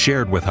tale,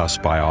 shared with us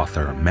by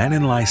author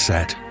Manon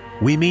Lysette,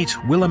 we meet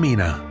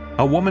Wilhelmina,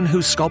 a woman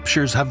whose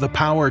sculptures have the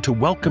power to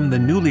welcome the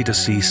newly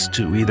deceased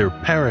to either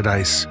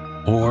paradise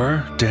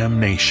or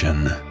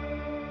damnation.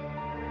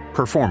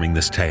 Performing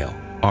this tale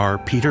are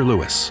Peter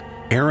Lewis,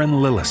 Aaron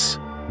Lillis,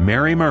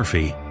 Mary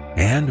Murphy,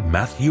 and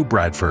Matthew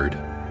Bradford.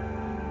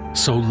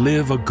 So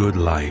live a good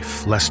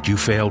life, lest you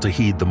fail to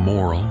heed the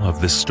moral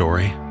of this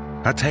story.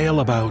 A tale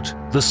about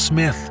the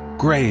Smith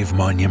Grave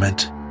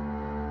Monument.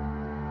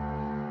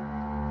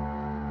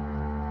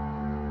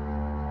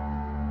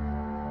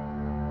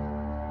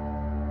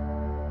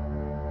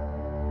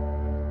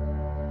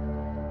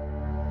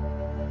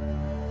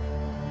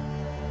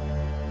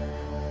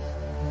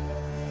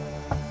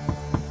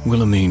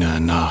 Wilhelmina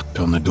knocked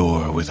on the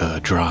door with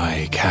a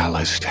dry,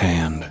 calloused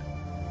hand.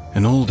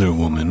 An older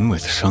woman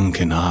with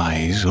sunken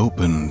eyes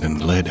opened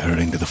and led her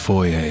into the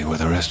foyer where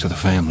the rest of the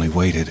family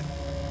waited.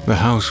 The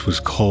house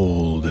was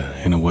cold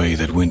in a way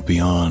that went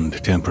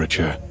beyond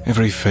temperature,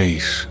 every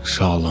face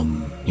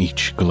solemn,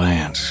 each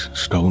glance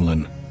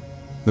stolen.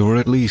 There were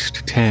at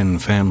least 10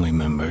 family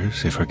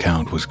members, if her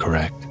count was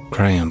correct,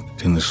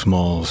 cramped in the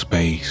small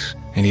space,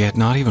 and yet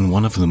not even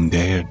one of them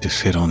dared to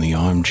sit on the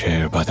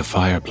armchair by the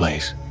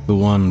fireplace, the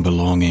one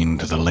belonging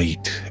to the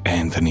late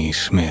Anthony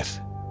Smith.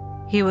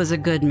 He was a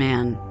good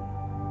man.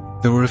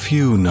 There were a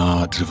few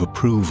nods of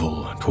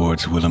approval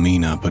towards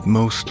Wilhelmina, but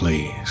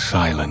mostly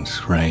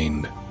silence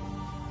reigned.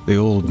 The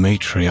old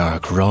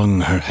matriarch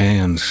wrung her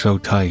hands so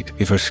tight,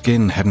 if her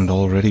skin hadn't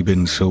already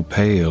been so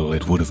pale,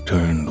 it would have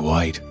turned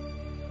white.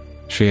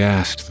 She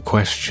asked the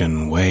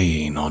question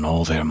weighing on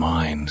all their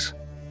minds.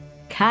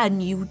 Can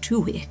you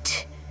do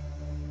it?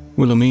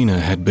 Wilhelmina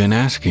had been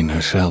asking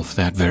herself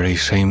that very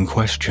same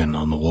question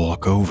on the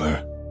walk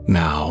over.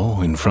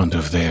 Now, in front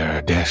of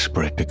their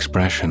desperate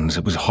expressions,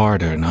 it was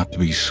harder not to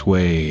be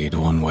swayed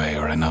one way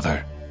or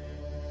another.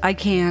 I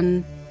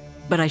can,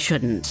 but I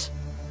shouldn't.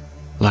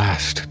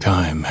 Last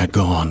time had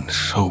gone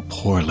so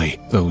poorly,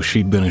 though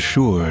she'd been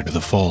assured the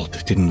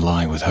fault didn't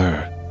lie with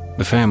her.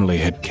 The family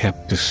had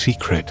kept a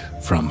secret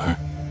from her.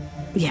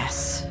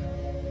 Yes.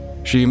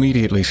 She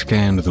immediately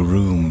scanned the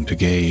room to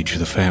gauge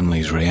the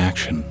family's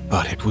reaction,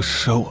 but it was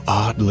so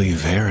oddly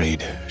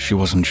varied, she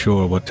wasn't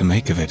sure what to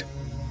make of it.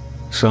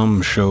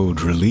 Some showed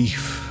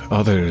relief,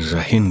 others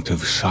a hint of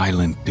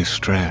silent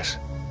distress.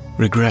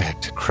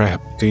 Regret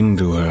crept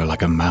into her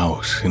like a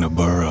mouse in a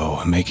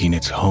burrow, making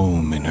its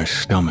home in her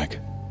stomach.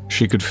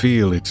 She could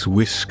feel its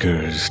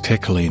whiskers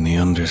tickling the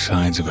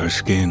undersides of her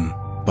skin.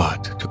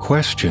 But to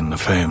question the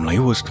family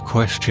was to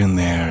question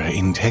their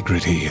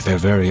integrity, their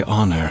very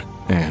honor,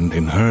 and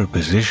in her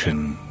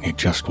position, it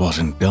just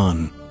wasn't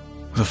done.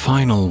 With a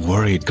final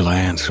worried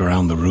glance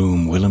around the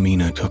room,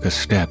 Wilhelmina took a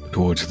step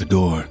towards the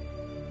door.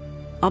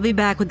 I'll be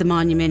back with the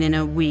monument in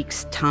a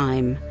week's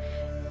time.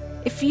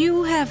 If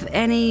you have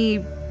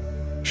any...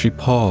 She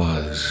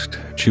paused,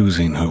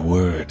 choosing her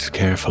words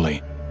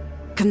carefully.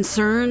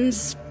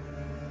 concerns,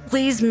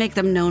 please make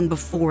them known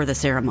before the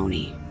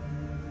ceremony.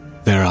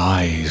 Their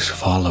eyes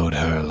followed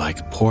her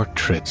like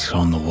portraits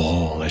on the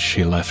wall as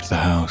she left the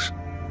house.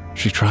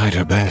 She tried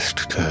her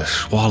best to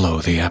swallow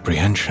the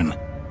apprehension.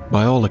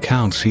 By all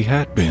accounts, he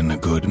had been a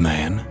good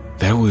man.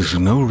 There was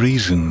no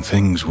reason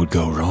things would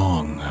go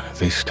wrong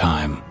this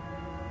time.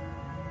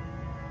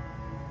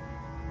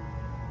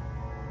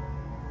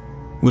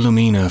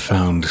 Wilhelmina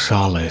found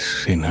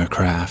solace in her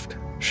craft.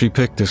 She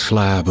picked a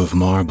slab of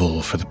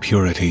marble for the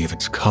purity of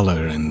its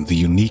color and the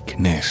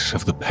uniqueness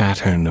of the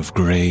pattern of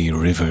gray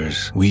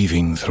rivers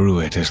weaving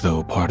through it as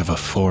though part of a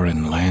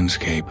foreign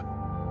landscape.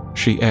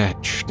 She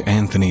etched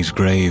Anthony's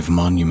grave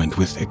monument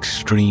with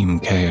extreme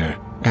care,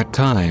 at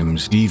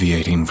times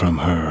deviating from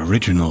her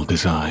original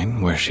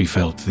design where she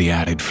felt the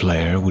added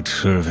flair would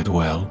serve it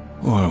well,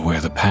 or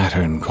where the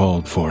pattern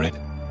called for it.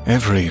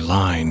 Every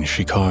line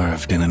she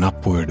carved in an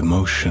upward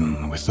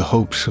motion with the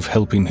hopes of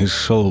helping his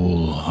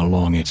soul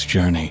along its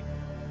journey.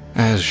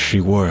 As she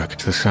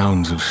worked, the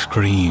sounds of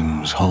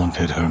screams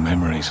haunted her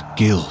memories.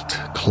 Guilt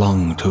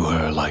clung to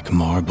her like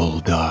marble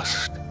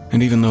dust.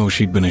 And even though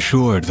she'd been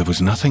assured there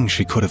was nothing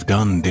she could have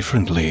done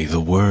differently, the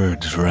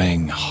words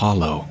rang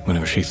hollow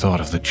whenever she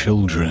thought of the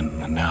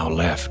children now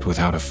left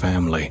without a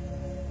family.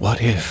 What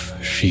if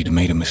she'd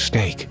made a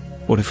mistake?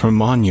 What if her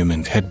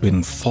monument had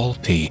been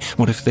faulty?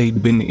 What if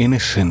they'd been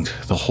innocent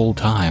the whole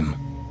time?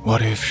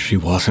 What if she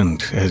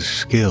wasn't as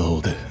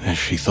skilled as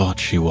she thought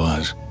she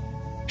was?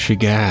 She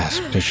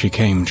gasped as she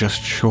came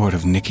just short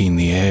of nicking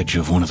the edge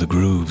of one of the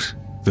grooves.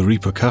 The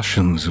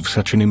repercussions of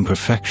such an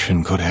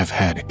imperfection could have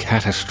had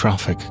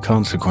catastrophic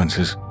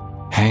consequences.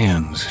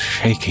 Hands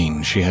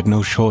shaking, she had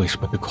no choice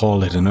but to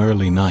call it an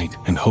early night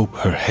and hope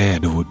her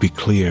head would be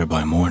clear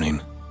by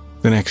morning.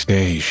 The next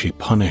day, she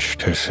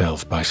punished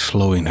herself by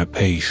slowing her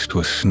pace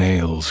to a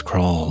snail's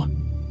crawl.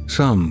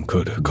 Some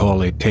could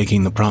call it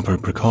taking the proper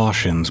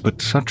precautions,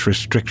 but such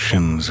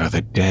restrictions are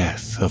the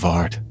death of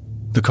art.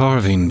 The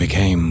carving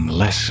became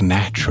less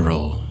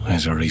natural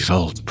as a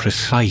result,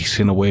 precise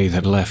in a way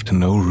that left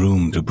no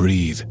room to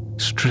breathe,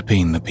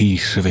 stripping the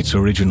piece of its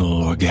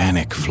original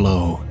organic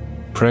flow.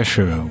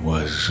 Pressure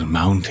was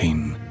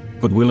mounting,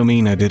 but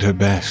Wilhelmina did her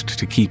best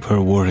to keep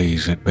her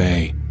worries at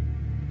bay.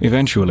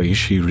 Eventually,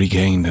 she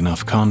regained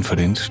enough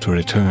confidence to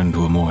return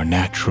to a more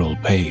natural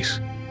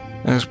pace.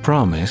 As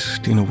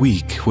promised, in a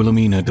week,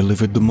 Wilhelmina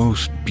delivered the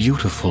most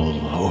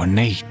beautiful,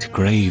 ornate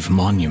grave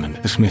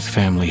monument the Smith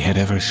family had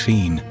ever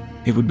seen.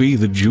 It would be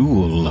the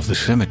jewel of the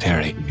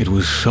cemetery. It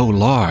was so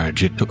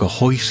large it took a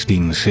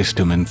hoisting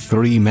system and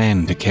 3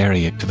 men to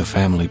carry it to the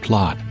family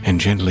plot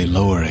and gently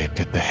lower it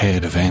at the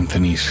head of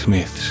Anthony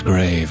Smith's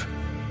grave.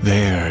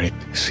 There it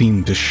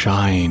seemed to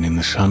shine in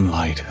the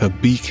sunlight, a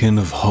beacon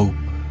of hope,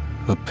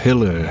 a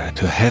pillar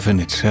to heaven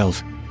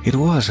itself. It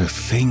was a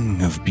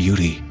thing of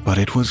beauty, but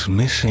it was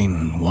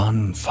missing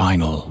one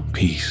final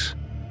piece.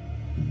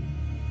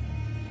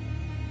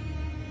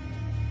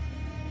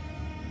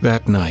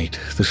 That night,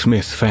 the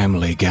Smith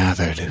family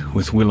gathered,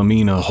 with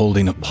Wilhelmina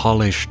holding a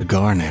polished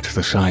garnet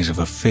the size of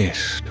a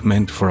fist,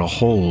 meant for a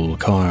hole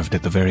carved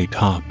at the very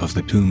top of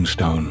the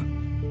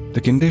tombstone.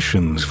 The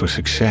conditions for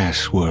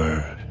success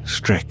were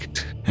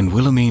strict, and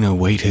Wilhelmina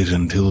waited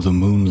until the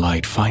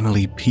moonlight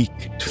finally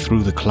peeked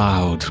through the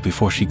clouds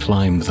before she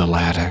climbed the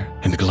ladder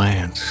and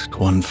glanced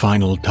one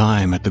final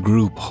time at the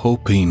group,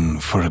 hoping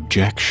for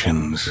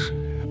objections,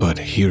 but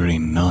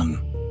hearing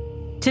none.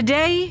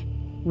 Today,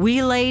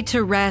 we lay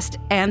to rest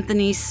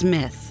Anthony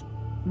Smith.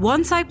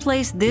 Once I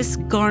place this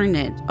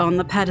garnet on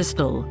the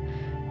pedestal,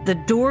 the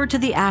door to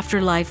the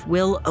afterlife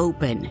will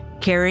open,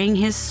 carrying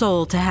his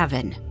soul to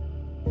heaven.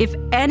 If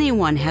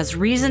anyone has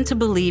reason to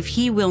believe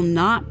he will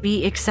not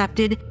be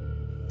accepted,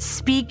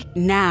 speak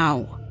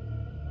now,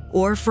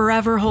 or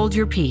forever hold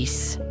your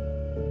peace.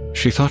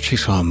 She thought she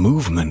saw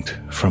movement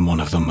from one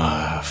of them,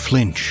 a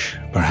flinch,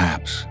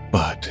 perhaps.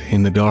 But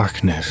in the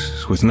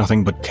darkness, with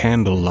nothing but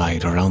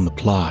candlelight around the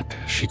plot,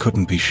 she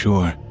couldn't be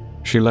sure.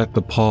 She let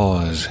the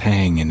pause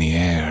hang in the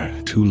air,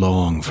 too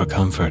long for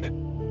comfort.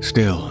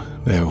 Still,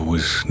 there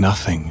was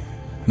nothing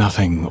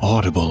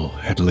audible,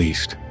 at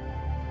least.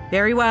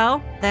 Very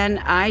well, then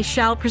I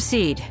shall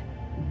proceed.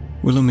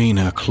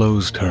 Wilhelmina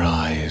closed her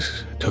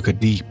eyes, took a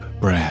deep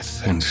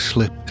breath, and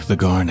slipped the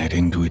garnet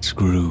into its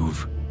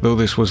groove. Though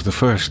this was the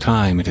first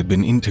time it had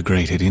been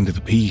integrated into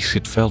the piece,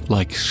 it felt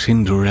like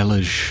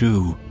Cinderella's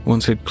shoe.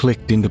 Once it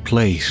clicked into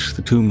place,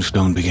 the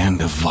tombstone began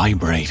to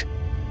vibrate.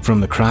 From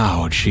the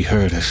crowd, she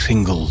heard a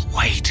single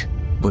 "wait,"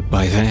 but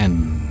by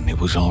then it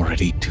was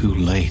already too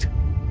late.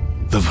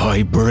 The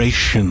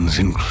vibrations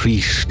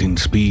increased in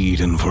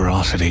speed and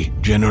ferocity,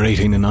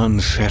 generating an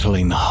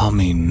unsettling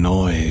humming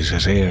noise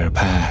as air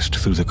passed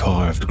through the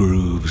carved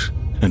grooves.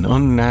 An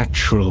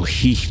unnatural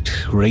heat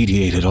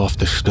radiated off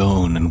the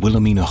stone, and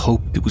Wilhelmina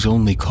hoped it was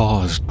only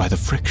caused by the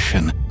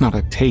friction, not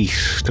a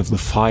taste of the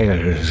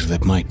fires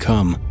that might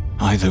come.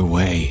 Either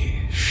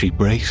way, she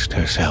braced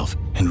herself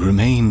and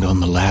remained on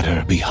the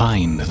ladder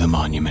behind the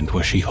monument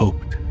where she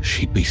hoped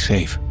she'd be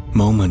safe.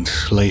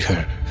 Moments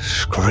later,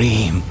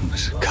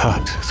 screams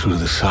cut through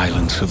the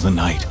silence of the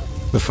night.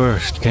 The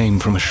first came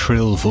from a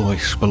shrill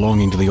voice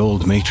belonging to the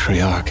old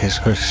matriarch as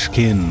her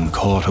skin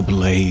caught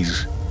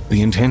ablaze.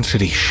 The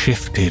intensity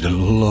shifted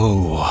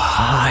low,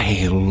 high,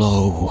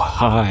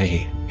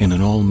 in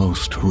an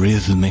almost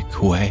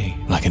rhythmic way,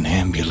 like an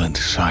ambulance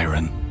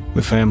siren.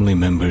 The family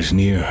members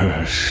near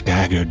her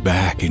staggered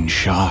back in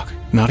shock.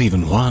 Not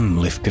even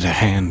one lifted a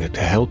hand to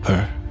help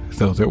her,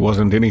 though there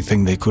wasn't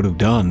anything they could have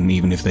done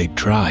even if they'd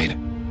tried.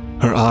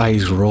 Her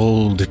eyes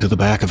rolled to the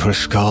back of her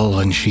skull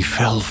and she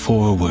fell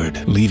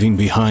forward, leaving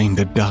behind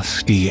a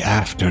dusty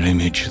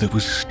afterimage that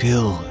was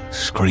still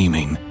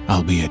screaming,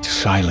 albeit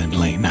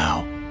silently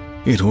now.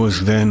 It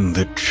was then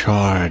that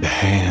charred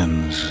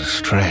hands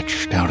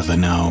stretched out of the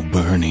now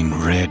burning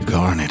red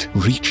garnet,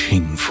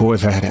 reaching for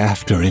that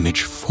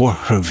afterimage, for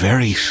her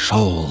very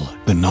soul.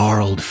 The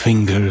gnarled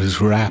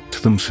fingers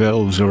wrapped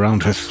themselves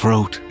around her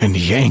throat and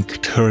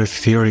yanked her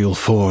ethereal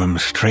form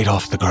straight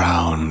off the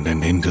ground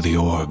and into the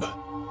orb.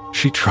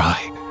 She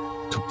tried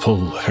to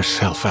pull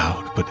herself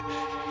out, but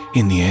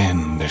in the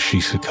end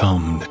she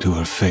succumbed to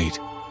her fate.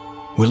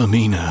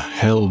 Wilhelmina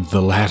held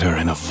the ladder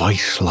in a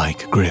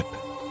vice-like grip.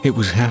 It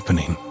was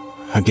happening.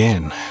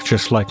 Again,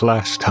 just like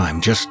last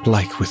time, just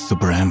like with the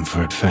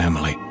Bramford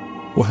family.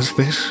 Was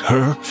this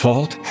her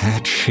fault?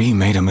 Had she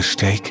made a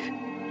mistake?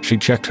 She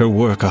checked her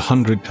work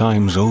 100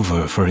 times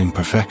over for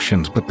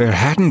imperfections, but there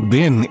hadn't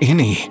been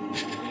any.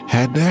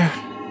 Had there?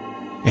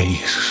 A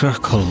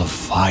circle of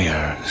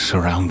fire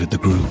surrounded the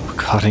group,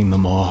 cutting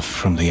them off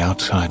from the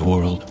outside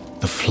world.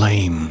 The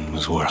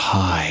flames were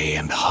high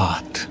and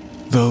hot.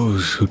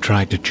 Those who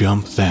tried to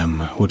jump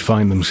them would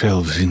find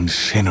themselves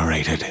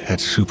incinerated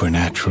at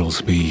supernatural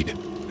speed,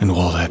 and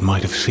while that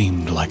might have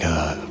seemed like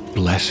a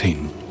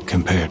blessing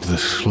compared to the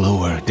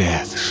slower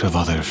deaths of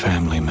other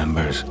family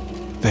members,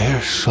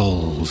 their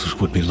souls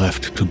would be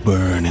left to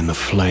burn in the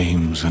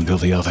flames until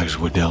the others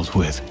were dealt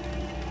with.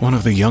 One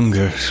of the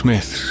younger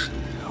Smiths,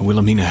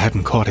 Wilhelmina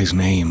hadn't caught his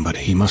name, but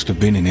he must have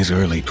been in his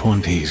early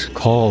 20s,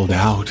 called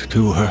out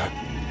to her.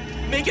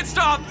 "Make it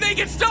stop! Make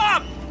it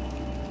stop!"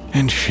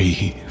 And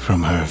she,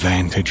 from her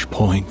vantage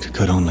point,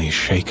 could only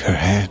shake her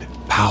head,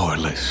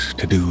 powerless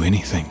to do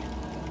anything.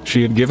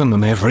 She had given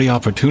them every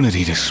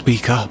opportunity to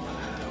speak up.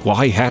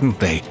 Why hadn't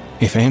they?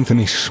 If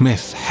Anthony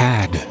Smith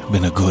had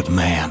been a good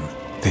man,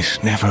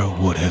 this never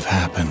would have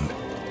happened.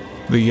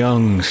 The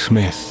young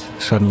Smith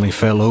suddenly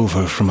fell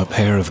over from a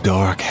pair of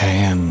dark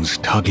hands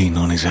tugging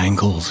on his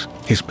ankles.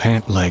 His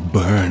pant leg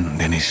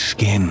burned and his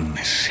skin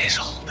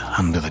sizzled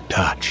under the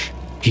touch.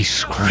 He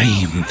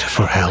screamed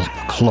for help,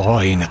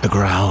 clawing at the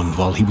ground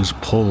while he was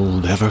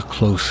pulled ever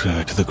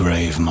closer to the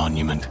grave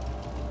monument.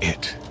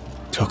 It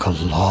took a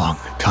long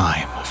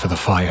time for the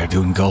fire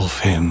to engulf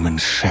him and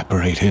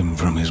separate him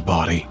from his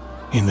body.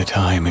 In the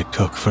time it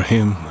took for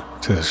him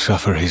to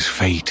suffer his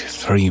fate,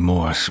 3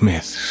 more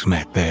Smiths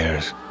met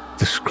theirs.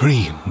 The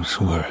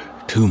screams were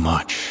too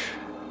much.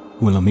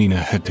 Wilhelmina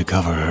had to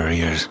cover her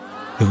ears.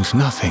 There was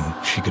nothing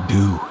she could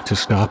do to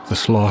stop the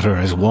slaughter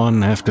as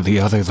one after the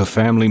other the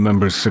family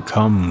members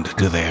succumbed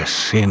to their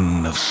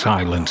sin of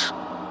silence.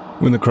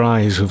 When the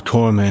cries of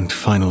torment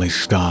finally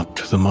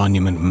stopped, the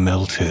monument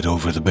melted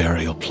over the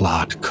burial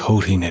plot,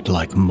 coating it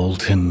like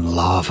molten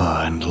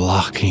lava and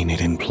locking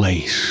it in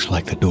place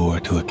like the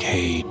door to a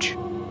cage.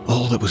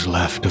 All that was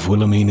left of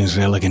Wilhelmina's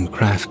elegant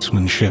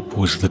craftsmanship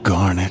was the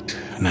garnet,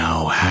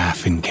 now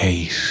half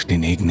encased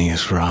in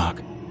igneous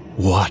rock.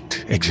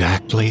 What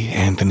exactly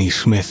Anthony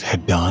Smith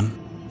had done,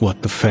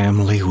 what the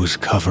family was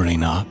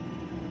covering up,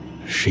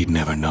 she'd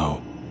never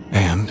know.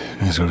 And,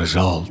 as a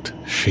result,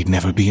 she'd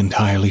never be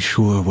entirely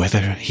sure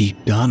whether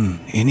he'd done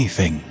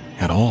anything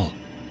at all.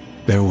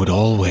 There would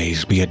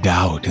always be a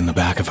doubt in the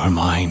back of her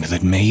mind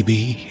that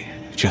maybe,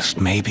 just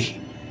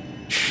maybe,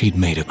 she'd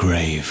made a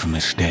grave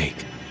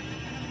mistake.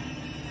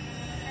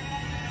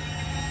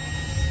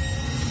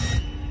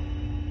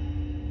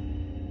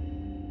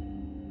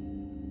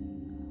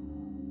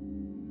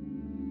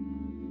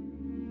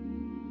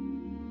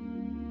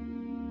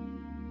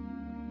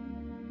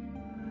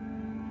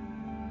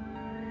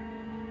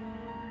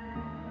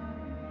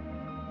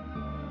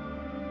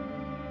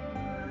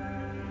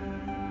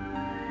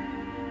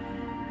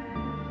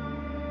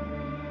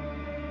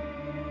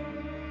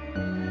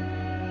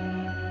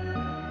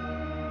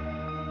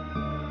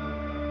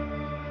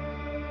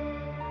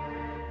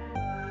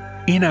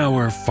 In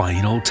our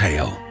final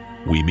tale,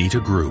 we meet a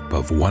group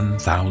of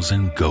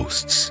 1,000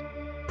 ghosts.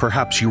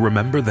 Perhaps you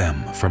remember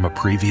them from a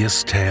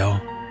previous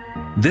tale.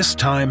 This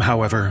time,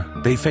 however,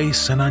 they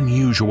face an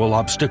unusual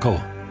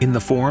obstacle. in the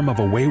form of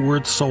a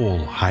wayward soul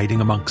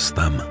hiding amongst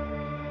them.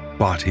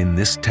 But in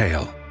this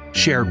tale,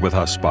 shared with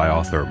us by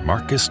author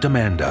Marcus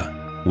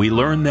Demanda, we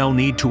learn they'll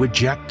need to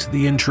eject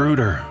the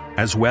intruder,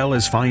 as well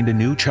as find a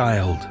new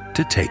child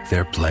to take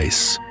their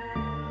place.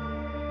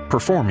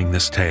 Performing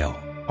this tale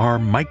are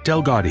Mike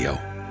Delgadio,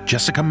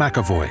 Jessica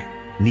McAvoy,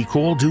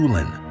 Nicole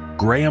Doolin,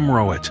 Graham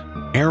Rowett,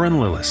 Aaron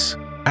Lillis,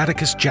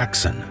 Atticus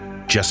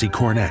Jackson, Jesse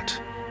Cornett,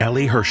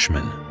 Ellie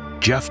Hirschman,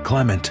 Jeff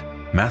Clement,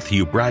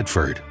 Matthew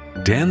Bradford,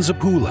 Dan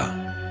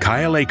Zapula,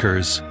 Kyle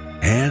Akers,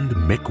 and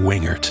Mick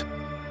Wingert.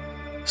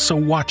 So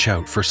watch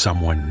out for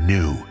someone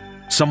new,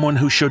 someone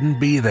who shouldn't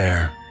be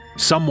there,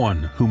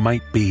 someone who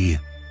might be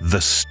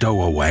the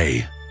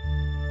stowaway.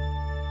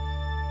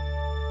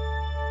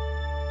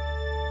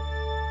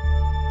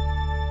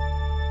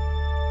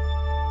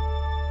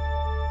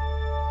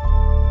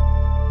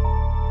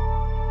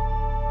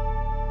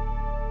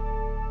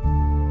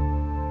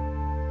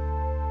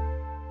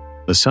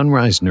 The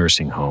Sunrise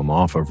Nursing Home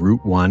off of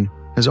Route 1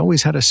 has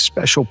always had a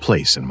special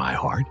place in my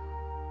heart.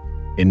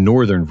 In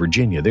Northern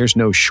Virginia, there's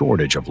no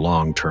shortage of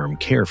long-term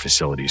care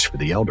facilities for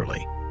the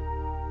elderly.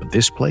 But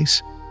this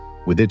place,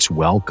 with its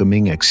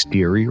welcoming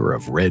exterior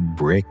of red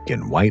brick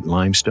and white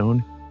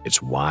limestone,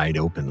 its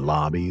wide-open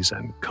lobbies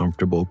and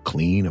comfortable,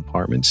 clean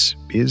apartments,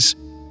 is,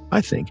 I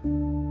think,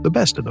 the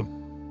best of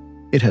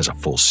them. It has a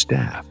full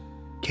staff,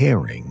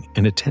 caring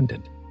and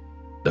attendant.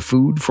 The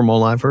food, from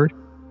all I've heard,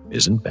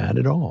 isn't bad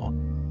at all.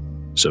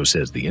 So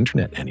says the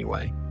internet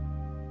anyway.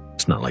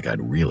 It's not like I'd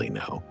really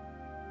know.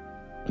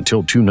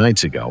 Until 2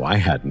 nights ago, I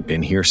hadn't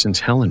been here since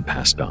Helen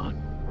passed on.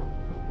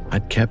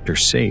 I'd kept her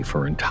safe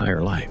her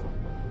entire life,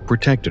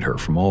 protected her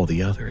from all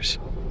the others.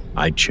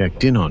 I'd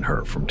checked in on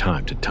her from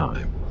time to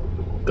time,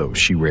 though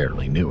she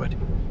rarely knew it.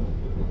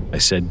 I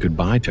said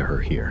goodbye to her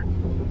here.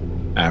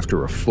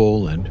 After a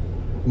full and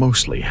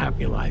mostly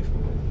happy life,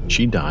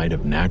 she died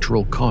of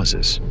natural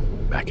causes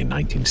back in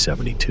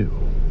 1972.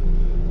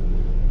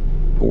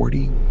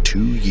 42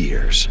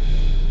 years,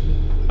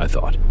 I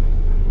thought.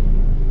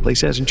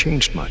 Place hasn't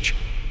changed much.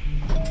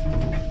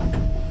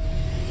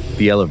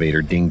 The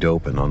elevator dinged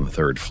open on the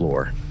 3rd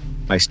floor.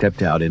 I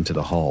stepped out into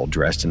the hall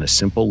dressed in a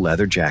simple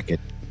leather jacket,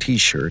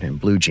 t-shirt, and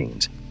blue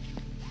jeans.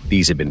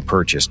 These had been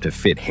purchased to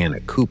fit Hannah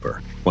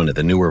Cooper, one of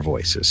the newer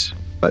voices,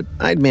 but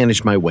I'd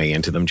managed my way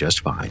into them just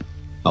fine.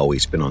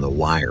 Always been on the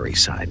wiry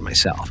side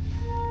myself.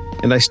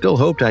 And I still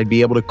hoped I'd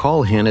be able to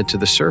call Hannah to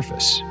the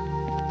surface.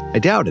 I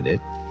doubted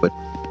it, but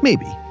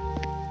maybe.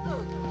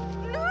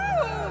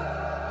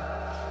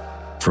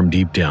 From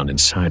deep down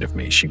inside of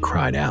me, she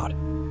cried out,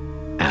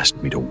 asked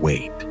me to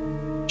wait.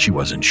 She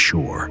wasn't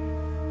sure.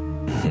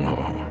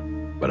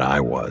 But I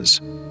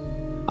was.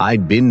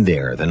 I'd been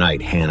there the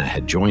night Hannah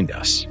had joined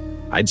us.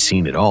 I'd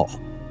seen it all.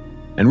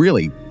 And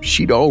really,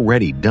 she'd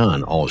already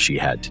done all she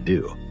had to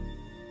do.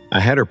 I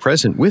had her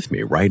present with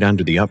me right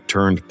under the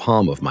upturned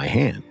palm of my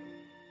hand.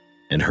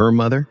 And her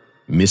mother,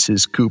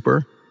 Mrs.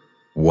 Cooper,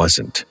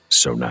 wasn't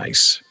so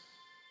nice.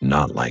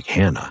 Not like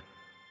Hannah.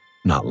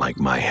 Not like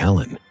my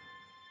Helen.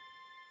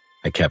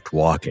 I kept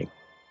walking.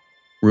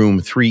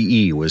 Room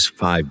 3E was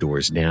 5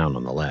 doors down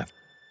on the left.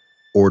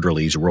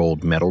 Orderlies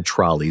rolled metal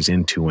trolleys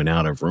into and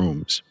out of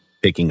rooms,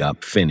 picking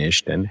up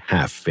finished and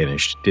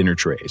half-finished dinner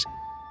trays.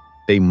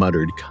 They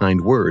muttered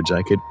kind words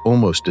I could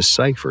almost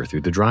decipher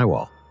through the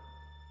drywall.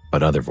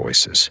 But other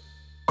voices,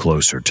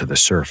 closer to the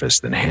surface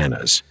than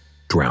Hannah's,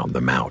 drowned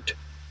them out.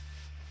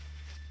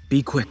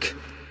 Be quick.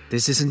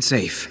 This isn't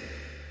safe.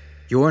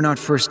 You're not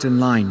first in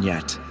line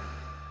yet.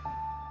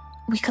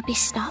 We could be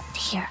stopped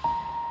here.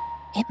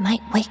 It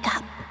might wake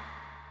up.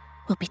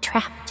 We'll be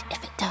trapped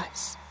if it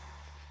does.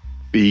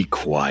 Be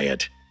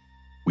quiet.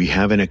 We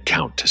have an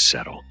account to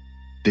settle.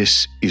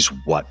 This is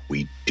what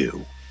we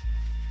do.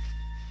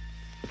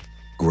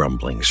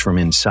 Grumblings from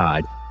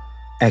inside,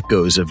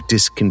 echoes of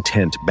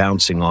discontent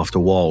bouncing off the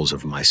walls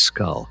of my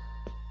skull.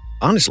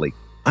 Honestly,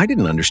 I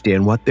didn't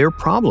understand what their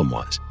problem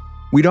was.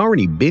 We'd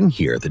already been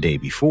here the day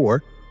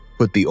before,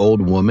 put the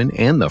old woman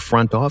and the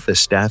front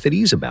office staff at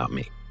ease about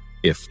me,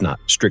 if not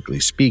strictly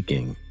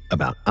speaking,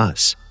 about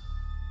us.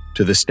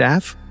 To the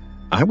staff,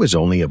 I was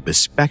only a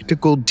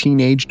bespectacled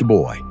teenaged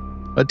boy,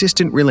 a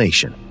distant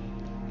relation.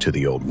 To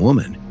the old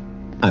woman,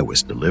 I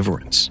was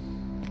deliverance.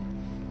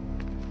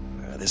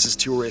 This is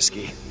too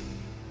risky.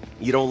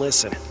 You don't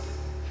listen.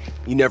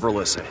 You never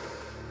listen.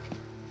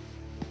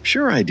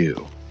 Sure I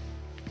do.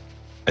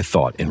 I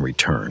thought in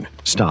return,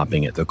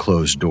 stopping at the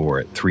closed door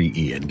at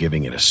 3E and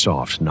giving it a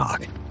soft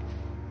knock.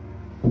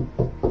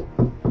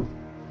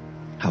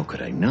 How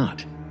could I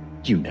not?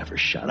 You never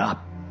shut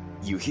up.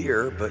 You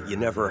hear, but you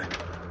never...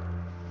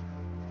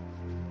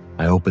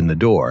 I opened the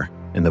door,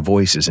 and the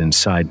voices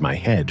inside my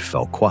head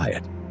fell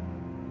quiet.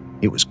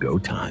 It was go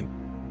time.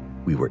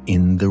 We were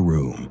in the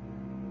room.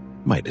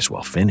 Might as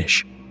well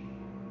finish.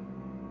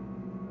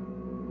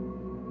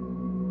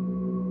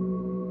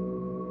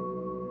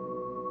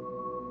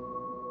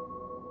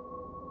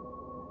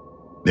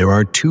 There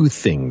are 2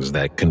 things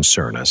that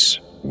concern us,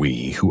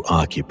 we who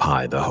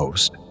occupy the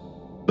host.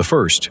 The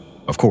first,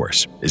 of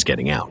course, is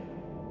getting out.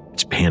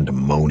 It's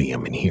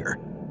pandemonium in here.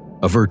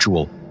 a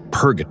virtual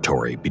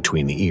purgatory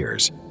between the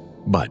ears,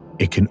 but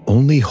it can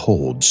only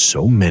hold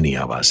so many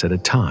of us at a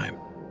time.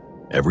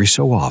 Every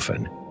so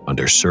often,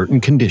 under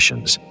certain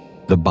conditions,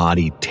 the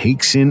body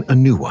takes in a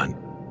new one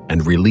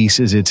and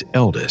releases its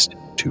eldest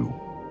to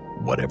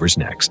whatever's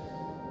next.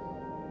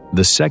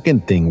 The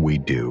second thing we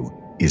do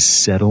is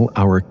settle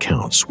our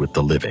accounts with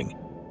the living,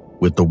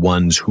 with the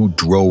ones who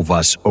drove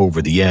us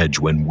over the edge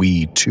when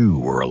we too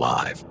were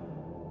alive.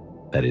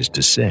 That is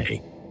to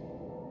say,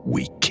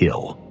 we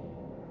kill.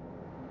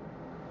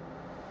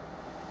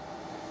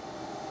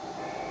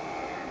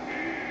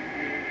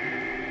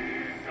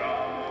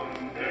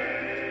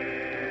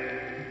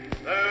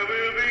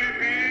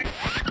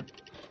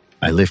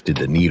 I lifted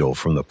the needle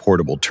from the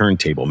portable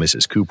turntable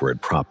Mrs. Cooper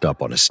had propped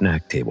up on a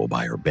snack table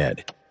by her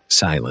bed,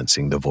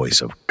 silencing the voice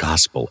of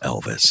gospel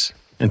Elvis,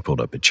 and pulled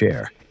up a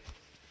chair.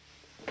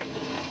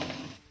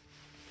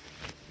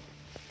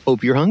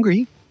 Hope you're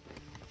hungry.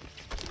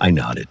 I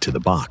nodded to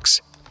the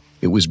box.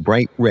 It was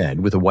bright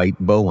red with a white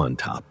bow on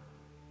top,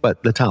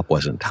 but the top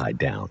wasn't tied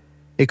down.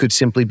 It could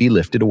simply be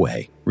lifted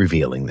away,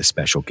 revealing the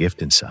special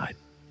gift inside.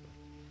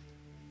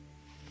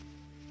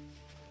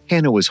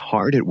 Hannah was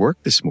hard at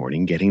work this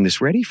morning getting this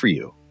ready for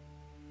you.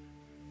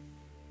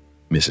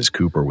 Mrs.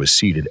 Cooper was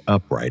seated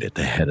upright at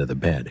the head of the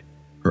bed,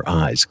 her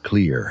eyes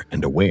clear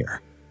and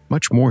aware,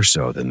 much more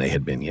so than they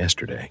had been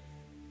yesterday.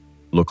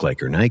 Looked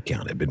like her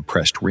nightgown had been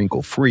pressed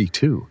wrinkle-free,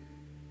 too.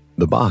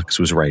 The box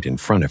was right in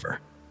front of her,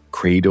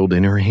 cradled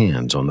in her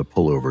hands on the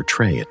pullover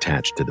tray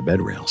attached to the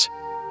bed rails.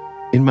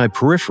 In my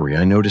periphery,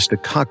 I noticed a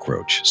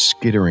cockroach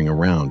skittering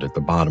around at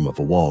the bottom of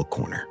a wall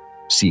corner,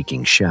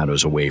 seeking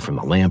shadows away from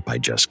the lamp I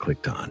just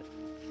clicked on.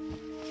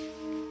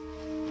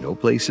 No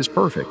place is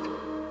perfect,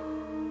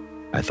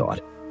 I thought.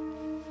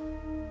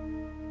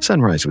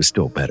 Sunrise was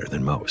still better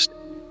than most.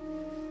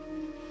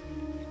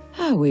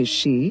 How is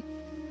she?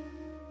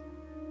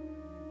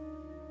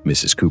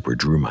 Mrs. Cooper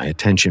drew my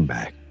attention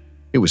back.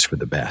 It was for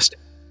the best.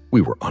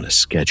 We were on a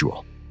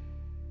schedule.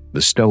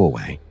 The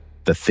stowaway,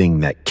 the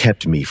thing that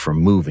kept me from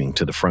moving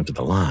to the front of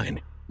the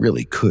line,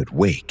 really could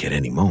wake at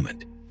any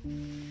moment.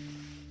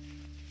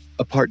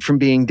 Apart from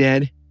being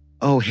dead,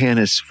 oh,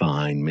 Hannah's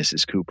fine,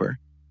 Mrs. Cooper.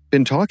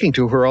 Been talking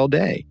to her all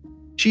day.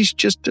 She's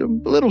just a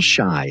little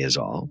shy is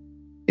all.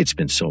 It's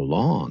been so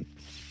long.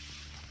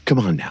 Come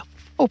on now,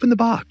 open the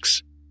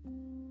box.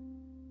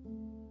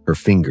 Her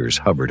fingers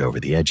hovered over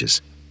the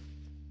edges.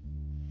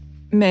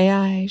 May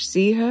I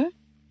see her?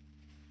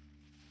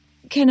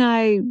 Can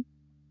I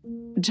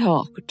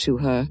talk to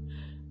her?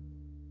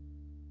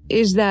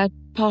 Is that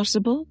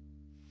possible?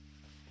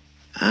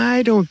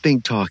 I don't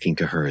think talking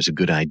to her is a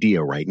good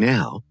idea right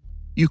now.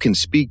 You can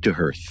speak to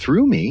her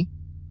through me.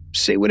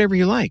 Say whatever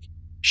you like.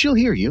 She'll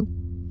hear you.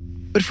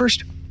 But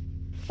first,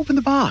 open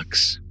the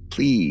box,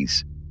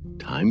 please.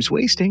 Time's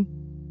wasting.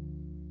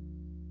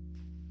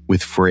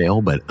 With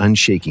frail but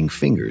unshaking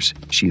fingers,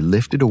 she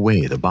lifted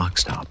away the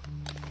box top.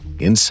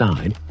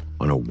 Inside,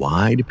 on a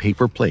wide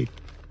paper plate,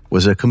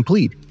 was a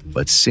complete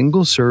but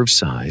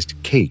single-serve-sized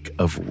cake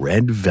of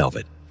red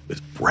velvet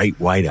with bright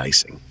white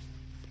icing.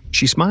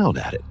 She smiled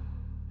at it,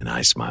 and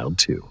I smiled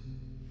too.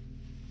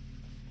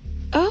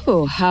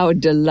 Oh, how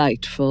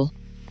delightful.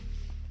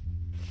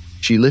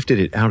 She lifted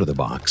it out of the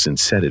box and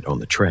set it on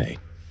the tray,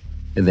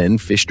 and then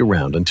fished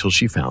around until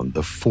she found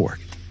the fork.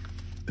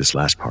 This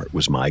last part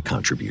was my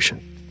contribution,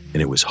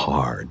 and it was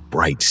hard,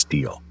 bright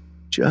steel,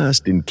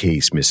 just in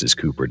case Mrs.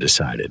 Cooper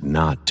decided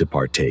not to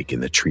partake in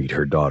the treat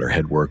her daughter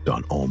had worked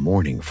on all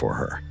morning for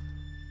her.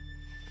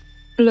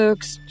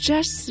 Looks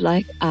just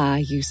like I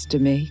used to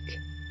make.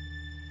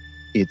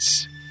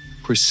 It's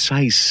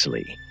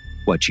precisely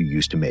what you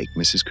used to make,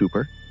 Mrs.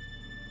 Cooper.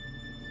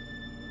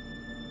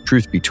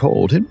 Truth be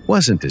told, it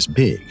wasn't as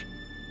big,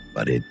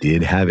 but it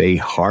did have a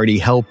hearty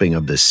helping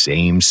of the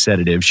same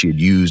sedative she had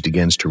used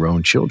against her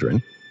own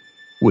children.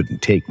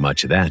 Wouldn't take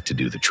much of that to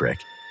do the trick.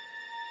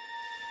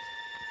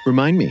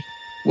 Remind me,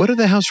 what are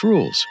the house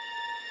rules?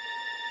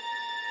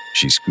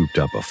 She scooped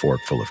up a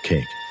forkful of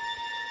cake.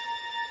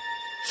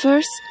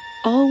 First,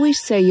 always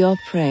say your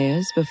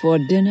prayers before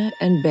dinner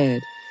and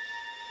bed.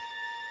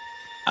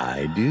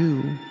 I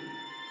do,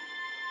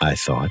 I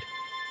thought.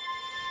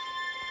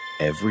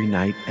 Every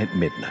night at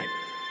midnight.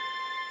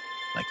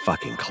 Like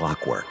fucking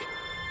clockwork.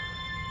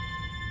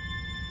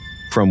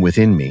 From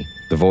within me,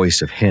 the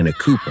voice of Hannah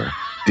Cooper,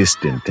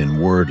 distant and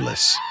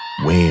wordless,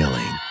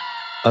 wailing.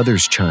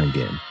 Others chimed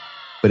in,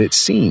 but it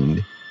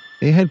seemed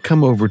they had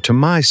come over to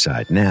my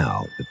side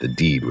now that the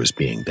deed was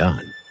being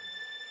done.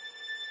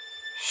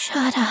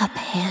 Shut up,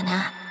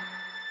 Hannah.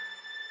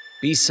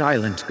 Be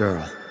silent,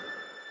 girl.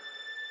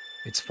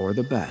 It's for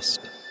the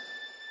best.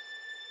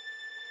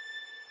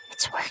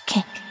 It's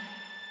working.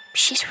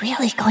 She's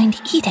really going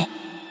to eat it.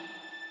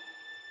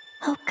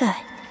 Oh, good.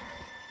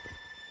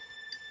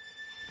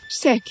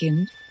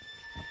 Second,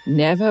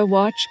 never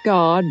watch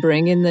God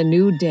bring in the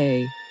new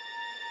day.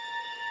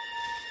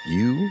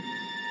 You,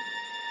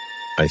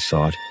 I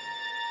thought,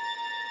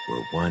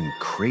 were one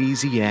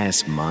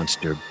crazy-ass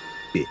monster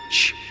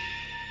bitch.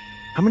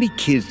 How many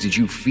kids did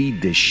you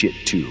feed this shit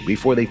to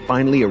before they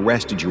finally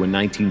arrested you in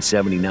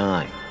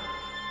 1979?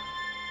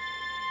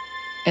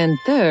 And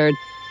third,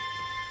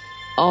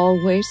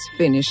 always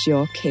finish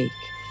your cake.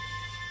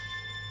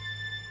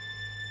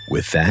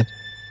 With that,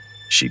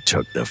 she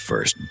took the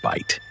first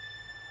bite.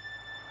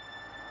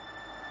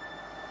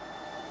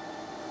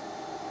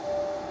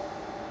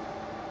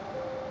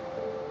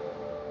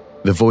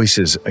 The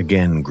voices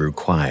again grew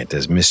quiet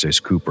as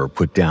Mrs. Cooper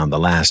put down the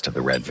last of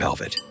the red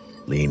velvet,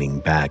 leaning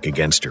back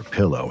against her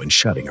pillow and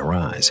shutting her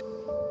eyes.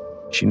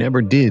 She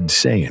never did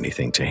say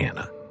anything to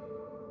Hannah.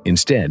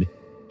 Instead,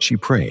 she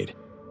prayed,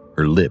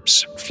 her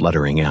lips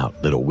fluttering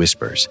out little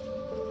whispers.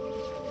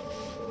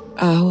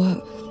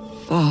 Our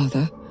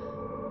Father,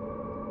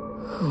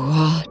 who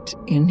art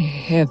in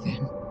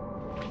heaven.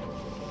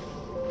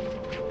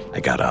 I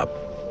got up,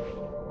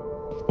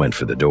 went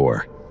for the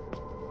door.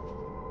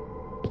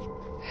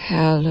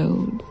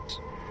 Hallowed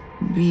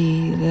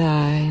be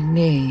thy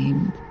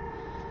name.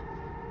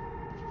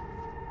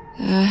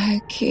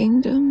 Thy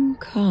kingdom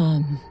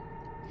come.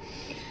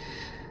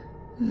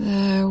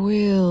 Thy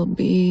will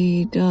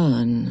be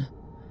done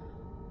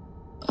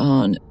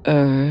on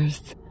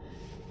earth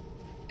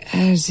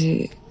as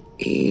it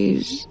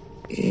is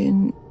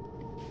in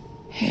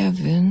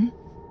heaven.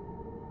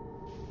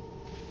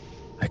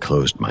 I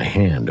closed my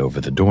hand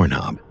over the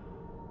doorknob.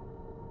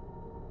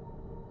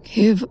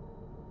 Give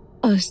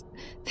us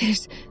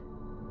this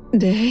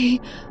day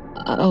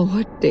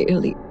our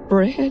daily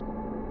bread,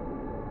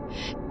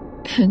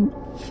 and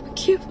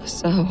forgive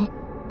us our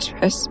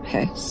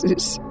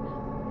trespasses,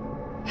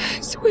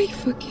 as we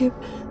forgive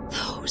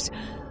those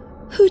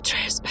who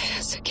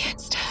trespass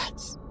against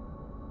us.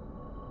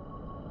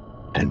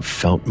 And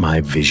felt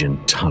my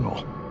vision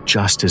tunnel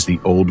just as the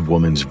old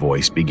woman's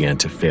voice began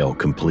to fail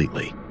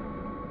completely.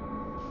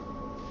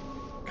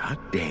 God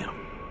damn,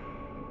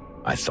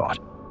 I thought.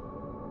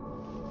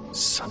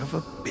 Son of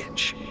a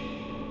bitch.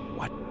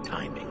 What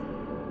timing.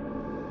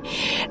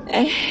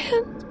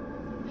 And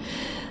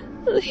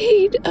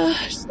lead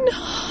us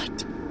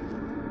not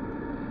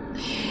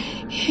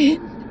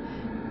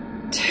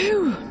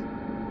into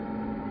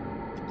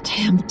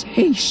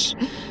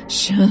temptation.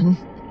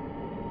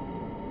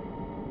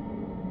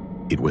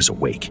 It was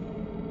awake.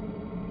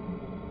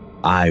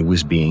 I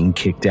was being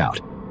kicked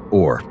out,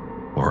 or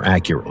more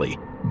accurately,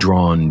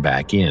 drawn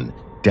back in,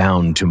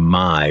 down to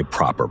my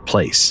proper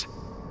place.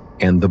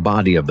 And the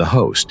body of the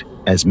host,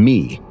 as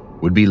me,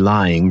 would be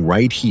lying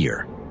right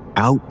here,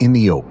 out in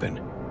the open,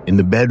 in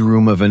the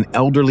bedroom of an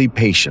elderly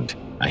patient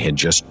I had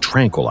just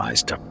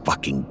tranquilized to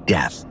fucking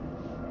death.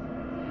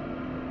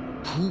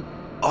 Who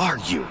are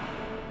you?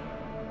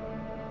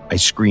 I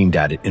screamed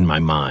at it in my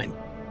mind.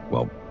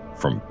 Well,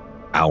 from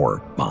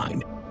our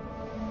mind.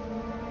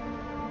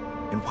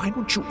 And why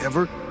don't you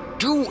ever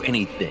do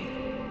anything?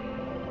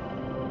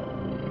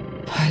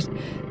 But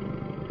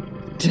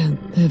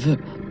deliver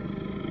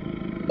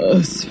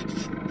us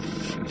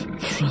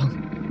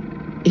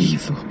from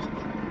evil.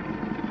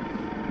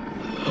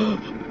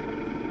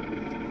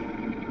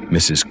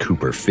 Mrs.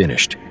 Cooper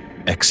finished,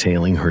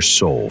 exhaling her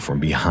soul from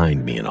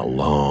behind me in a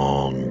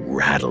long,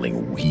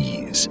 rattling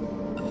wheeze.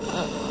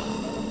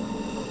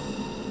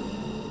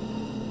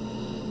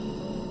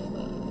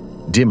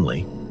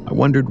 Dimly, I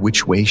wondered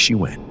which way she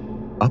went,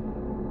 up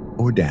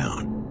or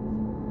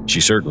down. She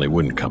certainly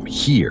wouldn't come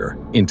here,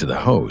 into the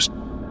host.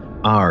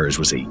 Ours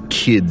was a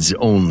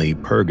kids-only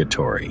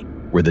purgatory,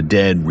 where the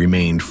dead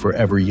remained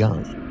forever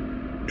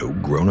young. No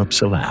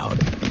grown-ups allowed.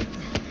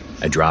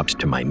 I dropped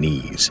to my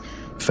knees,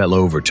 fell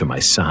over to my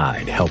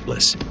side,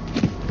 helpless.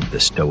 The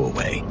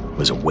stowaway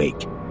was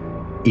awake.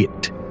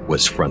 It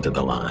was front of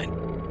the line.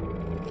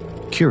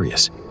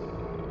 Curious,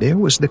 there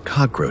was the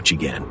cockroach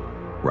again,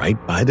 right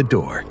by the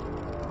door.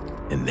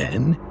 And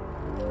then,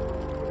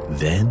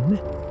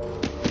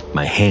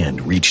 my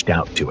hand reached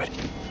out to it,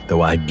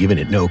 though I'd given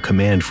it no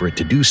command for it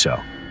to do so.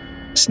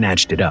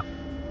 Snatched it up,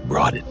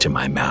 brought it to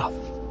my mouth.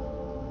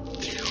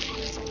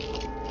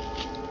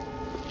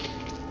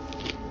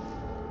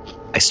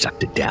 I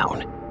sucked it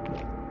down.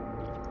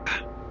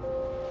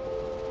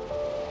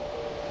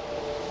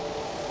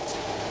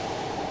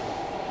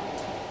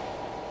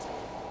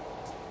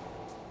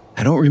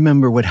 I don't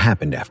remember what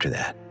happened after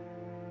that,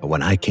 but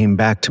when I came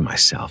back to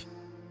myself,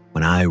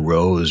 when I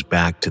rose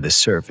back to the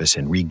surface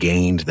and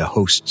regained the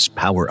host's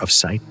power of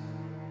sight,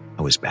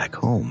 I was back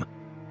home.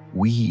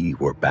 We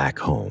were back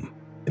home,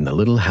 in the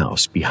little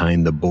house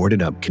behind the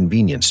boarded-up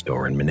convenience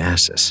store in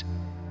Manassas,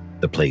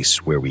 the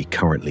place where we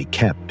currently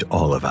kept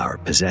all of our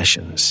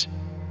possessions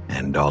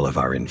and all of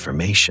our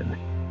information.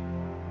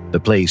 The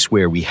place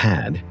where we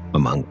had,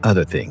 among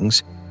other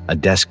things, a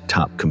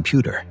desktop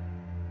computer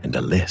and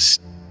a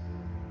list.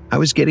 I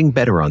was getting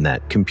better on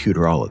that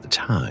computer all of the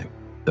time,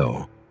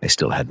 though I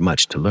still had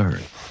much to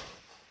learn.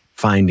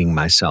 Finding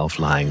myself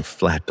lying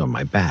flat on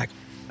my back,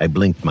 I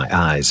blinked my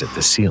eyes at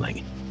the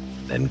ceiling,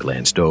 then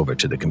glanced over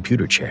to the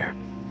computer chair.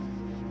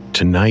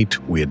 Tonight,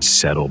 we had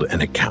settled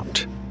an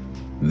account.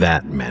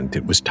 That meant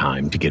it was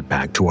time to get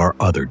back to our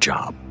other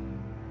job,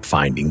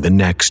 finding the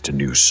next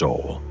new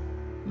soul,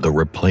 the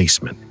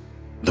replacement,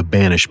 The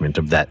banishment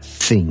of that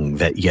thing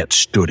that yet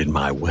stood in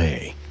my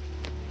way.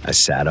 I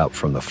sat up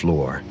from the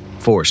floor,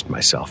 forced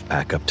myself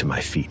back up to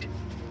my feet,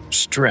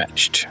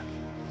 stretched,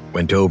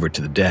 went over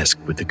to the desk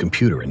with the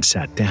computer and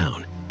sat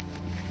down.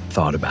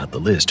 Thought about the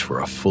list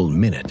for a full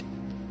minute,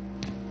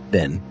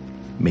 then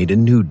made a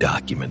new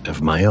document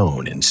of my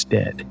own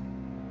instead.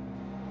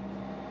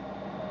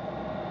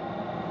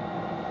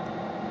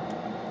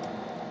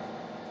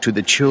 To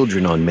the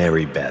children on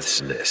Mary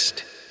Beth's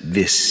list,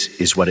 this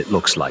is what it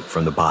looks like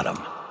from the bottom,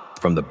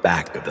 from the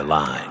back of the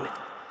line.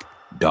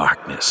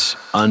 Darkness,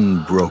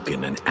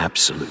 unbroken and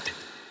absolute.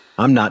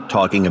 I'm not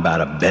talking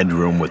about a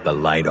bedroom with the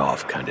light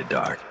off kind of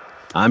dark.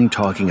 I'm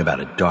talking about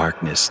a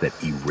darkness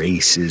that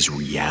erases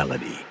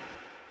reality.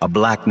 A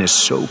blackness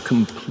so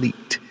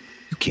complete,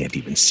 you can't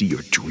even see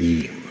your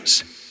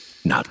dreams.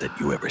 Not that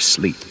you ever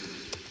sleep.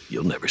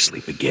 You'll never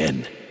sleep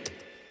again.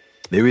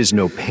 There is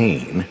no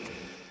pain,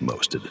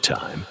 most of the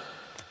time.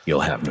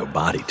 You'll have no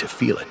body to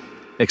feel it,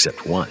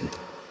 except one,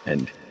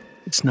 and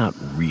it's not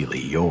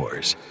really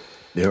yours.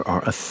 There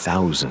are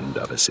 1,000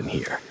 of us in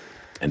here,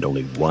 and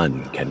only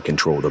one can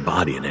control the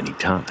body at any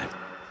time.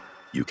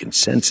 You can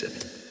sense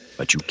it,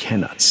 but you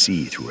cannot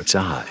see through its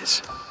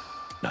eyes.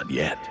 Not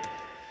yet.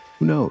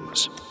 Who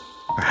knows?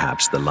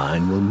 Perhaps the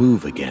line will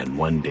move again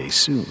one day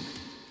soon.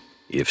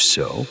 If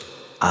so,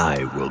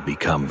 I will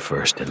become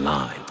first in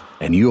line,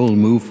 and you'll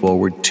move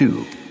forward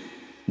too.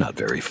 Not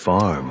very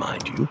far,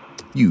 mind you.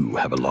 You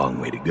have a long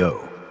way to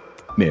go.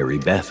 Mary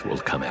Beth will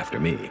come after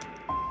me,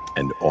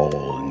 and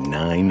all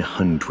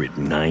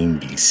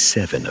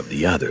 997 of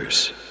the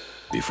others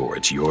before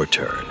it's your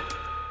turn.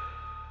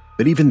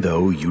 But even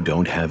though you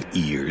don't have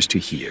ears to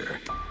hear,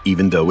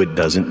 even though it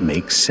doesn't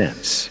make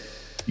sense,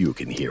 you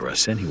can hear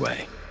us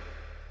anyway.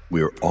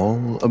 We're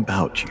all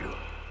about you.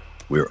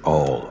 We're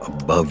all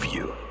above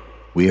you.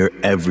 We're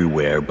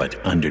everywhere but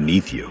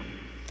underneath you,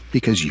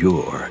 because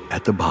you're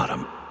at the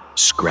bottom,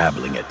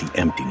 scrabbling at the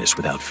emptiness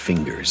without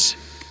fingers,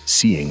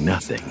 seeing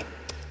nothing,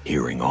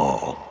 hearing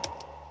all.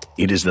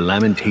 It is the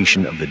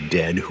lamentation of the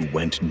dead who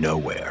went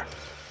nowhere,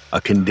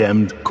 a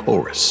condemned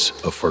chorus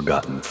of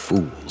forgotten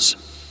fools.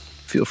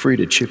 Feel free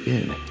to chip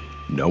in.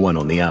 No one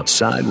on the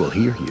outside will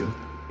hear you.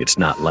 It's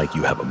not like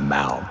you have a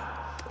mouth,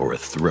 or a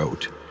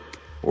throat,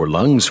 or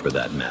lungs for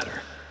that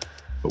matter.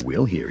 But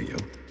we'll hear you.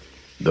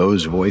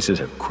 Those voices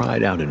have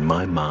cried out in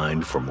my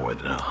mind for more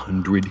than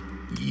 100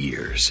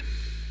 years.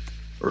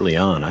 Early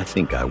on, I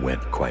think I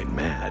went quite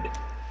mad.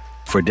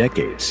 For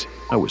decades,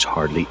 I was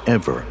hardly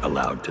ever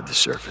allowed to the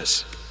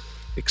surface,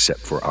 except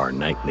for our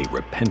nightly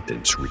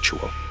repentance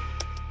ritual.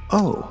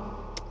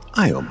 Oh,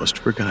 I almost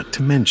forgot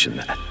to mention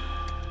that.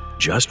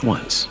 Just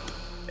once,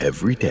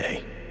 every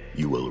day,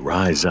 you will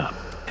rise up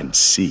and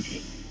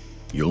see.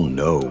 You'll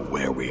know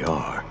where we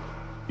are.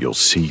 You'll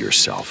see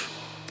yourself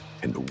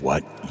and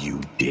what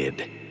you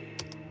did.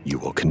 You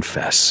will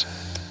confess.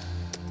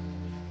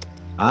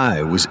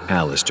 I was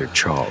Alistair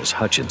Charles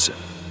Hutchinson.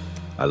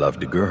 I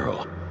loved a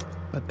girl,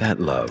 but that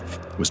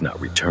love was not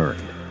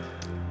returned.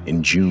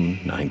 In June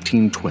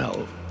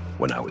 1912,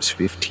 when I was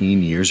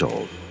 15 years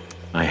old,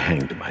 I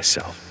hanged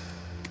myself,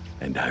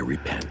 and I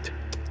repent.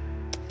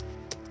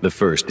 The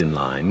first in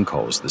line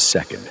calls the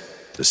second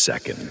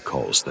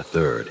calls the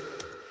third.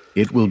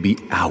 It will be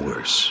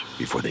hours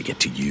before they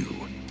get to you.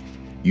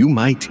 You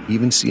might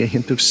even see a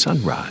hint of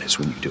sunrise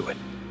when you do it,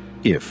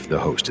 if the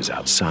host is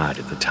outside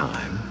at the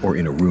time or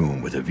in a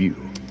room with a view.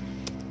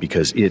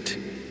 Because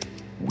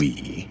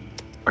we,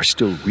 are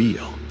still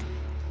real.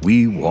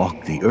 We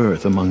walk the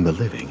earth among the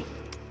living.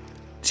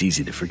 It's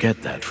easy to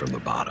forget that from the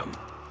bottom,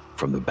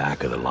 from the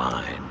back of the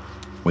line,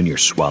 when you're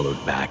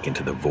swallowed back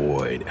into the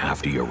void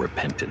after your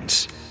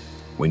repentance,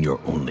 when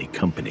your only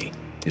company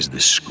is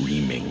the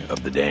screaming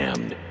of the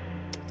damned.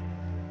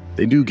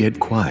 They do get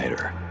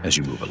quieter as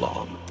you move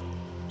along,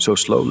 so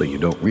slowly you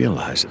don't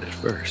realize it at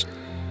first.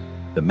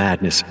 The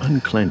madness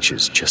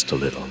unclenches just a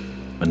little,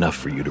 enough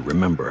for you to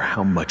remember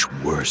how much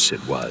worse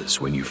it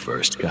was when you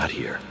first got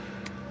here.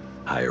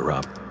 Higher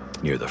up,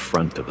 near the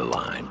front of the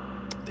line,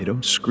 they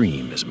don't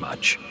scream as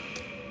much.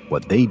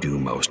 What they do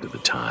most of the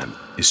time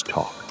is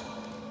talk,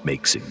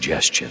 make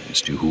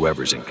suggestions to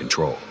whoever's in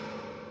control.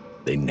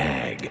 They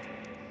nag,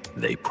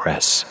 they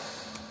press,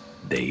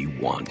 they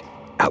want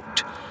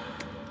out.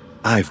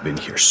 I've been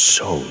here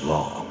so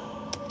long,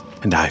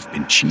 and I've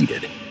been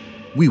cheated.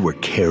 We were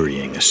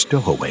carrying a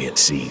stowaway, it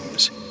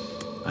seems.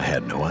 I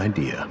had no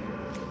idea,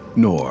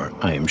 nor,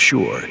 I am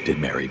sure, did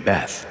Mary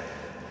Beth.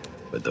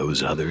 But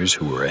those others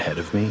who were ahead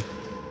of me,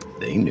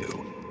 they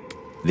knew.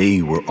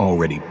 They were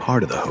already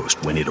part of the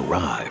host when it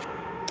arrived.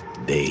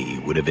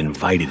 They would have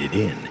invited it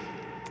in.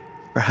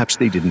 Perhaps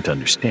they didn't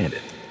understand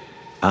it.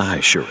 I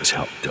sure as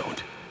hell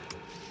don't.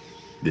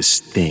 This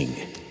thing,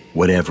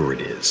 whatever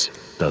it is,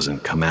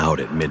 doesn't come out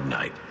at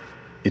midnight.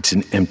 It's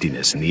an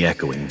emptiness in the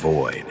echoing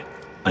void,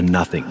 a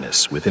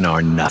nothingness within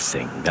our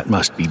nothing that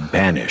must be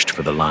banished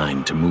for the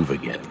line to move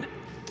again.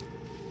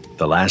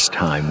 The last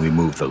time we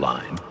moved the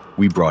line,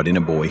 we brought in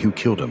a boy who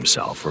killed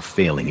himself for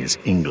failing his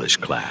English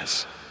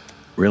class.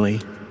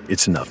 Really,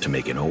 it's enough to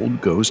make an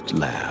old ghost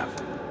laugh.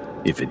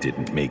 if it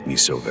didn't make me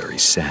so very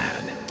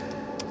sad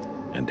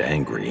and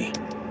angry.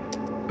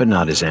 But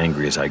not as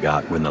angry as I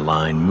got when the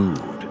line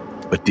moved,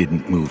 but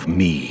didn't move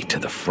me to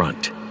the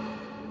front.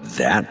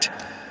 That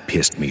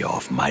pissed me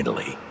off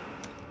mightily.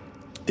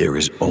 There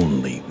is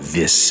only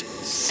this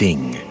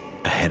thing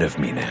ahead of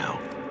me now,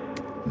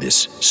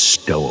 this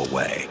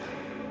stowaway,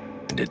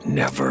 and it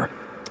never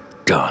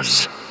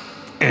does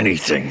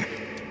anything.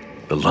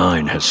 The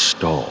line has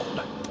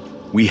stalled.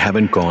 We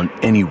haven't gone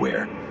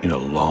anywhere in a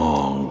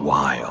long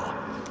while.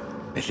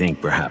 I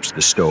think perhaps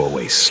the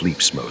stowaway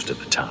sleeps most of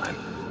the time,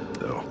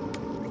 though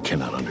I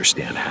cannot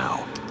understand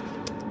how.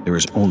 There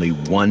is only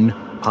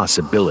one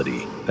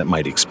possibility that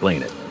might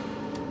explain it.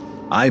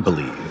 I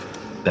believe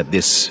that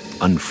this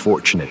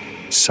unfortunate,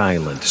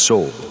 silent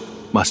soul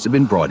must have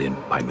been brought in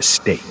by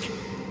mistake.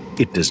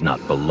 It does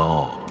not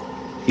belong.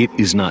 It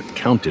is not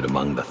counted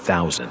among the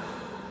 1,000.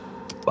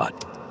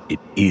 But it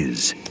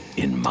is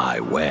in my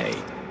way.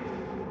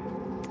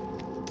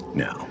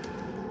 Now,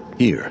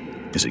 here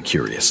is a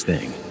curious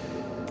thing.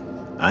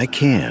 I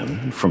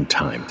can, from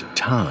time to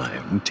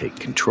time, take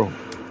control.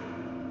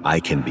 I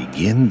can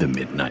begin the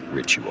midnight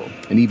ritual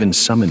and even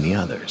summon the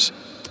others.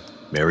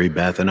 Mary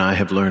Beth and I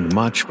have learned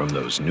much from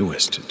those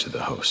newest to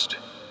the host.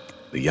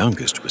 The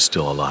youngest was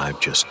still alive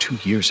just 2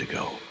 years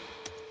ago.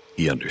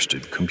 He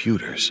understood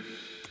computers.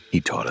 He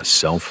taught us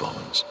cell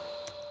phones.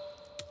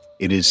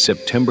 It is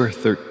September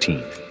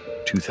 13th,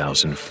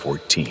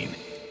 2014.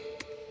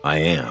 I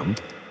am,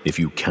 if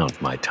you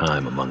count my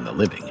time among the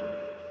living,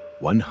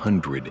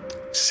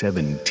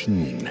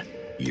 117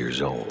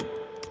 years old.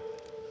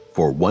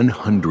 For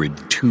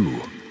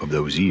 102 of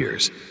those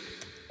years,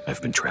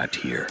 I've been trapped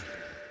here.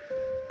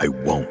 I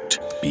won't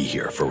be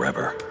here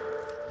forever.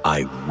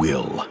 I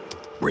will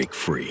break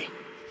free.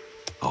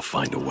 I'll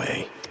find a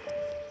way.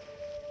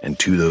 And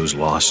to those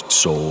lost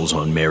souls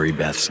on Mary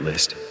Beth's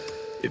list,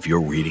 if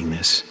you're reading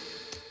this,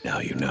 now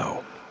you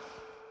know.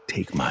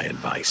 Take my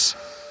advice.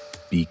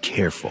 Be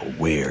careful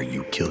where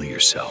you kill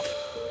yourself.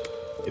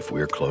 If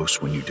we're close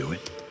when you do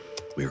it,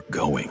 we're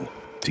going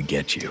to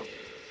get you.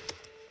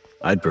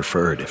 I'd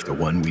prefer it if the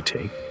one we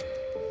take,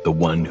 the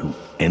one who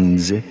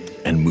ends it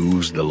and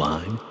moves the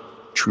line,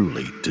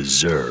 truly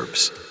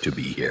deserves to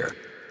be here.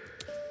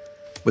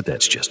 But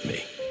that's just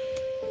me.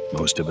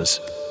 Most of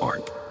us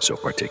aren't so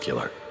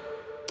particular.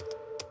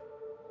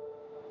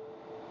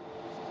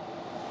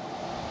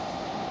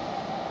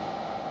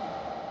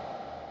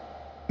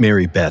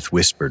 Mary Beth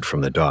whispered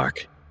from the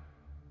dark.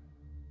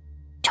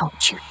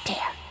 Don't you dare.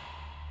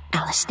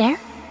 Alistair,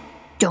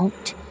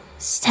 don't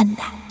send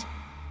that.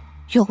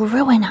 You'll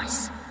ruin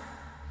us.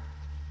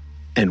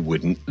 And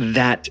wouldn't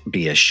that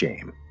be a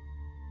shame?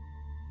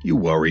 You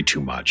worry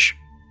too much.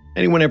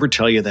 Anyone ever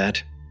tell you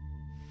that?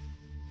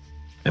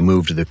 I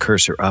moved the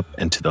cursor up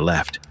and to the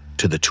left,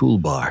 to the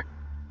toolbar.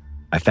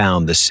 I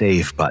found the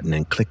save button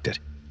and clicked it,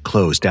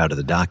 closed out of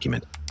the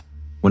document.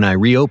 When I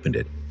reopened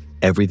it,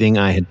 everything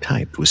I had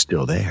typed was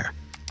still there.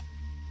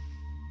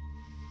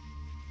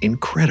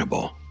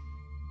 Incredible.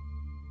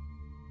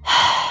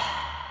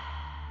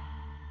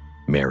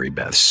 Mary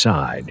Beth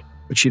sighed,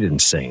 but she didn't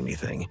say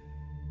anything,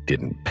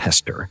 didn't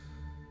pester.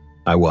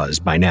 I was,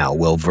 by now,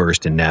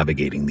 well-versed in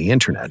navigating the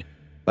internet,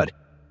 but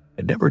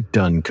had never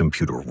done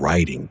computer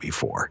writing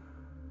before.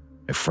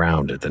 I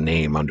frowned at the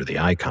name under the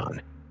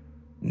icon.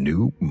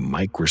 New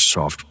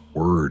Microsoft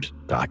Word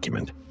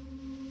document.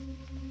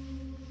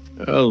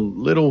 A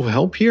little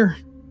help here?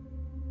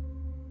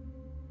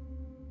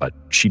 But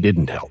she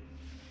didn't help.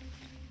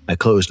 I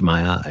closed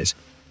my eyes,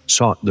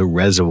 sought the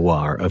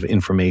reservoir of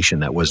information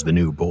that was the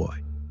new boy.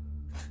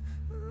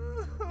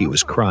 He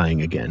was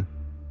crying again,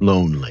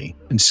 lonely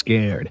and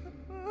scared,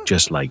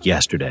 just like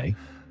yesterday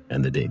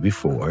and the day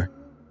before.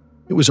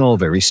 It was all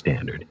very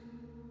standard.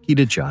 He'd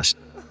adjust.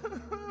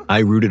 I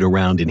rooted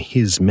around in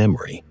his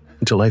memory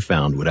until I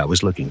found what I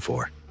was looking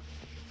for.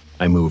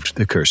 I moved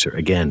the cursor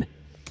again,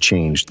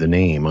 changed the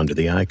name under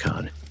the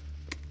icon.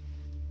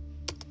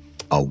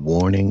 A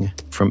warning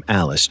from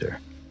Alistair.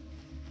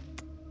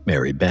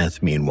 Mary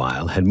Beth,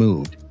 meanwhile, had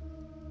moved.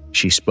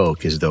 She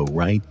spoke as though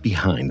right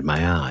behind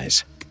my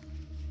eyes.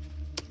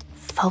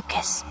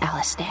 Focus,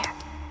 Alistair.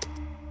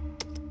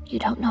 You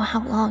don't know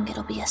how long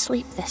it'll be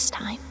asleep this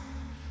time.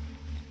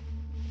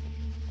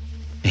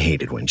 I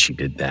hated when she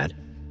did that.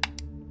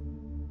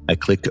 I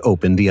clicked to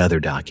open the other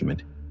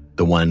document,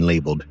 the one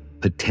labeled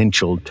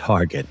Potential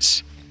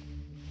Targets.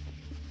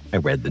 I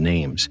read the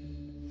names.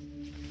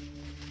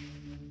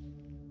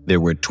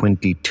 There were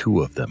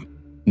 22 of them,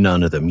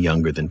 none of them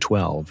younger than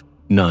 12,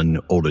 none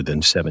older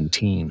than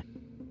 17.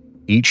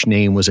 Each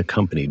name was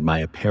accompanied by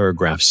a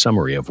paragraph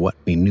summary of what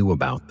we knew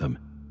about them,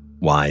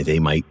 why they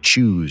might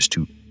choose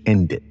to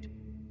end it.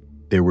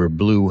 There were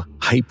blue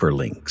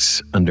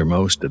hyperlinks under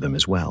most of them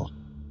as well,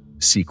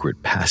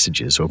 secret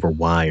passages over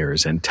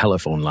wires and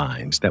telephone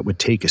lines that would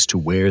take us to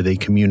where they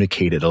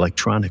communicated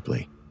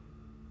electronically.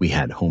 We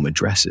had home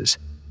addresses,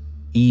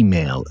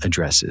 email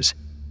addresses,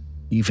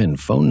 even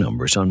phone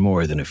numbers on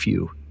more than a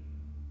few.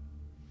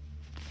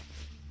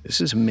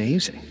 This is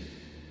amazing.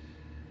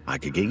 I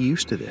could get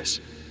used to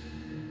this.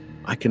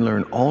 I can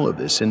learn all of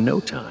this in no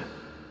time.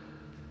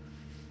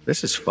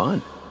 This is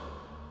fun.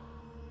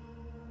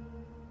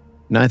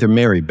 Neither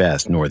Mary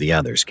Beth nor the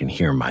others can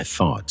hear my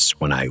thoughts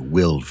when I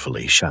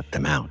willfully shut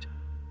them out.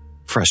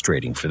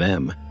 Frustrating for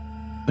them.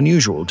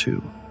 Unusual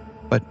too.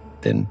 But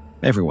then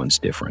everyone's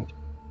different.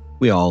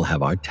 We all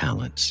have our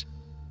talents.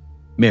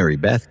 Mary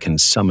Beth can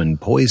summon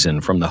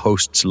poison from the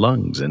host's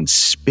lungs and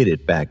spit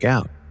it back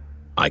out.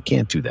 I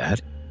can't do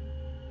that.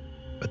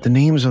 But the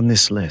names on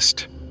this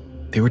list,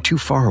 they were too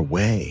far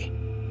away.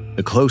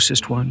 The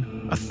closest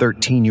one, a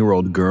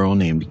 13-year-old girl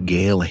named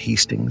Gail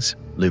Hastings,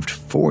 lived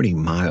 40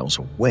 miles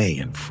away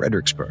in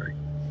Fredericksburg.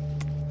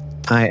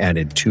 I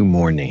added 2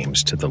 more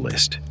names to the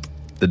list.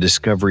 The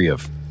discovery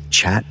of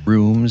chat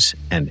rooms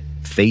and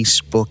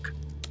Facebook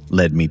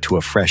led me to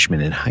a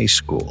freshman in high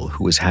school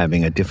who was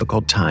having a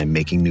difficult time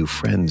making new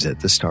friends at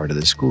the start of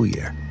the school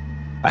year.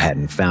 I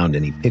hadn't found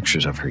any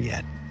pictures of her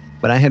yet,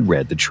 but I had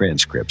read the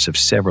transcripts of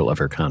several of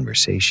her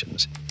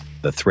conversations,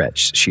 the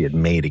threats she had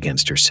made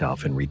against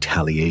herself in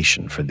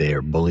retaliation for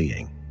their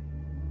bullying.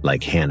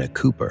 Like Hannah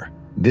Cooper,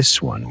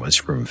 this one was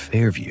from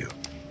Fairview,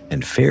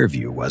 and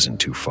Fairview wasn't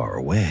too far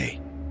away.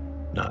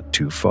 Not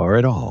too far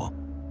at all.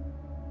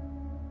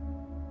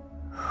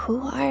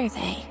 Who are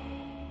they?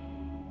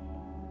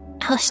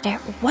 Alistair,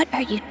 what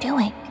are you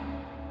doing?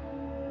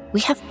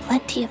 We have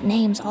plenty of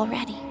names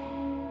already.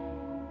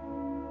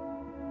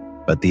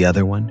 But the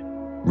other one,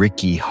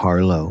 Ricky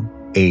Harlow,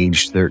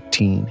 age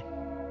 13,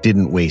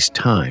 didn't waste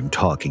time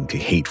talking to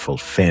hateful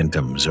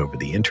phantoms over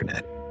the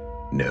internet.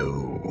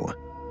 No,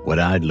 what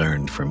I'd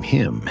learned from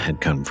him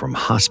had come from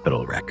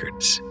hospital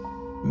records,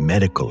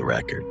 medical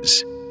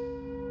records,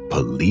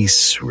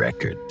 police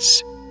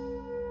records.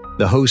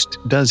 The host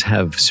does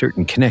have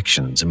certain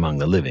connections among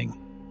the living,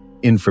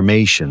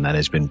 information that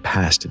has been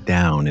passed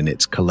down in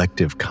its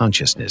collective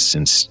consciousness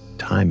since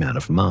time out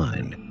of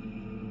mind.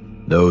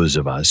 Those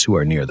of us who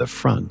are near the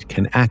front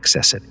can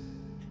access it.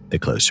 The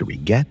closer we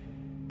get,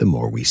 the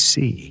more we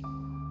see.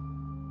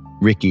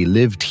 Ricky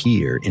lived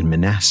here in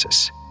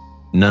Manassas.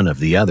 None of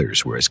the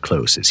others were as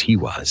close as he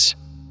was.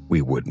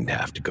 We wouldn't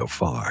have to go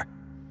far.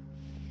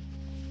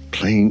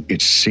 Playing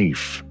it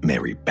safe,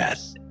 Mary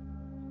Beth.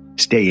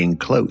 Staying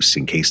close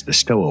in case the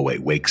stowaway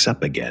wakes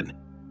up again.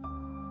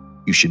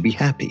 You should be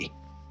happy.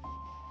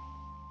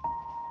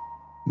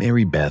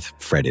 Mary Beth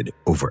fretted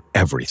over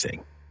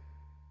everything.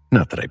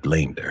 Not that I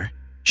blamed her.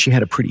 She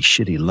had a pretty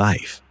shitty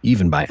life,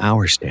 even by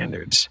our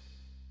standards.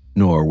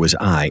 Nor was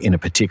I in a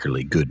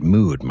particularly good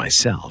mood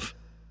myself.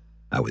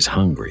 I was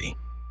hungry.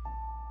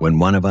 When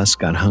one of us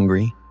got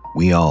hungry,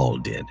 we all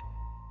did.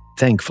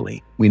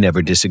 Thankfully, we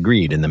never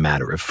disagreed in the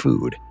matter of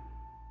food.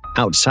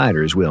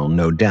 Outsiders will,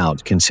 no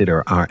doubt,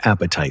 consider our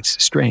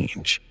appetites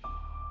strange.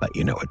 But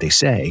you know what they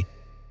say,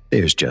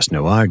 there's just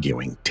no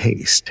arguing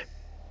taste.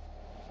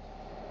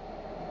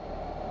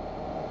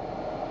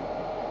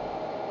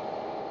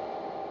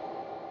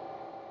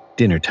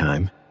 Dinner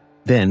time.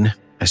 Then,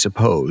 I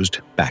supposed,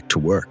 back to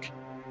work.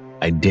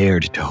 I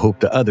dared to hope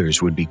the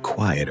others would be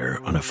quieter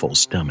on a full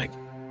stomach.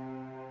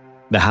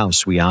 The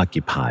house we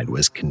occupied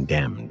was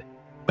condemned,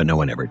 but no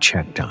one ever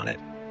checked on it,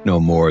 no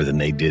more than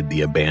they did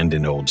the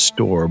abandoned old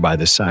store by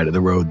the side of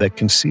the road that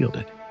concealed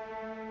it.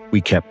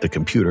 We kept the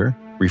computer,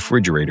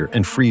 refrigerator,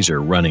 and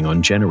freezer running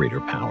on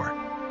generator power.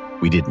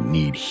 We didn't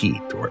need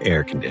heat or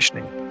air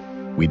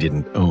conditioning. We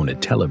didn't own a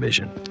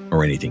television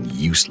or anything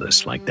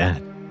useless like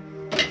that.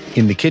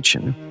 In the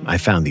kitchen, I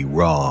found the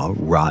raw,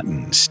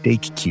 rotten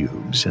steak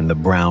cubes and the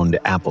browned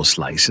apple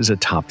slices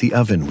atop the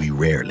oven we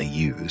rarely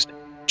used,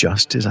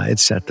 just as I had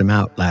set them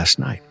out last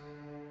night.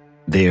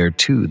 There,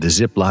 too, the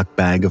Ziploc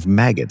bag of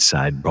maggots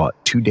I'd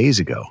brought 2 days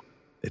ago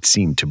that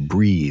seemed to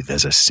breathe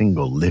as a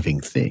single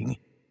living thing,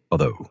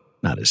 although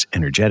not as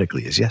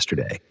energetically as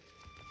yesterday.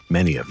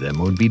 Many of them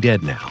would be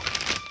dead now.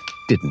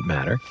 Didn't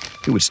matter.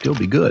 It would still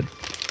be good.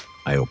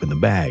 I opened the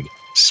bag,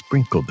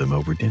 sprinkled them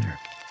over dinner.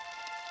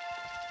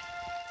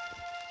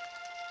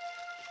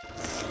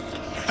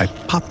 I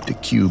popped a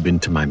cube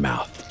into my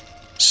mouth,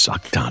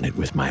 sucked on it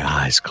with my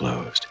eyes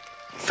closed,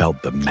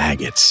 felt the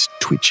maggots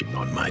twitching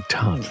on my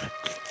tongue.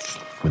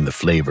 When the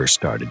flavor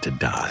started to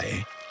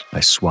die,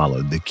 I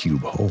swallowed the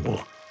cube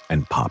whole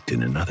and popped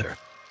in another.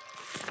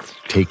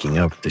 Taking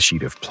up the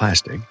sheet of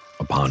plastic,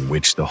 upon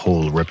which the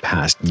whole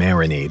repast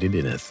marinated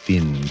in a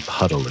thin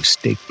puddle of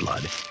steak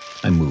blood,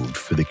 I moved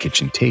for the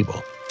kitchen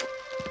table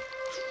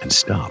and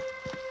stopped.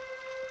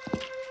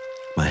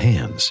 My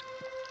hands.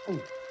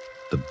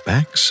 The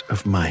backs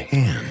of my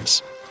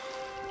hands.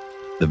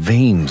 The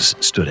veins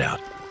stood out,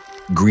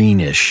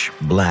 greenish,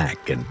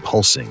 black, and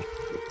pulsing.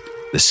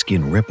 The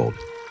skin rippled.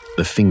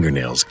 The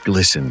fingernails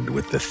glistened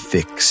with the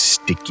thick,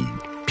 sticky,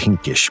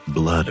 pinkish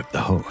blood of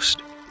the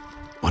host.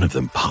 One of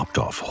them popped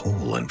off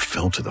whole and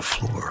fell to the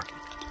floor.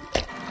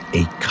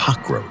 A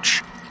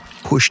cockroach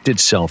pushed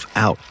itself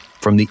out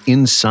from the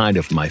inside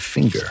of my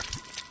finger,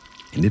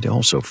 and it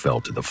also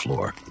fell to the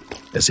floor,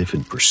 as if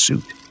in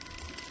pursuit.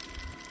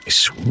 I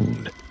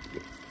swooned,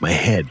 my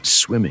head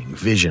swimming,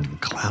 vision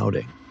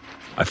clouding.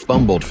 I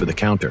fumbled for the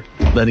counter,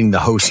 letting the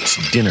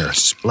host's dinner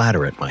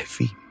splatter at my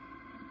feet.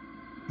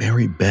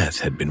 Mary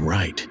Beth had been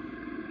right.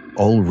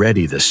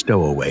 Already the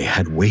stowaway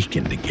had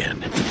wakened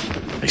again.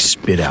 I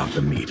spit out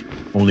the meat,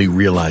 only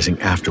realizing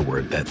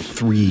afterward that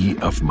 3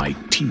 of my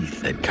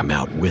teeth had come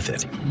out with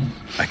it.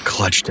 I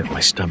clutched at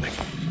my stomach,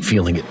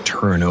 feeling it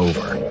turn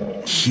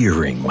over,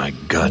 hearing my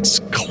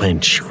guts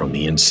clench from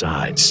the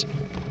insides.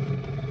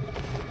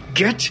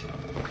 Get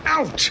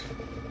out!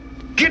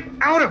 Get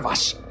out of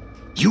us!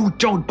 You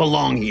don't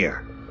belong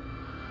here!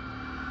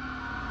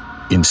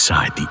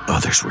 Inside, the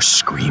others were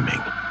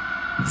screaming.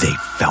 They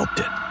felt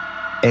it.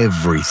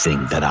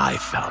 Everything that I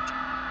felt.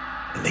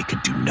 And they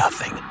could do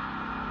nothing.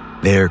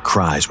 Their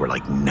cries were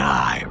like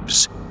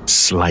knives,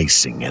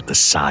 slicing at the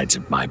sides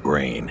of my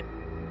brain.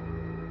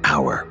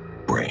 Our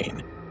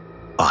brain.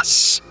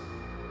 Us.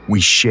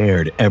 We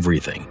shared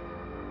everything.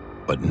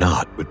 But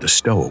not with the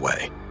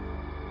stowaway.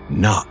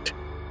 Not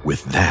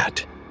with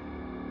that.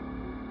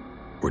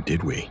 Or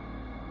did we?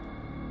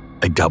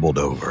 I doubled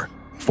over,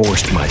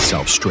 forced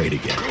myself straight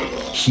again,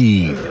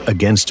 heaved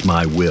against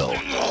my will,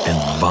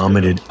 and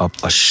vomited up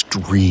a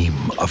stream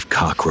of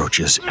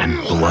cockroaches and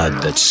blood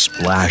that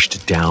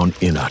splashed down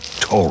in a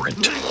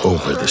torrent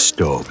over the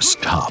stove's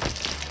top.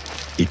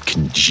 It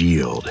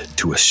congealed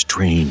to a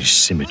strange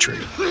symmetry,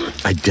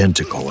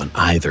 identical on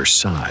either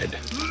side,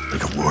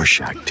 like a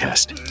Rorschach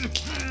test.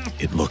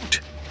 It looked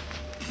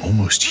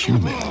almost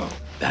human,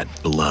 that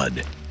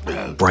blood,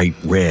 bright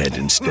red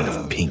instead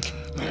of pink.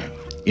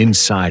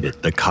 Inside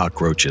it, the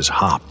cockroaches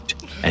hopped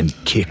and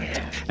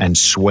kicked and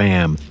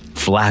swam,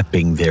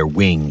 flapping their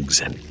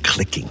wings and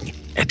clicking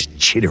and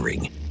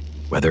chittering,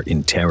 whether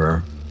in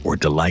terror or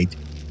delight,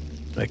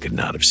 I could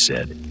not have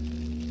said.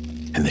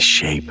 And the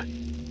shape,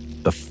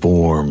 the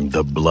form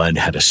the blood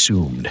had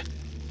assumed,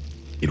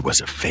 it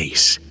was a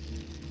face.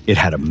 It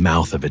had a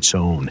mouth of its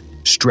own,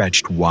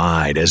 stretched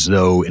wide as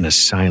though in a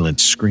silent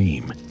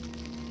scream.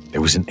 There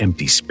was an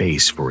empty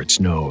space for its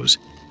nose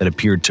that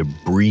appeared to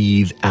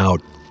breathe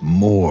out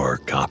more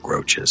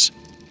cockroaches.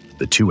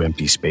 The 2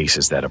 empty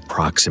spaces that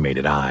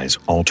approximated eyes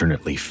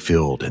alternately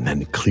filled and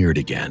then cleared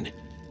again,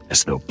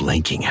 as though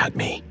blinking at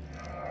me.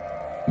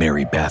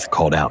 Mary Beth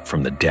called out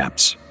from the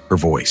depths, her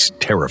voice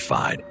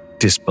terrified,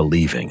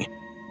 disbelieving.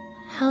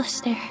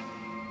 Alistair.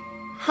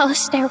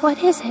 Alistair, what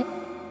is it?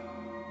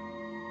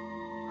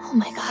 Oh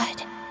my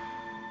god.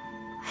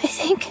 I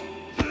think...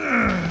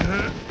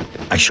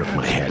 I shook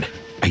my head.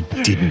 I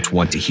didn't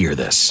want to hear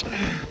this.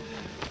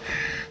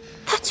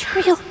 That's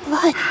real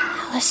blood,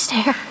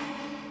 Alistair.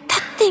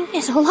 That thing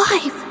is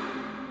alive.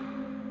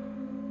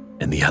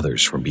 And the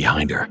others from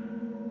behind her.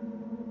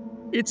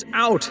 It's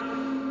out.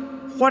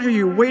 What are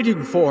you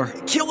waiting for?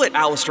 Kill it,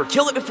 Alistair.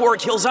 Kill it before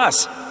it kills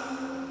us.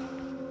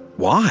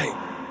 Why?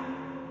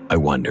 I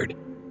wondered.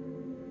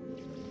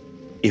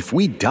 If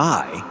we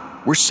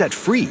die, we're set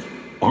free,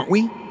 aren't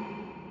we?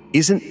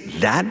 Isn't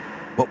that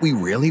what we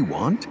really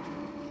want?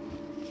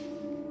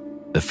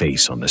 The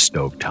face on the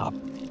stovetop,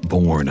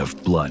 born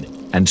of blood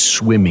and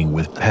swimming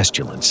with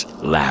pestilence,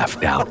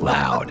 laughed out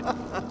loud.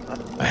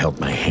 I held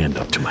my hand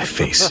up to my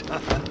face,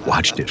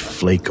 watched it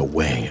flake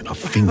away a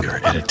finger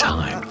at a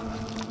time,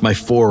 my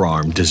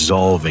forearm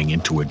dissolving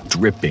into a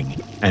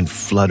dripping and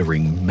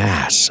fluttering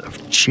mass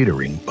of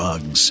chittering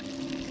bugs.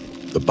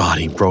 The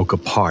body broke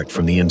apart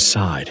from the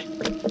inside.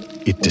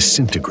 It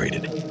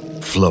disintegrated,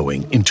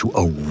 flowing into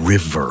a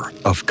river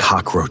of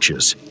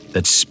cockroaches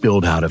that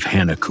spilled out of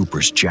Hannah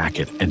Cooper's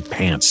jacket and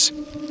pants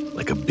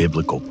like a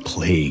biblical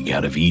plague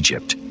out of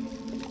Egypt.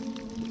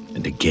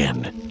 And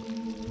again,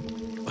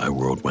 my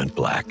world went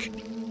black.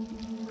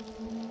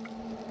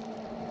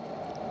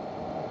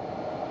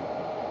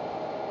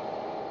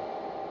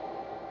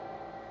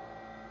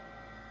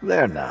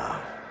 There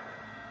now.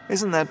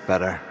 Isn't that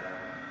better?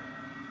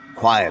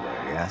 Quieter,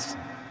 yes?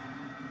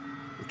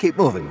 Keep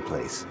moving,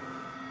 please.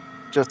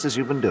 Just as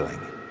you've been doing.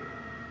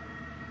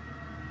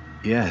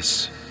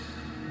 Yes,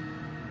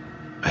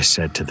 I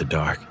said to the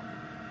dark,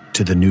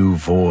 to the new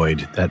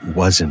void that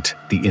wasn't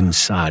the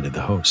inside of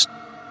the host.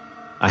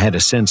 I had a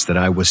sense that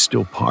I was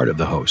still part of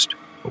the host,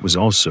 but was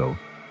also,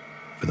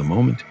 for the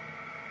moment,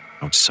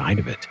 outside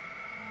of it.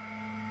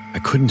 I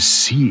couldn't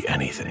see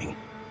anything,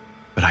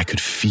 but I could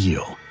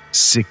feel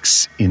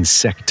 6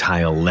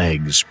 insectile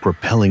legs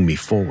propelling me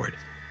forward,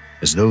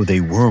 as though they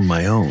were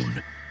my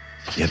own,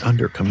 yet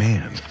under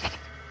command.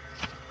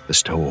 The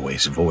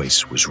stowaway's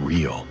voice was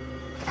real.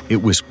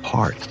 It was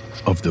part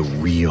of the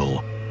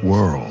real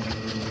world.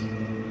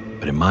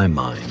 But in my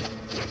mind,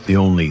 the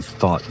only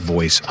thought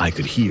voice I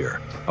could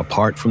hear,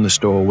 apart from the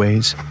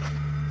stowaway's,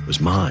 was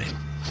mine.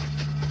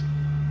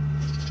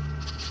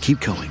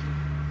 Keep going.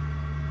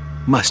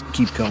 Must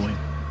keep going.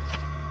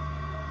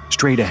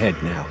 Straight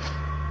ahead now.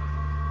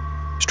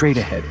 Straight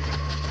ahead.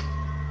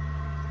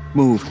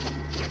 Move.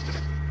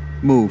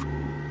 Move.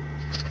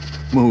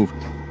 Move.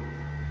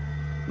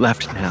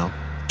 Left now.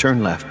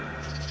 Turn left.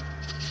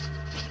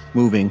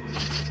 Moving.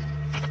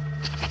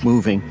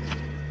 Moving.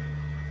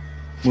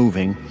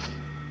 Moving.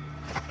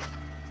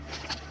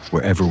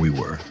 Wherever we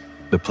were,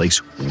 the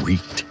place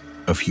reeked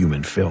of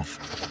human filth.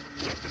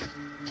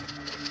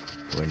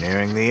 We're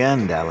nearing the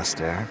end,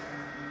 Alistair.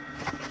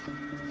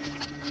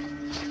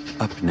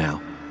 Up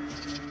now.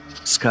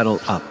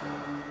 Scuttle up.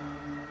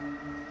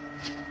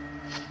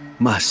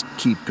 Must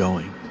keep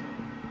going.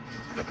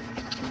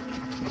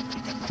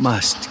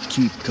 Must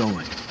keep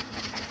going.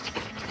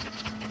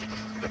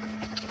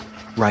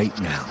 Right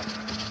now.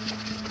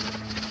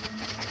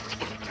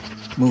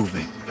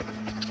 Moving.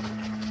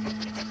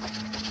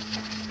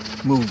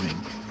 Moving.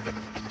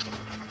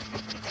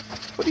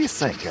 What do you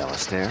think,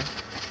 Alistair?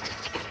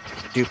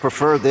 Do you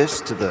prefer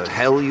this to the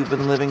hell you've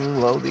been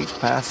living low these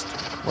past,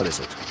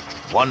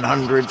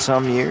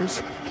 100-some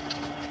years?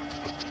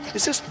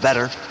 Is this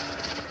better?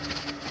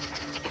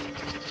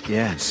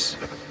 Yes.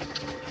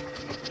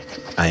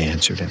 I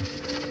answered him,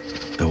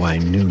 though I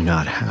knew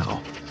not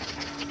how.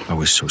 I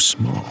was so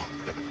small,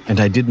 and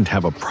I didn't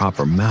have a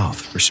proper mouth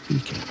for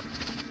speaking.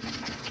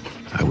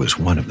 I was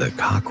one of the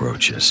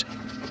cockroaches,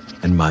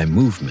 and my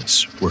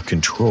movements were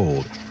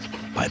controlled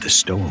by the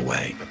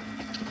stowaway.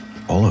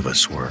 All of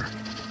us were.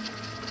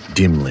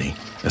 Dimly,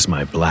 as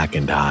my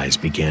blackened eyes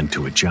began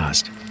to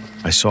adjust,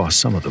 I saw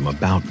some of them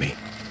about me,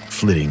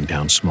 flitting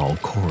down small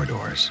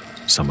corridors,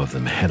 some of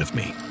them ahead of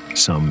me,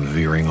 some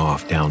veering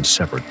off down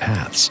separate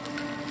paths,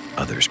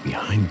 others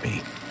behind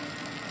me.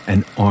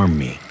 An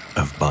army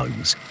of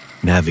bugs,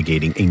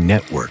 navigating a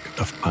network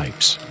of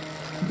pipes.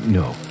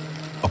 No,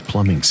 a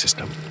plumbing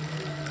system.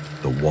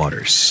 The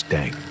water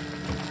stank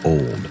of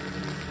old,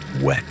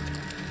 wet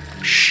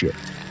shit.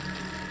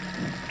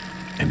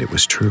 And it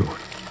was true.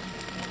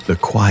 The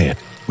quiet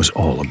was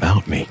all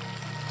about me.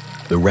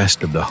 The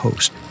rest of the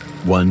host,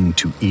 one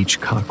to each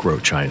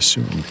cockroach I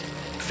assumed,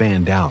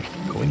 fanned out,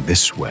 going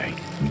this way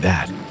and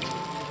that,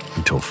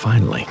 until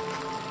finally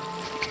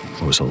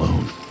I was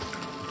alone.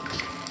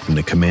 And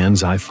the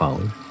commands I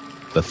followed,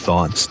 the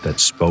thoughts that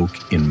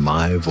spoke in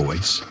my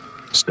voice,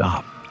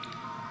 stopped.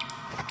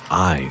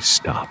 I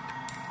stopped.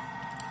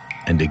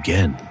 And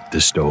again,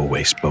 the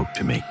stowaway spoke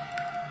to me.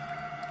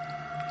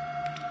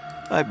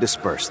 I've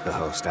dispersed the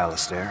host,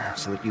 Alistair,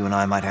 so that you and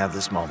I might have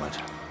this moment.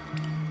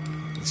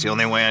 It's the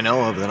only way I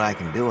know of that I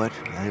can do it,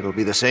 and it'll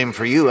be the same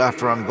for you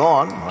after I'm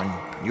gone,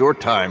 when your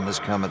time has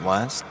come at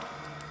last.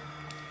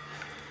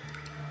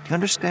 Do you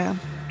understand?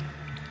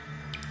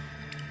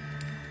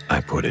 I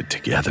put it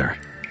together.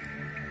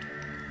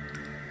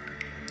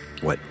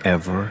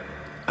 Whatever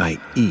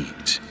I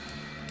eat,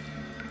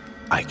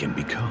 I can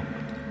become.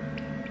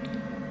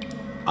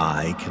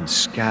 I can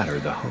scatter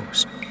the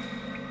host,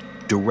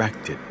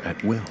 direct it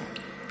at will.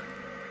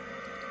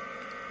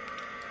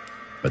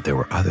 But there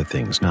were other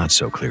things not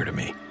so clear to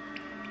me.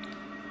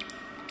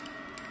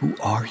 Who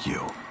are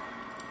you?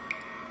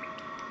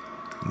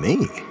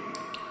 Me?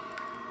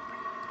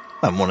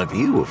 I'm one of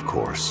you, of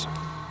course.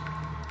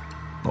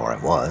 Or I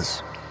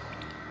was.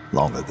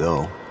 Long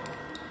ago.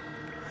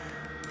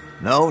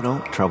 No,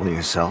 don't trouble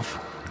yourself.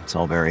 It's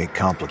all very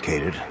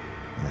complicated,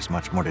 and there's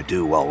much more to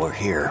do while we're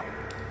here.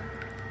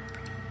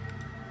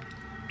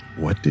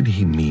 What did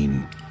he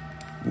mean,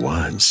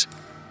 was?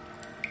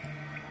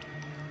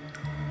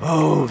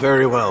 Oh,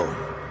 very well.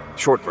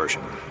 Short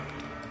version.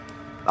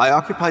 I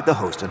occupied the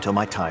host until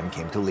my time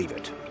came to leave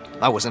it.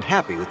 I wasn't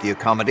happy with the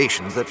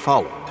accommodations that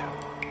followed.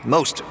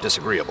 Most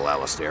disagreeable,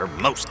 Alistair.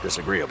 Most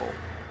disagreeable.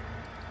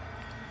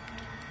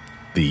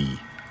 The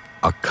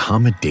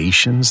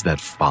accommodations that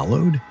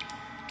followed?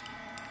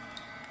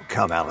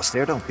 Come,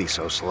 Alistair, don't be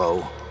so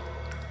slow.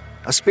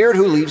 A spirit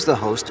who leaves the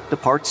host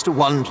departs to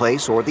one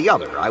place or the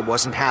other. I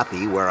wasn't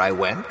happy where I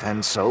went,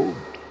 and so,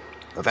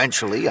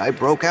 eventually, I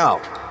broke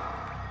out.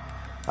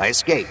 I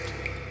escaped.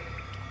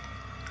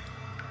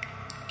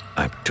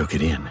 I took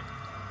it in.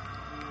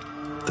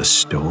 The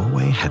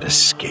stowaway had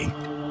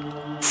escaped?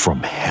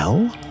 From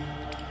hell?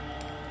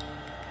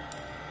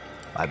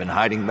 I've been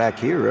hiding back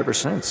here ever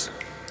since.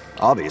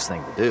 Obvious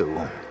thing to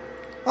do.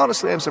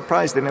 Honestly, I'm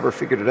surprised they never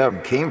figured it out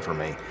and came for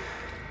me.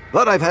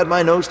 But I've had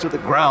my nose to the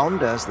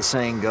ground, as the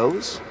saying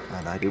goes,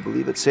 and I do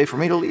believe it's safe for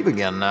me to leave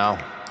again now.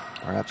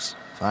 Perhaps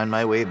find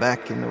my way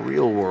back in the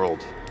real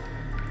world.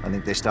 I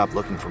think they stopped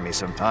looking for me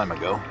some time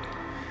ago.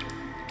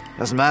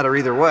 Doesn't matter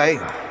either way.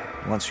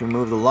 Once you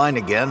move the line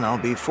again, I'll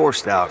be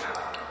forced out.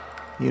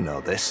 You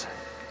know this.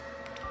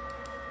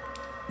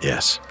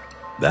 Yes,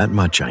 that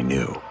much I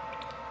knew.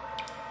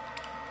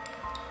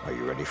 Are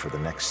you ready for the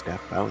next step,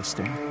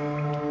 Alistair?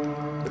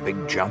 The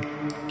big jump?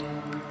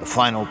 The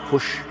final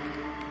push?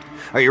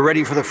 Are you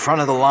ready for the front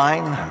of the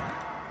line?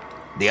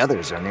 The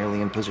others are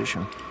nearly in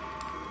position.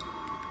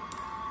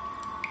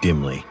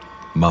 Dimly,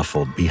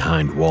 muffled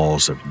behind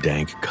walls of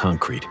dank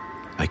concrete,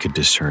 I could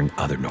discern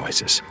other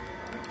noises.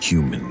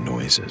 Human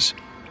noises.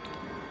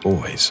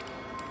 Boys.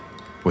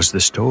 Was the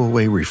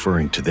stowaway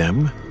referring to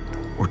them,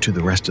 or to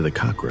the rest of the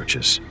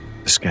cockroaches,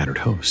 the scattered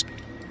host?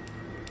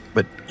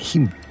 But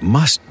he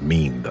must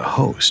mean the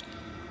host,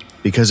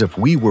 because if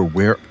we were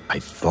where I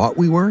thought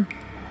we were,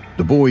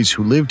 the boys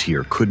who lived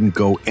here couldn't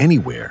go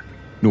anywhere,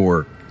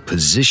 nor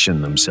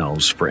position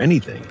themselves for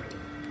anything.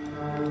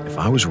 If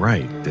I was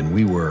right, then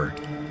we were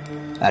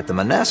at the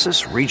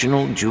Manassas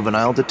Regional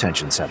Juvenile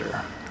Detention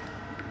Center,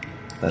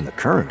 then the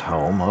current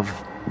home of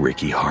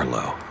Ricky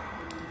Harlow.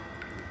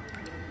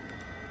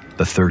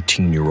 the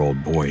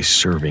 13-year-old boy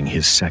serving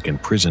his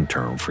second prison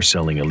term for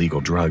selling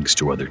illegal drugs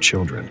to other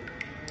children.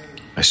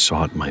 I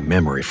sought my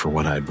memory for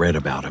what I'd read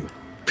about him,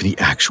 for the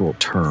actual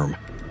term,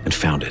 and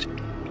found it.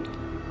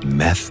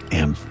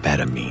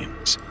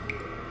 Methamphetamines.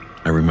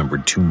 I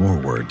remembered two more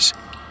words,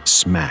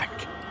 smack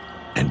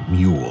and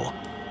mule.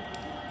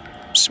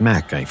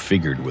 Smack I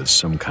figured was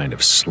some kind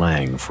of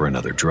slang for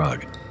another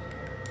drug,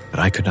 but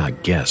I could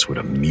not guess what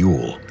a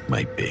mule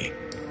might be.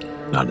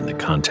 Not in the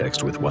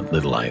context with what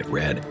little I had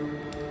read.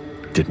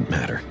 It didn't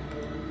matter.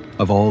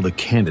 Of all the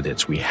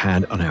candidates we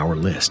had on our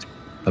list,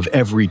 of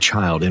every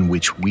child in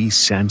which we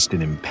sensed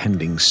an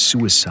impending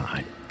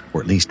suicide,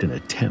 or at least an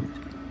attempt,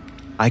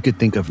 I could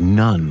think of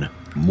none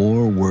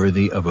more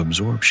worthy of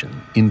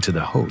absorption into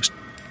the host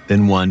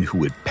than one who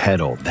would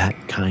peddle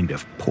that kind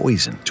of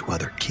poison to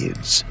other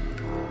kids.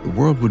 The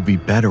world would be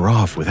better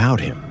off without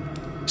him,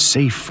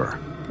 safer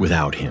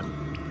without him.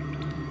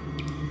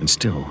 And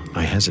still,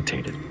 I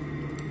hesitated.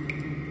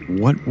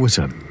 What was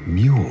a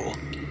mule?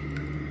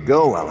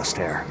 Go,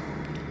 Alistair.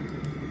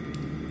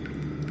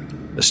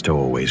 The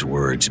stowaway's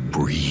words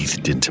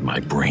breathed into my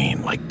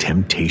brain like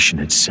temptation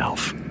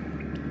itself.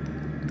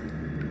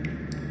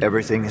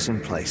 Everything is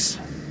in place.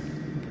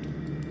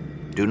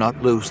 Do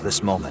not lose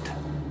this moment.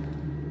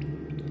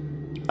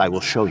 I will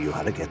show you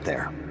how to get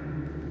there.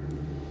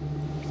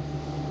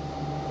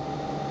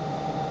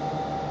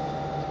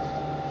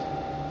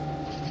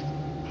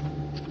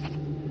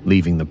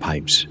 Leaving the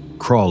pipes,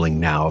 crawling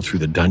now through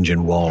the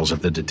dungeon walls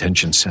of the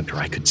detention center,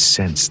 I could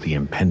sense the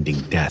impending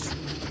death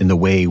in the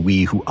way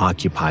we who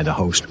occupy the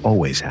host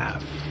always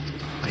have.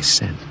 By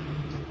scent.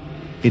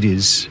 It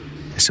is,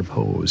 I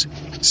suppose,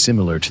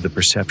 similar to the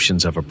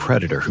perceptions of a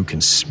predator who can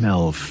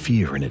smell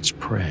fear in its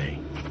prey.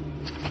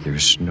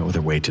 There's no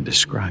other way to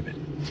describe it.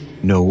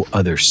 No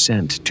other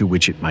scent to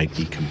which it might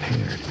be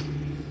compared.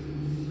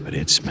 But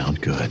it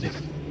smelled good.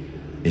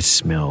 It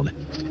smelled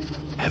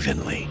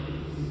heavenly.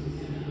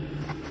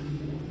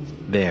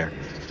 There.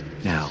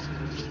 Now.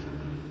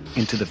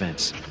 Into the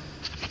vents.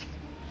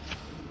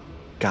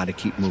 Gotta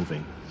keep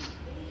moving.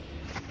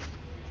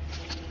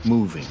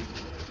 Moving.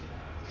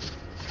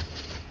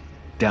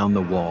 Down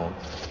the wall.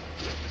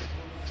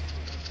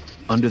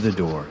 Under the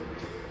door.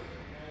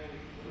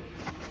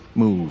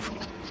 Move.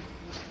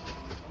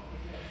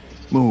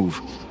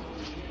 Move.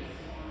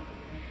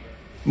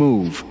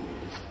 Move.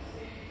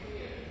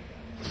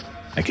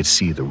 I could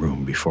see the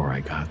room before I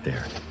got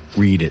there.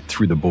 Read it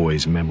through the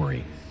boy's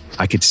memory.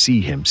 I could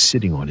see him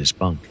sitting on his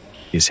bunk,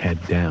 his head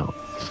down,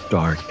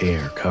 dark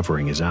air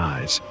covering his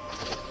eyes.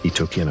 He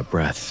took in a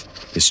breath,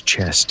 his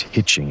chest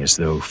hitching as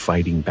though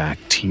fighting back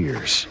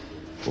tears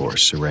or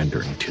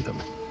surrendering to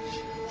them.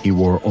 He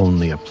wore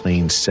only a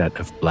plain set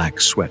of black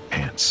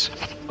sweatpants,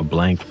 a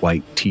blank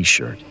white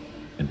t-shirt,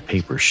 and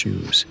paper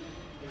shoes.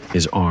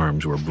 His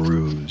arms were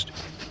bruised,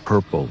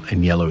 purple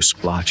and yellow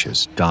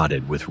splotches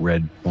dotted with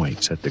red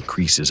points at the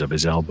creases of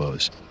his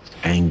elbows,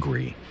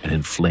 angry and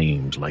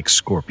inflamed like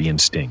scorpion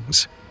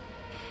stings.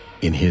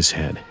 In his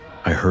head,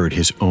 I heard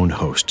his own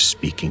host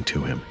speaking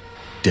to him,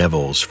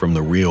 devils from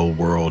the real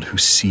world who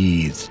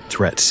seethed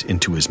threats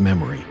into his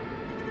memory,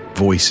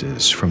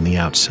 voices from the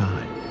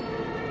outside,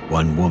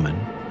 one woman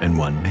and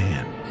one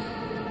man.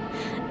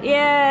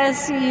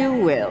 Yes, you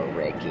will,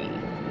 Ricky.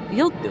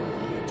 You'll do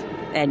it,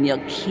 and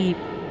you'll keep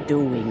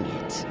doing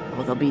it,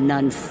 or there'll be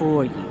none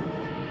for you.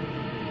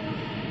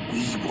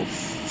 We will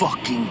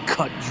fucking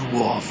cut you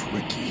off,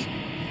 Ricky.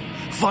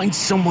 Find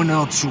someone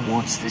else who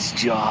wants this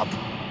job.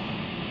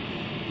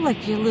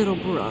 Like your little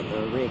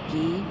brother,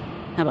 Ricky.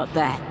 How about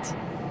that?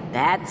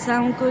 That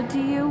sound good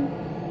to you?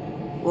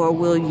 Or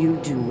will you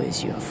do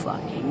as you're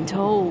fucking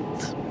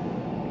told?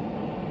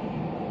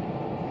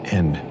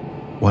 And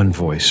one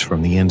voice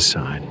from the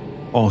inside,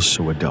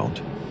 also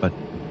adult, but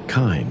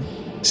kind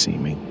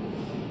seeming.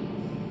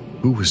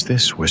 Who was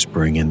this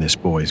whispering in this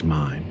boy's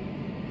mind?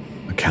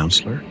 A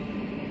counselor?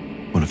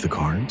 One of the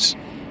guards?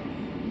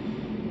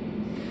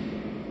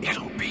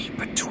 It'll be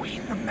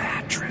between the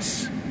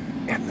mattress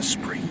and the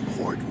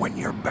springboard when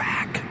you're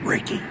back,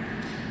 Ricky.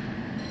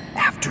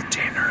 After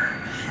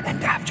dinner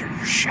and after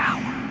your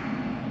shower.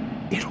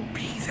 It'll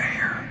be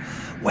there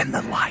when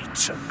the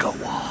lights go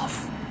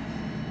off.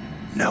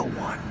 No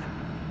one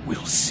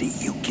will see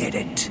you get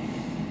it.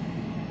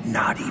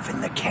 Not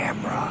even the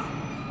camera.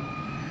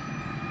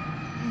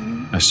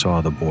 I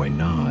saw the boy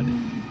nod,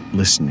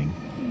 listening,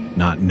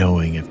 not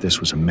knowing if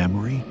this was a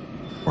memory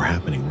or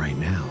happening right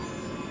now.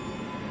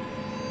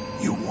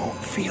 You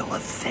won't feel a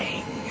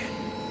thing.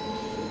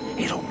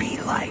 It'll be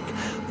like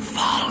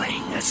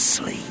falling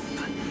asleep.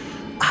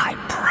 I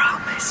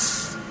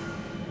promise.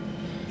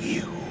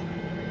 You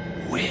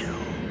will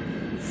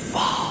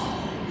fall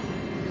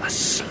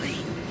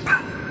asleep.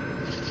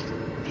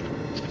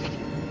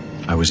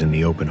 I was in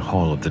the open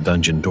hall of the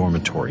dungeon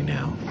dormitory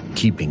now,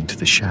 keeping to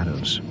the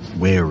shadows,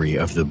 wary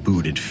of the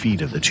booted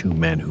feet of the two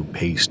men who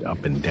paced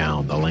up and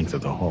down the length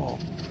of the hall,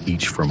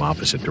 each from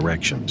opposite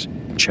directions,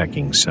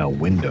 checking cell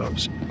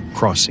windows,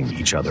 crossing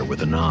each other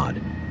with a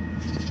nod.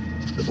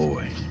 The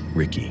boy,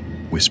 Ricky,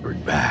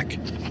 whispered back.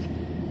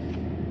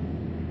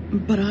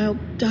 But I'll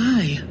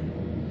die.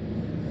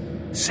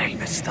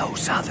 Same as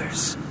those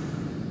others.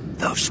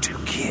 Those 2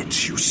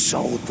 kids you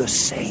sold the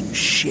same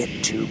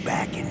shit to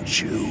back in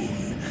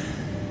June.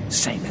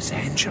 Same as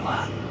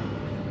Angela.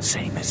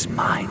 Same as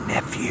my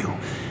nephew.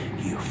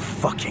 You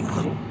fucking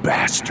little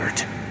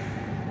bastard.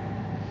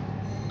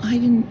 I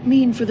didn't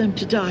mean for them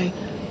to die.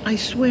 I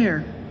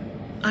swear.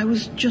 I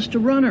was just a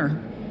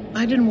runner.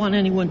 I didn't want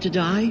anyone to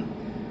die.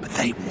 But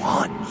they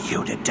want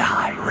you to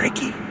die,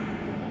 Ricky.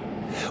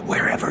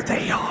 Wherever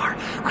they are,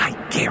 I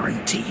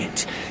guarantee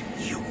it.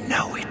 You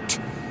know it.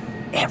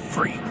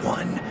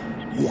 Everyone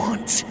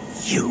wants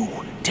you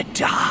to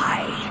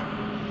die.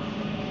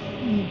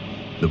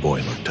 The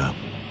boy looked up,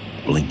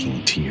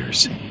 blinking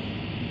tears.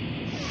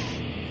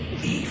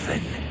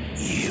 Even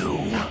you.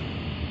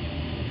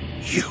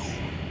 You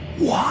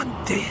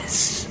want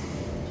this.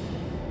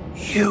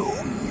 You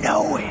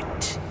know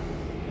it.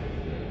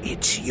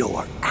 It's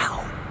your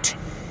out.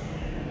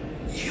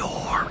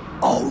 Your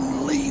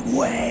only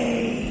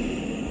way.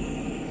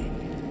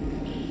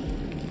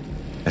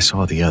 I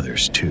saw the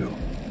others, too.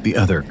 The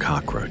other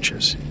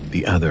cockroaches,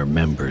 the other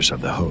members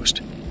of the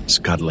host,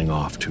 scuttling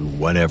off to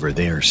whatever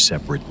their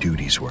separate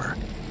duties were.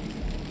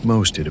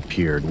 Most, it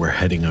appeared, were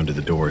heading under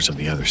the doors of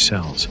the other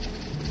cells.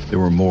 There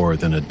were more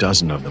than a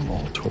dozen of them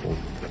all told.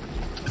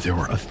 But there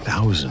were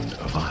 1,000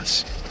 of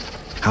us.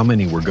 How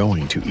many were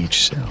going to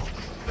each cell?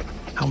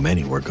 How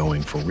many were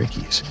going for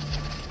Ricky's?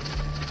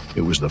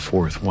 It was the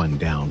 4th one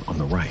down on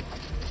the right.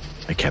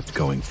 I kept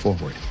going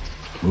forward,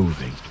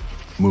 moving.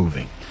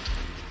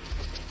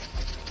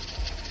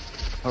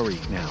 Hurry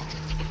now.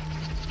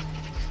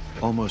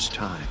 Almost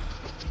time.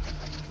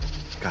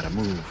 Gotta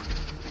move.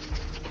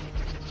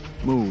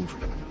 Move.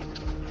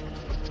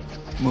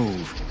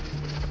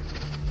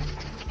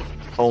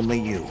 Only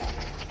you.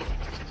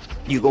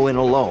 You go in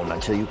alone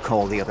until you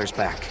call the others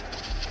back.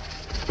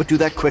 But do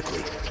that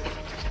quickly,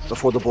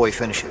 before the boy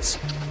finishes.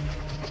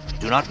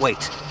 Do not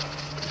wait.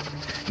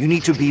 You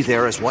need to be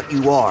there as what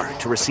you are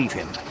to receive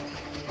him.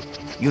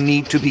 You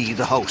need to be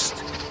the host.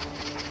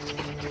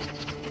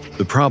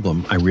 The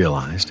problem, I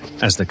realized,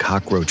 as the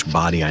cockroach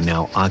body I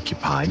now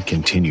occupied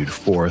continued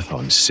forth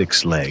on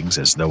 6 legs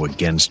as though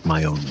against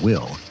my own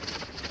will,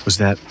 was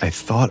that I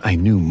thought I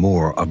knew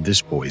more of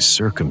this boy's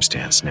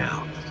circumstance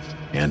now,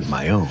 and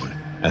my own,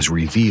 as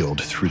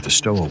revealed through the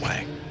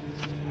stowaway.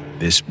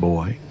 This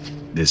boy,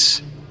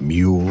 this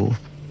mule,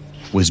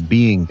 was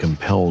being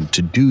compelled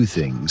to do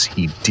things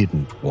he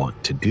didn't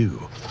want to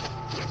do.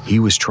 He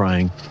was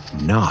trying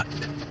not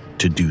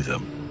to do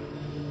them.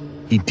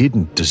 He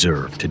didn't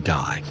deserve to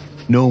die,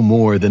 no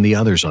more than the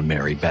others on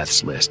Mary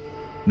Beth's list,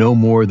 no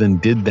more than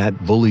did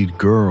that bullied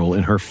girl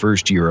in her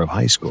first year of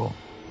high school.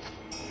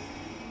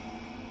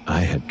 I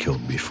had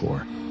killed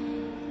before.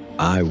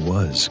 I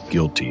was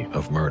guilty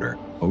of murder,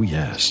 oh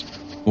yes,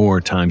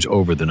 more times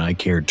over than I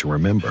cared to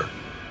remember.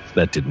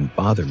 That didn't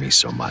bother me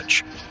so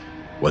much.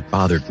 What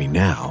bothered me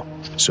now,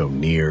 so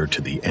near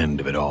to the end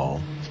of it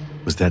all,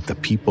 was that the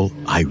people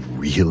I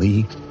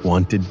really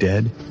wanted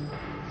dead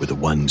were the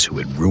ones who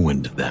had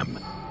ruined them,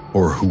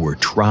 or who were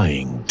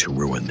trying to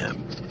ruin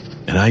them.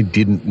 And I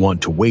didn't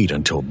want to wait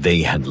until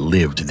they had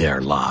lived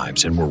their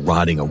lives and were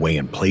rotting away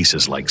in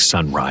places like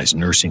Sunrise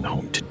Nursing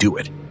Home to do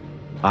it.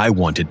 I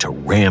wanted to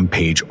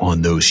rampage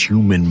on those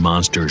human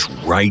monsters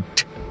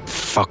right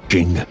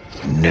fucking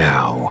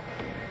now.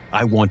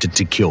 I wanted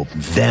to kill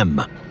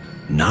them,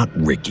 not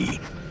Ricky,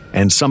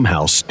 and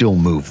somehow still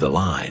move the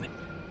line.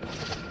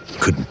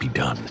 Couldn't be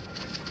done.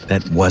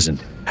 That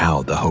wasn't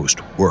how the host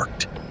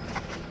worked.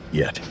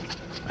 Yet,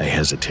 I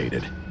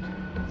hesitated.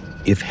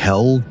 If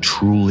hell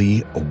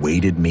truly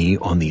awaited me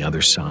on the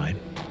other side,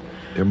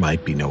 there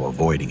might be no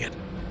avoiding it,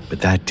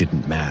 but that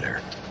didn't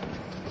matter.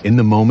 In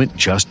the moment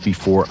just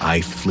before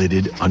I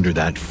flitted under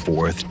that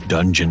 4th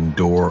dungeon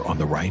door on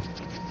the right,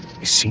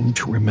 I seemed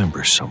to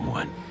remember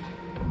someone.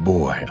 A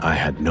boy I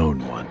had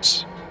known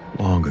once,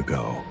 long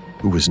ago,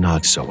 who was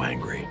not so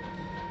angry.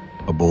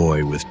 A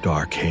boy with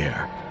dark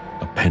hair,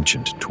 a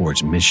penchant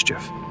towards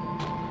mischief.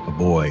 A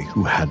boy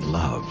who had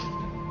love,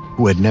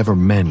 who had never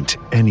meant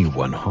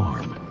anyone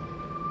harm,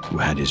 who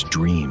had his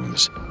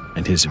dreams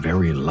and his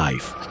very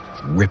life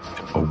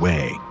ripped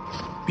away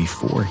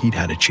before he'd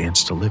had a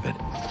chance to live it.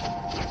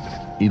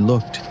 He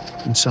looked,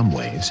 in some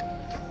ways,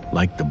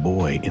 like the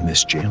boy in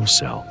this jail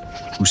cell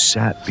who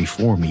sat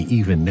before me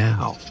even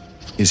now,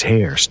 his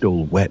hair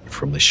still wet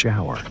from the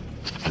shower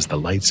as the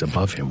lights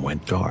above him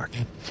went dark.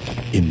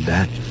 In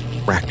that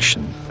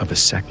fraction of a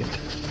second,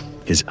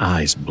 his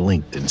eyes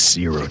blinked and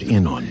zeroed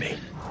in on me.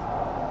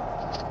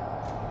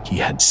 He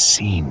had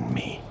seen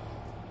me.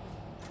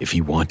 If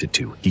he wanted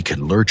to, he could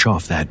lurch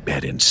off that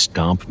bed and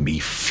stomp me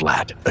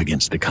flat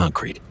against the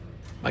concrete,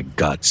 my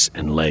guts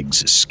and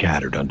legs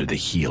scattered under the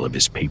heel of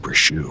his paper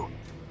shoe.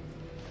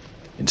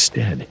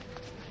 Instead,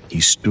 he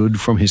stood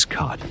from his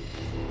cot,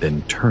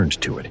 then turned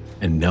to it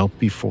and knelt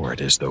before it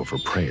as though for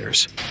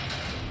prayers.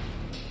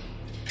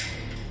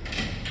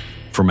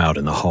 From out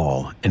in the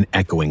hall, an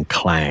echoing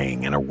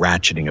clang and a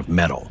ratcheting of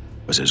metal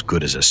was as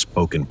good as a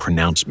spoken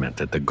pronouncement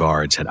that the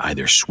guards had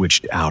either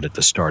switched out at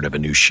the start of a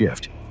new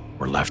shift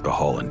or left the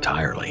hall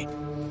entirely.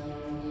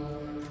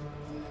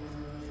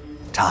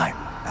 Time,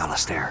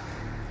 Alistair.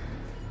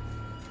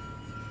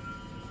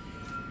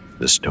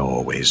 The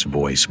stowaway's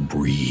voice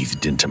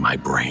breathed into my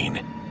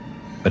brain,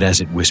 but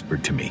as it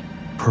whispered to me,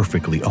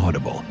 perfectly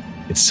audible,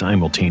 it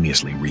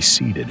simultaneously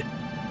receded,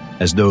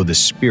 as though the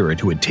spirit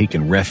who had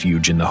taken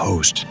refuge in the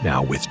host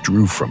now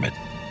withdrew from it,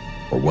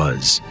 or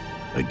was,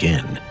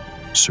 again,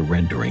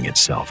 surrendering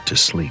itself to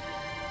sleep.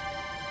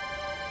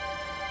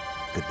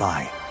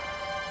 Goodbye.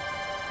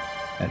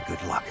 And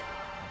good luck.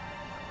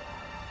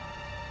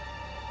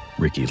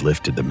 Ricky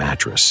lifted the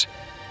mattress.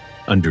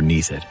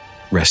 Underneath it,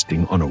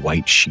 resting on a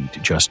white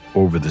sheet just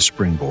over the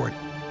springboard,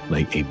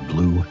 lay a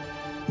blue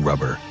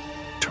rubber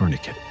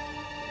tourniquet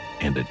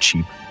and a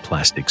cheap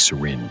plastic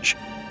syringe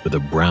with a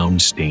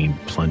brown-stained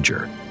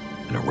plunger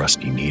and a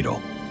rusty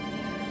needle.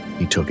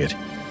 He took it,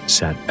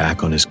 sat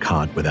back on his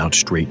cot without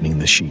straightening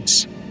the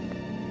sheets.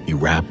 He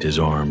wrapped his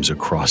arms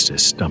across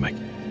his stomach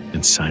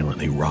and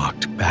silently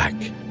rocked back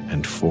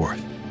and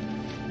forth,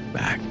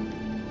 back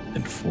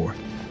and forth.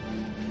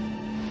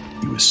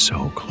 He was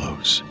so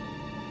close,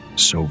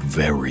 so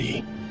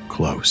very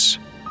close.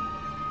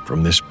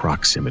 From this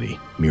proximity,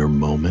 mere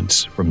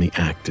moments from the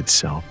act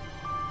itself,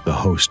 the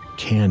host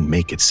can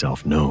make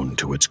itself known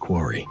to its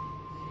quarry.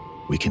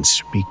 We can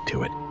speak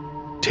to it,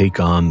 take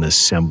on the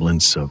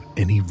semblance of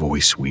any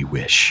voice we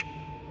wish.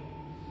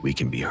 We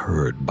can be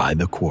heard by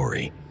the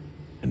quarry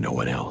and no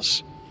one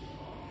else.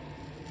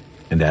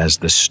 And as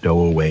the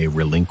stowaway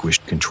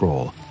relinquished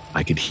control,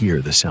 I could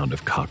hear the sound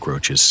of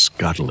cockroaches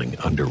scuttling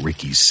under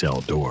Ricky's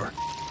cell door.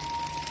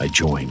 I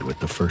joined with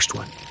the first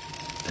one,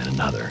 then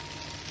another.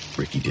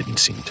 Ricky didn't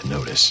seem to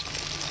notice.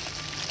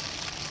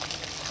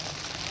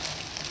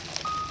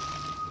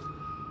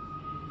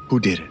 Who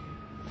did it?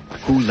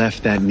 Who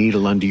left that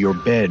needle under your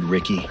bed,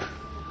 Ricky?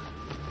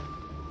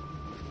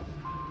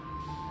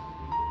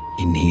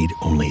 He need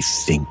only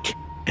think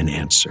and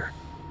answer.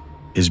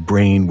 His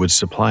brain would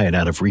supply it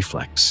out of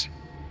reflex.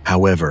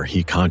 However,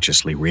 he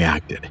consciously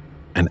reacted,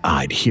 and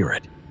I'd hear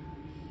it.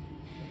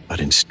 But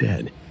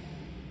instead,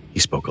 he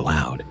spoke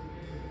aloud.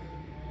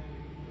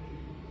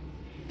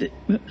 The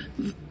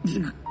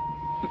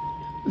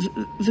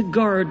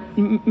guard,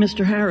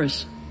 Mr.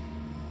 Harris.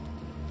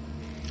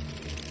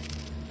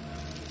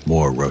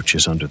 More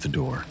roaches under the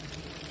door.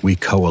 We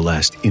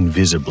coalesced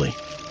invisibly,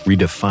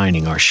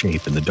 redefining our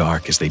shape in the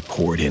dark as they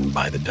poured in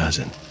by the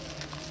dozen.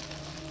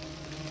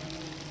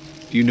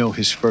 Do you know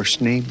his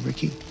first name,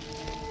 Ricky?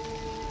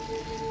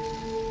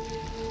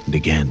 And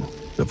again,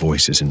 the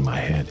voices in my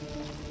head.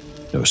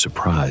 No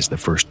surprise, the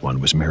first one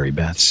was Mary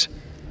Beth's.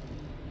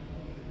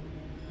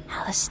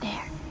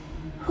 Alistair,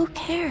 who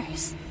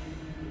cares?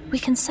 We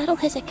can settle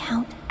his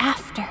account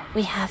after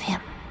we have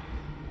him.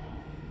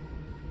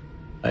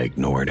 I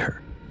ignored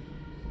her.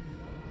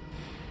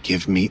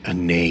 Give me a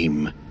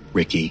name,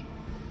 Ricky.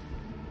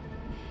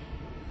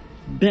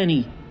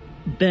 Benny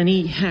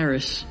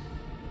Harris.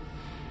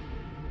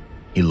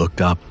 He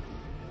looked up,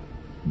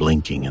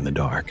 blinking in the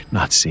dark,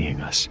 not seeing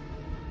us.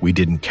 We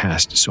didn't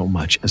cast so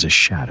much as a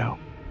shadow.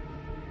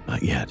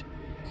 Not yet.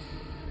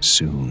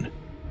 Soon.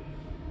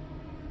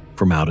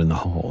 From out in the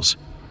halls,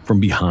 from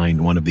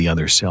behind one of the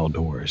other cell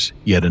doors,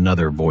 yet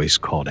another voice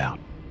called out.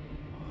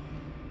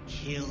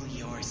 Kill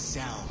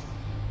yourself.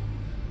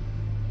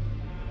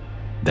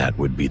 That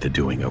would be the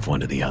doing of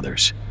one of the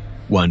others,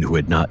 one who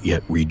had not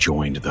yet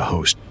rejoined the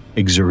host,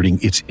 exerting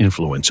its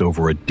influence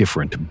over a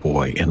different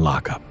boy in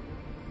lockup.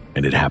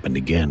 And it happened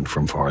again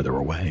from farther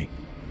away.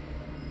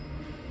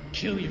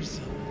 Kill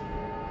yourself.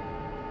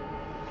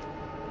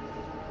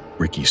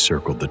 Ricky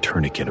circled the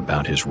tourniquet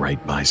about his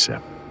right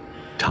bicep,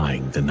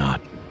 tying the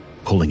knot,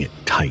 pulling it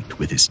tight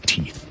with his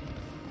teeth.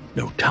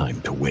 No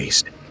time to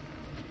waste.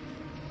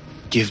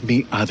 Give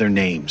me other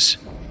names,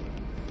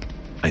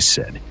 I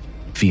said,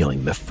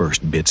 feeling the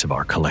first bits of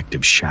our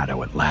collective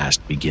shadow at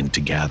last begin to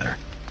gather.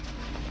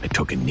 I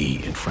took a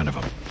knee in front of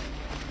him.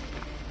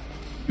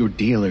 Your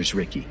dealers,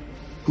 Ricky.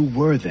 Who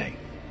were they?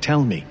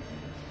 Tell me.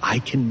 I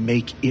can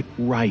make it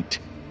right.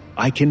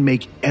 I can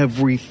make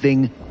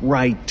everything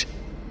right.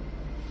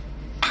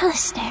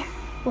 Alistair,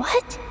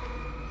 what?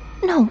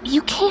 No,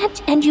 you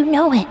can't, and you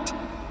know it.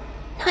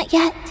 Not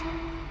yet.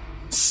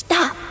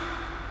 Stop.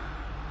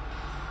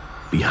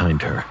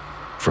 Behind her,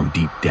 from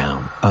deep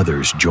down,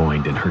 others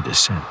joined in her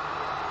descent.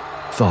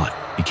 Thought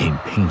became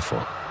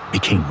painful,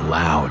 became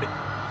loud.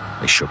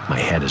 I shook my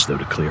head as though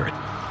to clear it.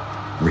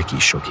 Ricky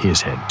shook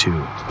his head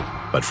too,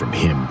 but from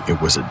him it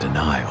was a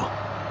denial.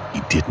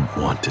 He didn't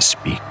want to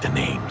speak the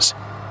names.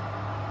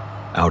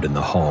 Out in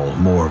the hall,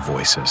 more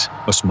voices,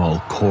 a small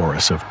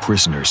chorus of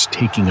prisoners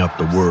taking up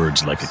the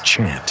words like a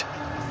chant.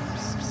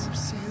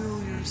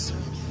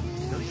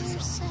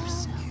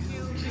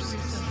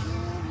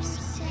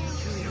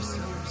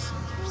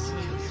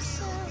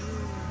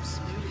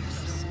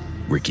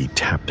 Ricky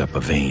tapped up a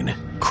vein,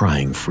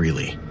 crying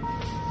freely.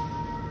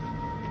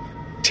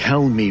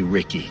 Tell me,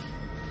 Ricky.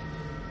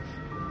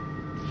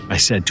 I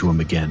said to him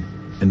again,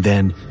 and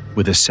then,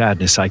 with a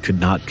sadness I could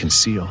not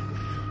conceal,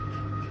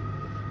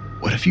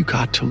 what have you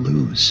got to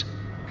lose?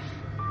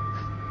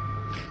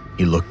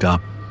 He looked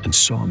up and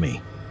saw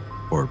me.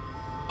 Or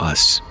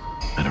us.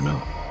 I don't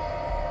know.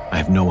 I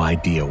have no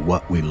idea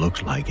what we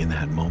looked like in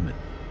that moment.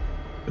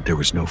 But there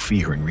was no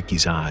fear in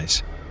Ricky's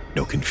eyes,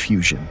 no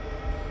confusion,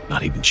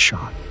 not even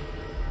shock.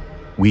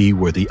 We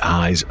were the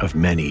eyes of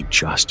many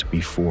just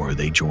before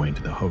they joined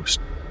the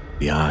host.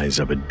 The eyes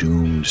of a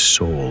doomed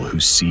soul who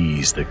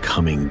sees the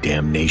coming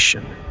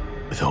damnation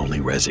with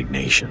only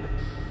resignation.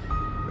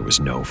 There was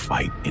no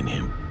fight in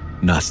him,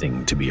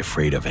 nothing to be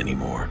afraid of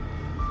anymore.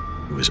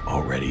 He was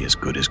already as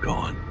good as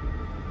gone.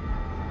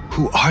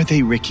 Who are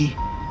they, Ricky?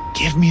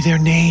 Give me their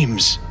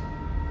names.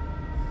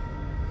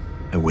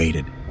 I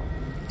waited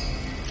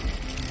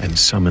and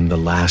summoned the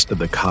last of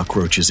the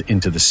cockroaches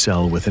into the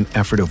cell with an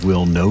effort of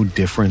will no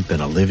different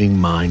than a living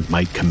mind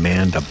might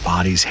command a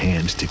body's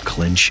hand to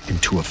clench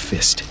into a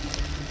fist.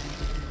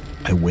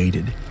 I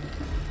waited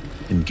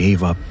and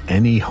gave up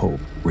any hope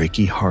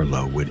Ricky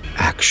Harlow would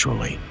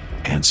actually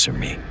answer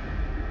me.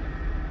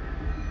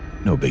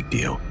 No big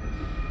deal.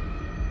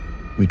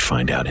 We'd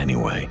find out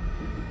anyway.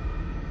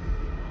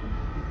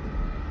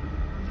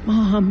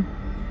 Mom.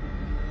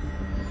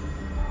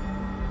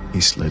 He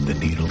slid the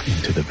needle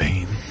into the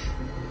vein.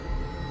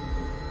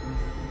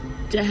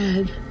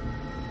 Dad.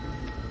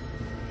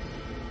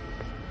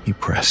 He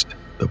pressed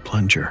the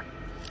plunger,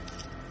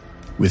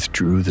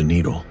 withdrew the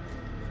needle,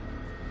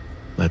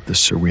 let the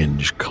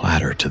syringe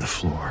clatter to the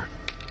floor,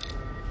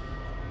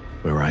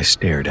 where I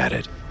stared at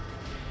it,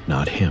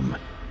 not him,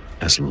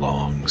 as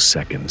long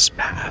seconds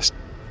passed.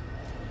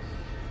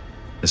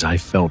 As I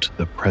felt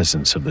the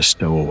presence of the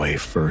stowaway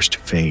first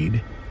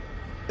fade,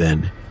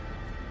 then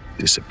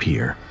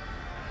disappear.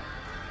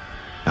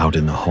 Out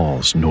in the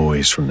halls,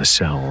 noise from the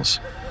cells,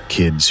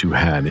 kids who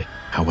had,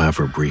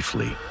 however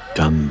briefly,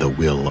 done the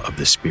will of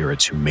the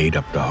spirits who made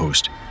up the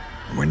host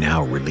and were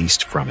now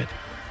released from it.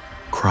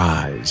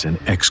 Cries and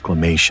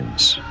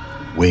exclamations,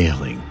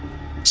 wailing.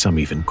 Some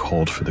even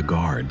called for the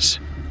guards.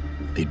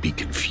 They'd be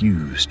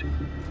confused,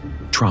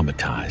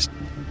 traumatized.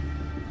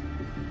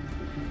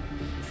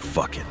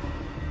 Fuck it,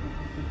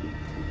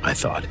 I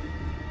thought.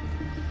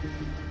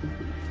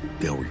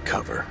 They'll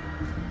recover.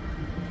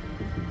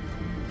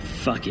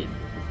 Fuck it.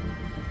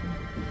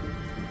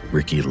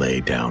 Ricky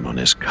lay down on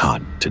his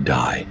cot to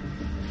die.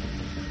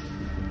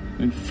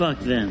 And fuck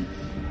them.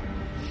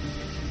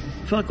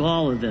 Fuck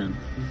all of them.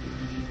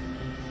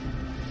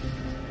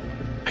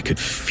 I could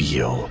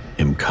feel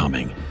him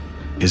coming,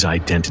 his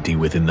identity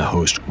within the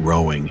host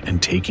growing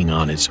and taking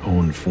on its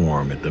own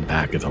form at the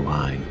back of the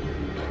line,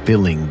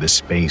 filling the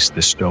space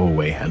the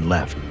stowaway had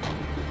left.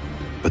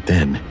 But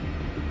then...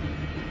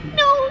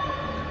 No!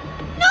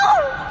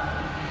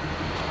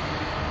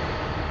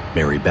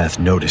 Mary Beth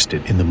noticed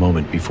it in the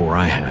moment before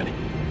I had,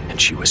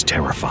 and she was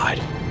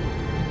terrified.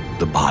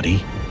 The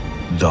body,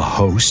 the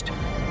host,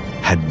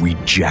 had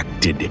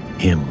rejected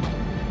him.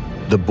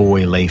 The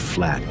boy lay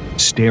flat,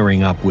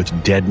 staring up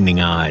with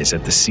deadening eyes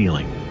at the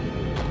ceiling.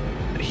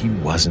 But he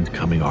wasn't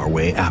coming our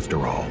way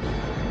after all.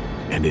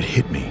 And it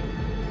hit me.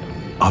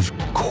 Of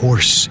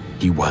course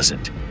he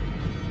wasn't.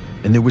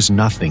 And there was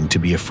nothing to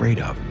be afraid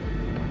of.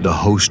 The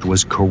host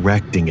was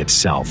correcting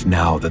itself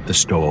now that the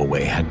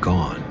stowaway had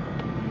gone.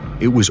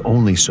 It was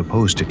only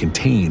supposed to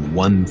contain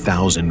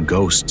 1,000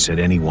 ghosts at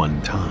any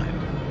one time.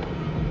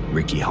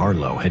 Ricky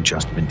Harlow had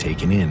just been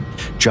taken in,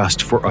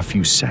 just for a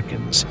few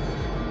seconds,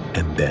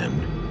 and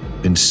then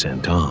been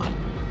sent on.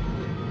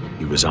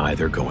 He was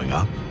either going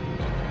up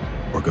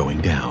or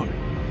going down.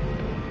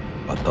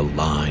 But the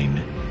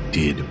line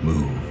did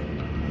move.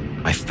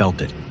 I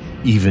felt it,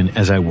 even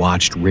as I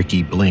watched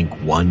Ricky blink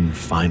one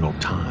final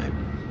time,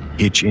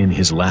 hitch in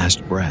his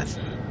last breath,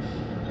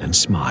 and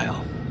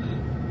smile.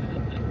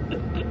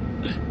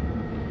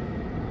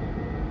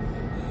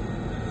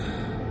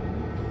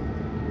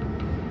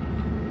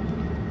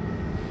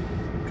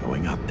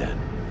 Going up then.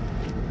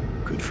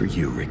 Good for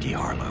you, Ricky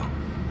Harlow.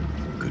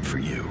 Good for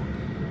you.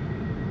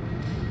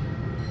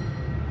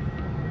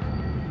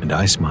 And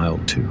I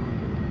smiled too.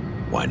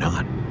 Why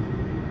not?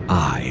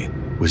 I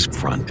was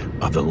front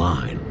of the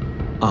line.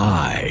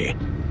 I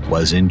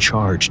was in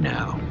charge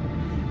now.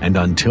 And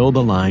until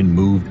the line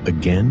moved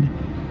again,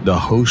 the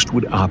host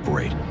would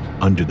operate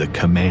under the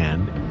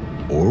command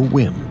or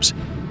whims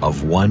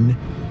of one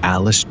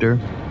Alistair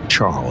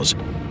Charles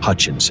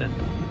Hutchinson.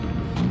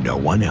 No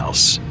one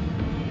else.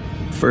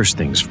 First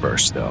things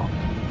first, though.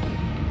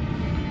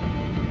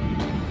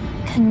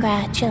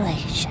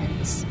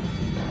 Congratulations.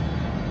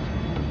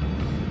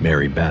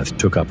 Mary Beth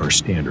took up her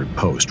standard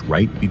post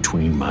right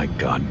between my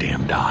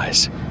goddamned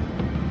eyes.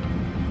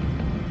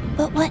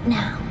 But what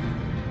now?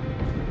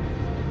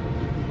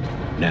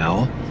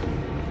 Now?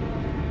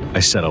 I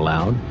said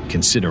aloud,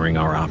 considering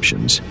our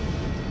options.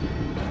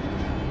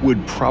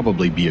 Would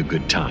probably be a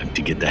good time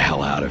to get the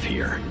hell out of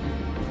here.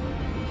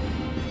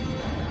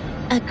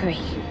 Agree.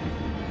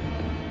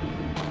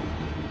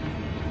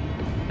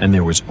 And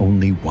there was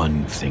only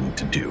one thing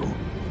to do,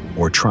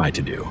 or try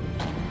to do.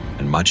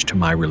 And much to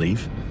my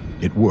relief,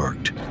 it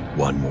worked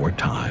one more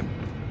time.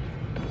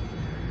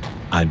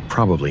 I'd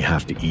probably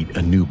have to eat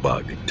a new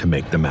bug to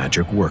make the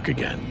magic work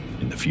again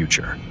in the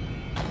future.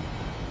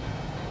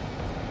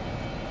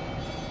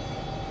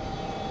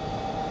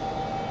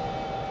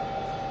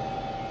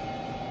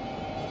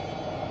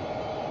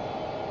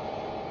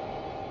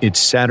 It's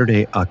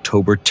Saturday,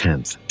 October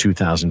 10th,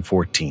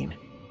 2014.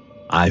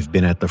 I've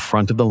been at the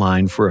front of the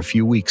line for a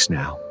few weeks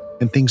now,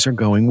 and things are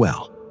going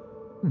well.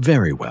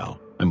 Very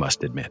well, I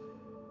must admit.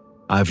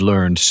 I've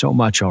learned so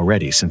much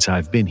already since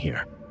I've been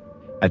here.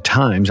 At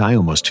times, I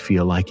almost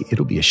feel like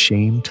it'll be a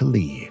shame to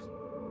leave.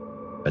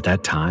 But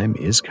that time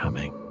is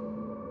coming.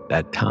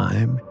 That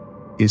time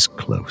is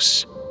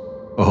close.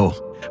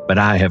 Oh, but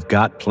I have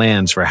got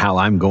plans for how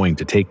I'm going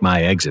to take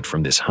my exit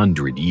from this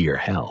 100-year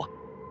hell.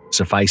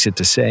 Suffice it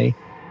to say,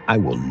 I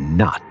will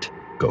not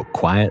go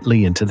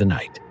quietly into the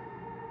night.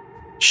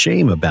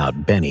 Shame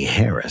about Benny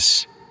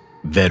Harris,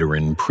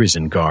 veteran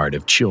prison guard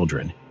of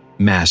children,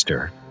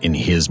 master, in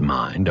his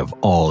mind, of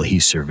all he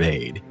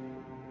surveyed,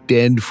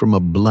 dead from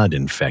a blood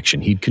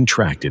infection he'd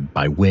contracted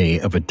by way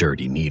of a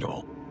dirty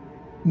needle.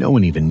 No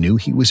one even knew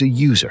he was a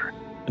user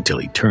until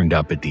he turned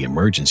up at the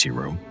emergency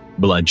room,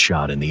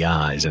 bloodshot in the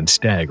eyes and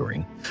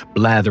staggering,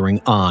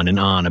 blathering on and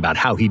on about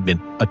how he'd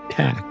been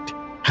attacked,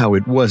 how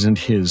it wasn't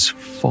his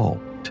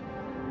fault.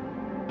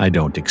 I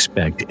don't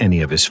expect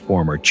any of his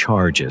former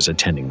charges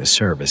attending the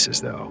services,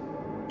 though,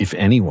 if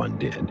anyone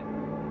did.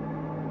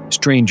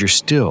 Stranger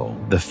still,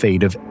 the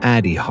fate of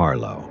Addie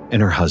Harlow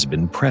and her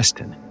husband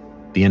Preston,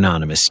 the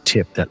anonymous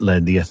tip that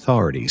led the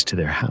authorities to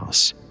their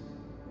house.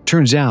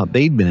 Turns out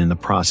they'd been in the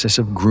process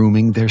of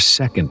grooming their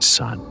second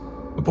son,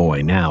 a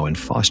boy now in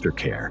foster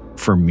care,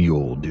 for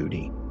mule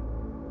duty.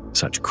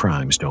 Such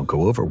crimes don't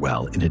go over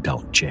well in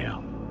adult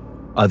jail.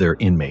 Other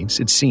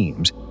inmates, it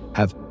seems,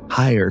 have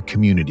higher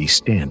community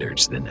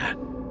standards than that.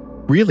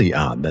 Really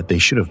odd that they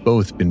should have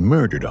both been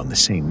murdered on the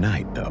same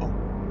night, though.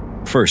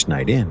 First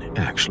night in,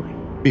 actually,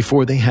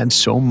 before they had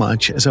so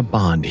much as a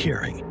bond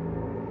hearing.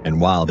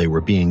 And while they were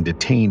being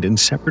detained in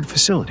separate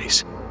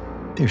facilities,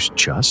 there's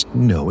just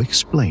no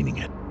explaining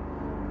it.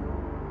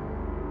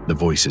 The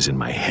voices in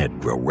my head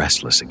grow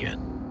restless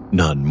again,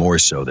 none more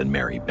so than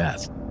Mary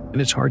Beth,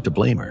 and it's hard to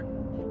blame her.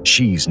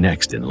 She's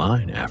next in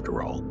line,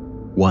 after all,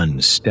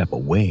 one step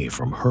away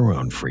from her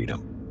own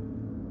freedom.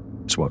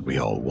 It's what we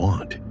all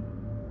want,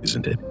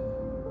 isn't it?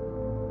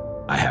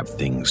 I have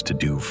things to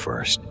do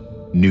first,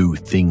 new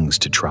things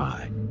to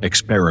try,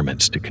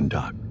 experiments to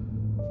conduct.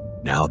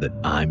 Now that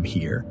I'm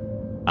here,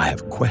 I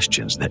have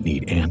questions that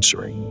need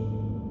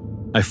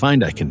answering. I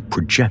find I can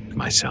project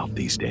myself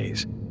these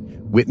days,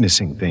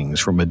 witnessing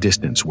things from a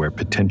distance where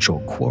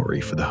potential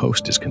quarry for the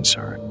host is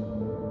concerned.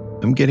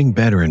 I'm getting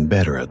better and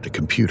better at the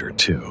computer,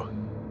 too.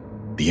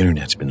 The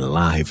internet's been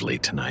lively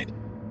tonight.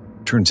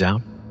 Turns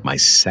out, my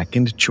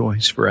second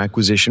choice for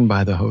acquisition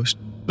by the host,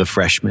 the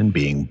freshman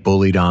being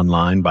bullied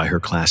online by her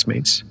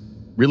classmates,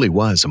 really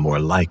was a more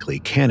likely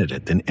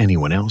candidate than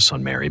anyone else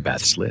on Mary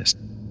Beth's list.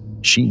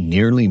 She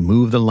nearly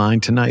moved the line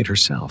tonight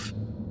herself.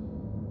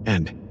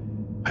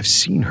 And I've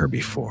seen her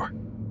before.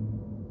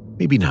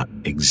 Maybe not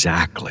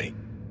exactly,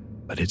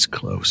 but it's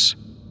close.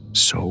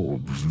 So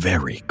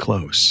very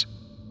close.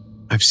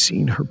 I've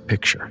seen her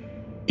picture.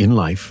 In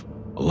life,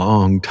 a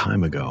long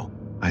time ago,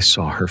 I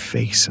saw her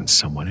face in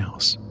someone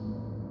else.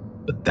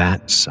 But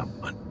that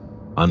someone,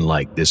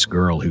 unlike this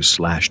girl who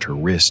slashed her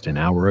wrist an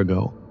hour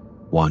ago,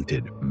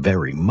 wanted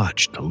very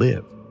much to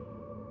live,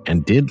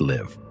 and did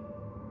live,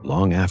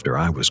 long after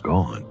I was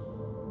gone.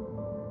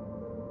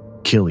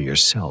 "Kill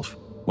yourself,"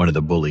 one of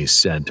the bullies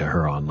said to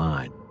her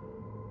online.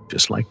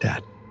 Just like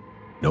that.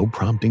 No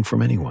prompting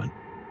from anyone.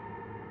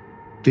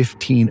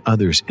 15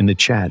 others in the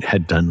chat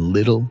had done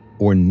little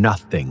or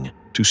nothing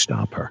to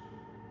stop her.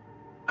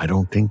 I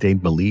don't think they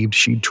believed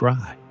she'd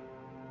try.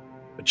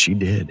 But she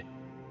did.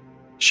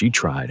 She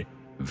tried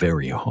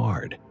very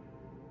hard.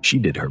 She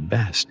did her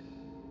best.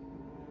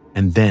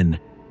 And then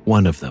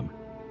one of them,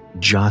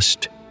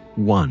 just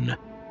one,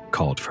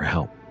 called for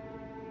help.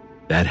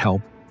 That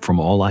help, from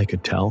all I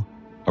could tell,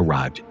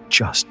 arrived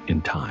just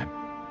in time.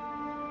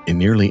 It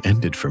nearly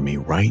ended for me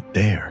right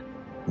there,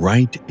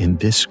 right in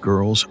this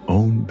girl's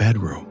own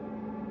bedroom.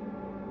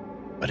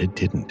 But it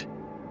didn't.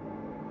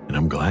 And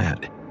I'm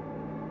glad.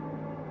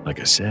 Like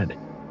I said,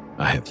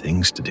 I have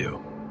things to do.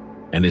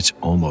 And it's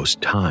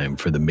almost time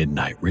for the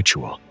midnight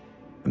ritual.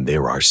 And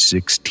there are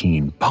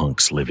 16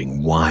 punks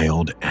living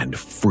wild and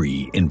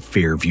free in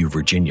Fairview,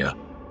 Virginia,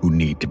 who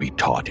need to be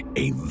taught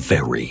a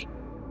very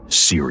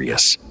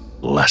serious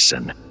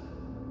lesson.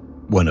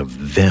 One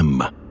of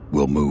them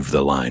will move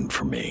the line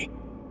for me.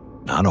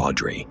 Not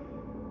Audrey.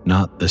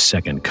 Not the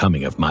second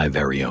coming of my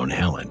very own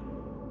Helen.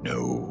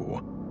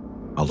 No.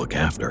 I'll look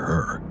after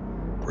her.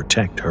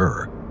 Protect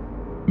her.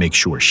 Make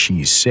sure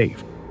she's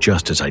safe,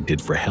 just as I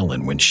did for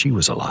Helen when she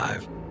was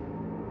alive.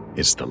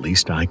 It's the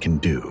least I can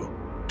do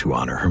to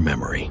honor her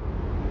memory.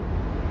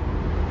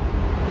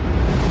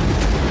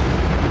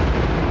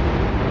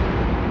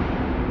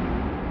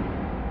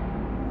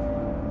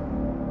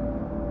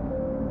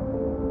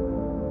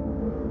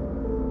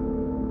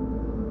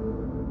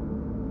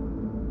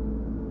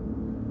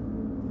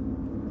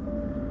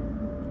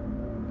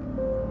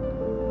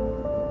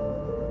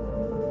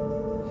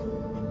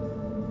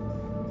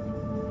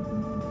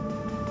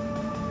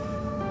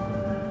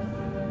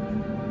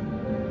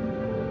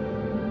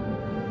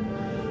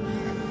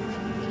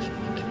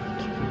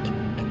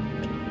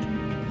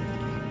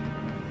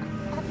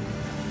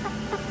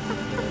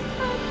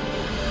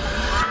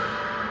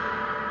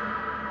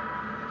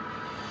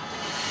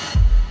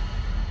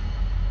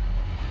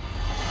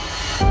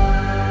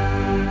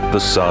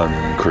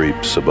 sun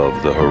creeps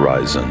above the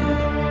horizon,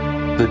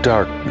 the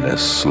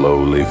darkness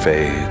slowly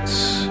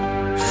fades,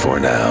 for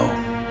now.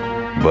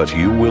 But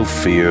you will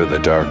fear the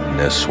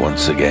darkness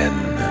once again,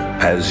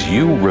 as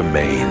you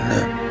remain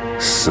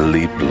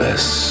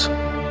sleepless.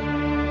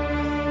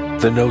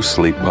 The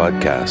NoSleep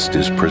podcast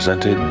is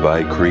presented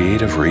by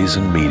Creative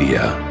Reason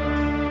Media.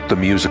 The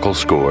musical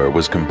score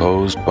was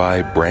composed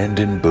by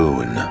Brandon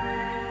Boone.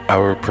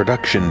 Our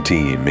production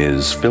team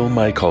is Phil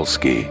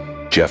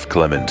Michalski, Jeff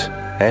Clement,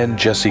 and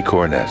Jesse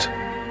Cornett.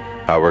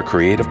 Our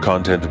creative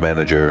content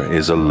manager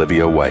is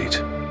Olivia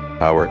White.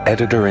 Our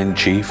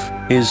editor-in-chief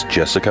is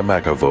Jessica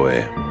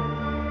McAvoy.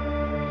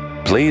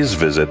 Please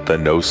visit the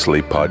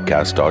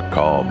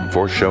NoSleepPodcast.com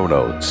for show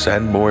notes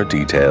and more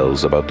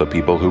details about the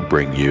people who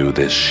bring you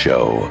this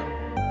show.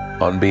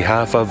 On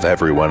behalf of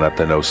everyone at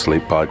the No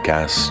Sleep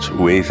Podcast,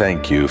 we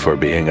thank you for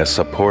being a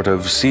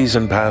supportive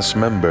Season Pass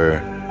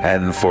member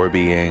and for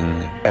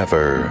being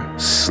ever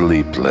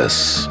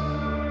sleepless.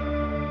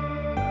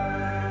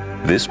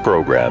 This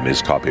program is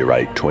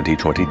copyright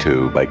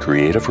 2022 by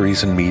Creative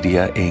Reason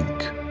Media,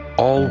 Inc.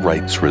 All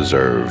rights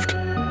reserved.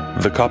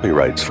 The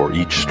copyrights for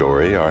each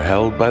story are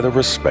held by the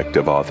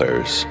respective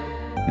authors.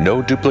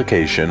 No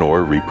duplication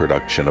or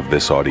reproduction of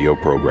this audio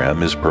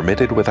program is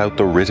permitted without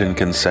the written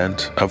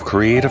consent of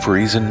Creative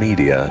Reason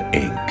Media,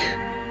 Inc.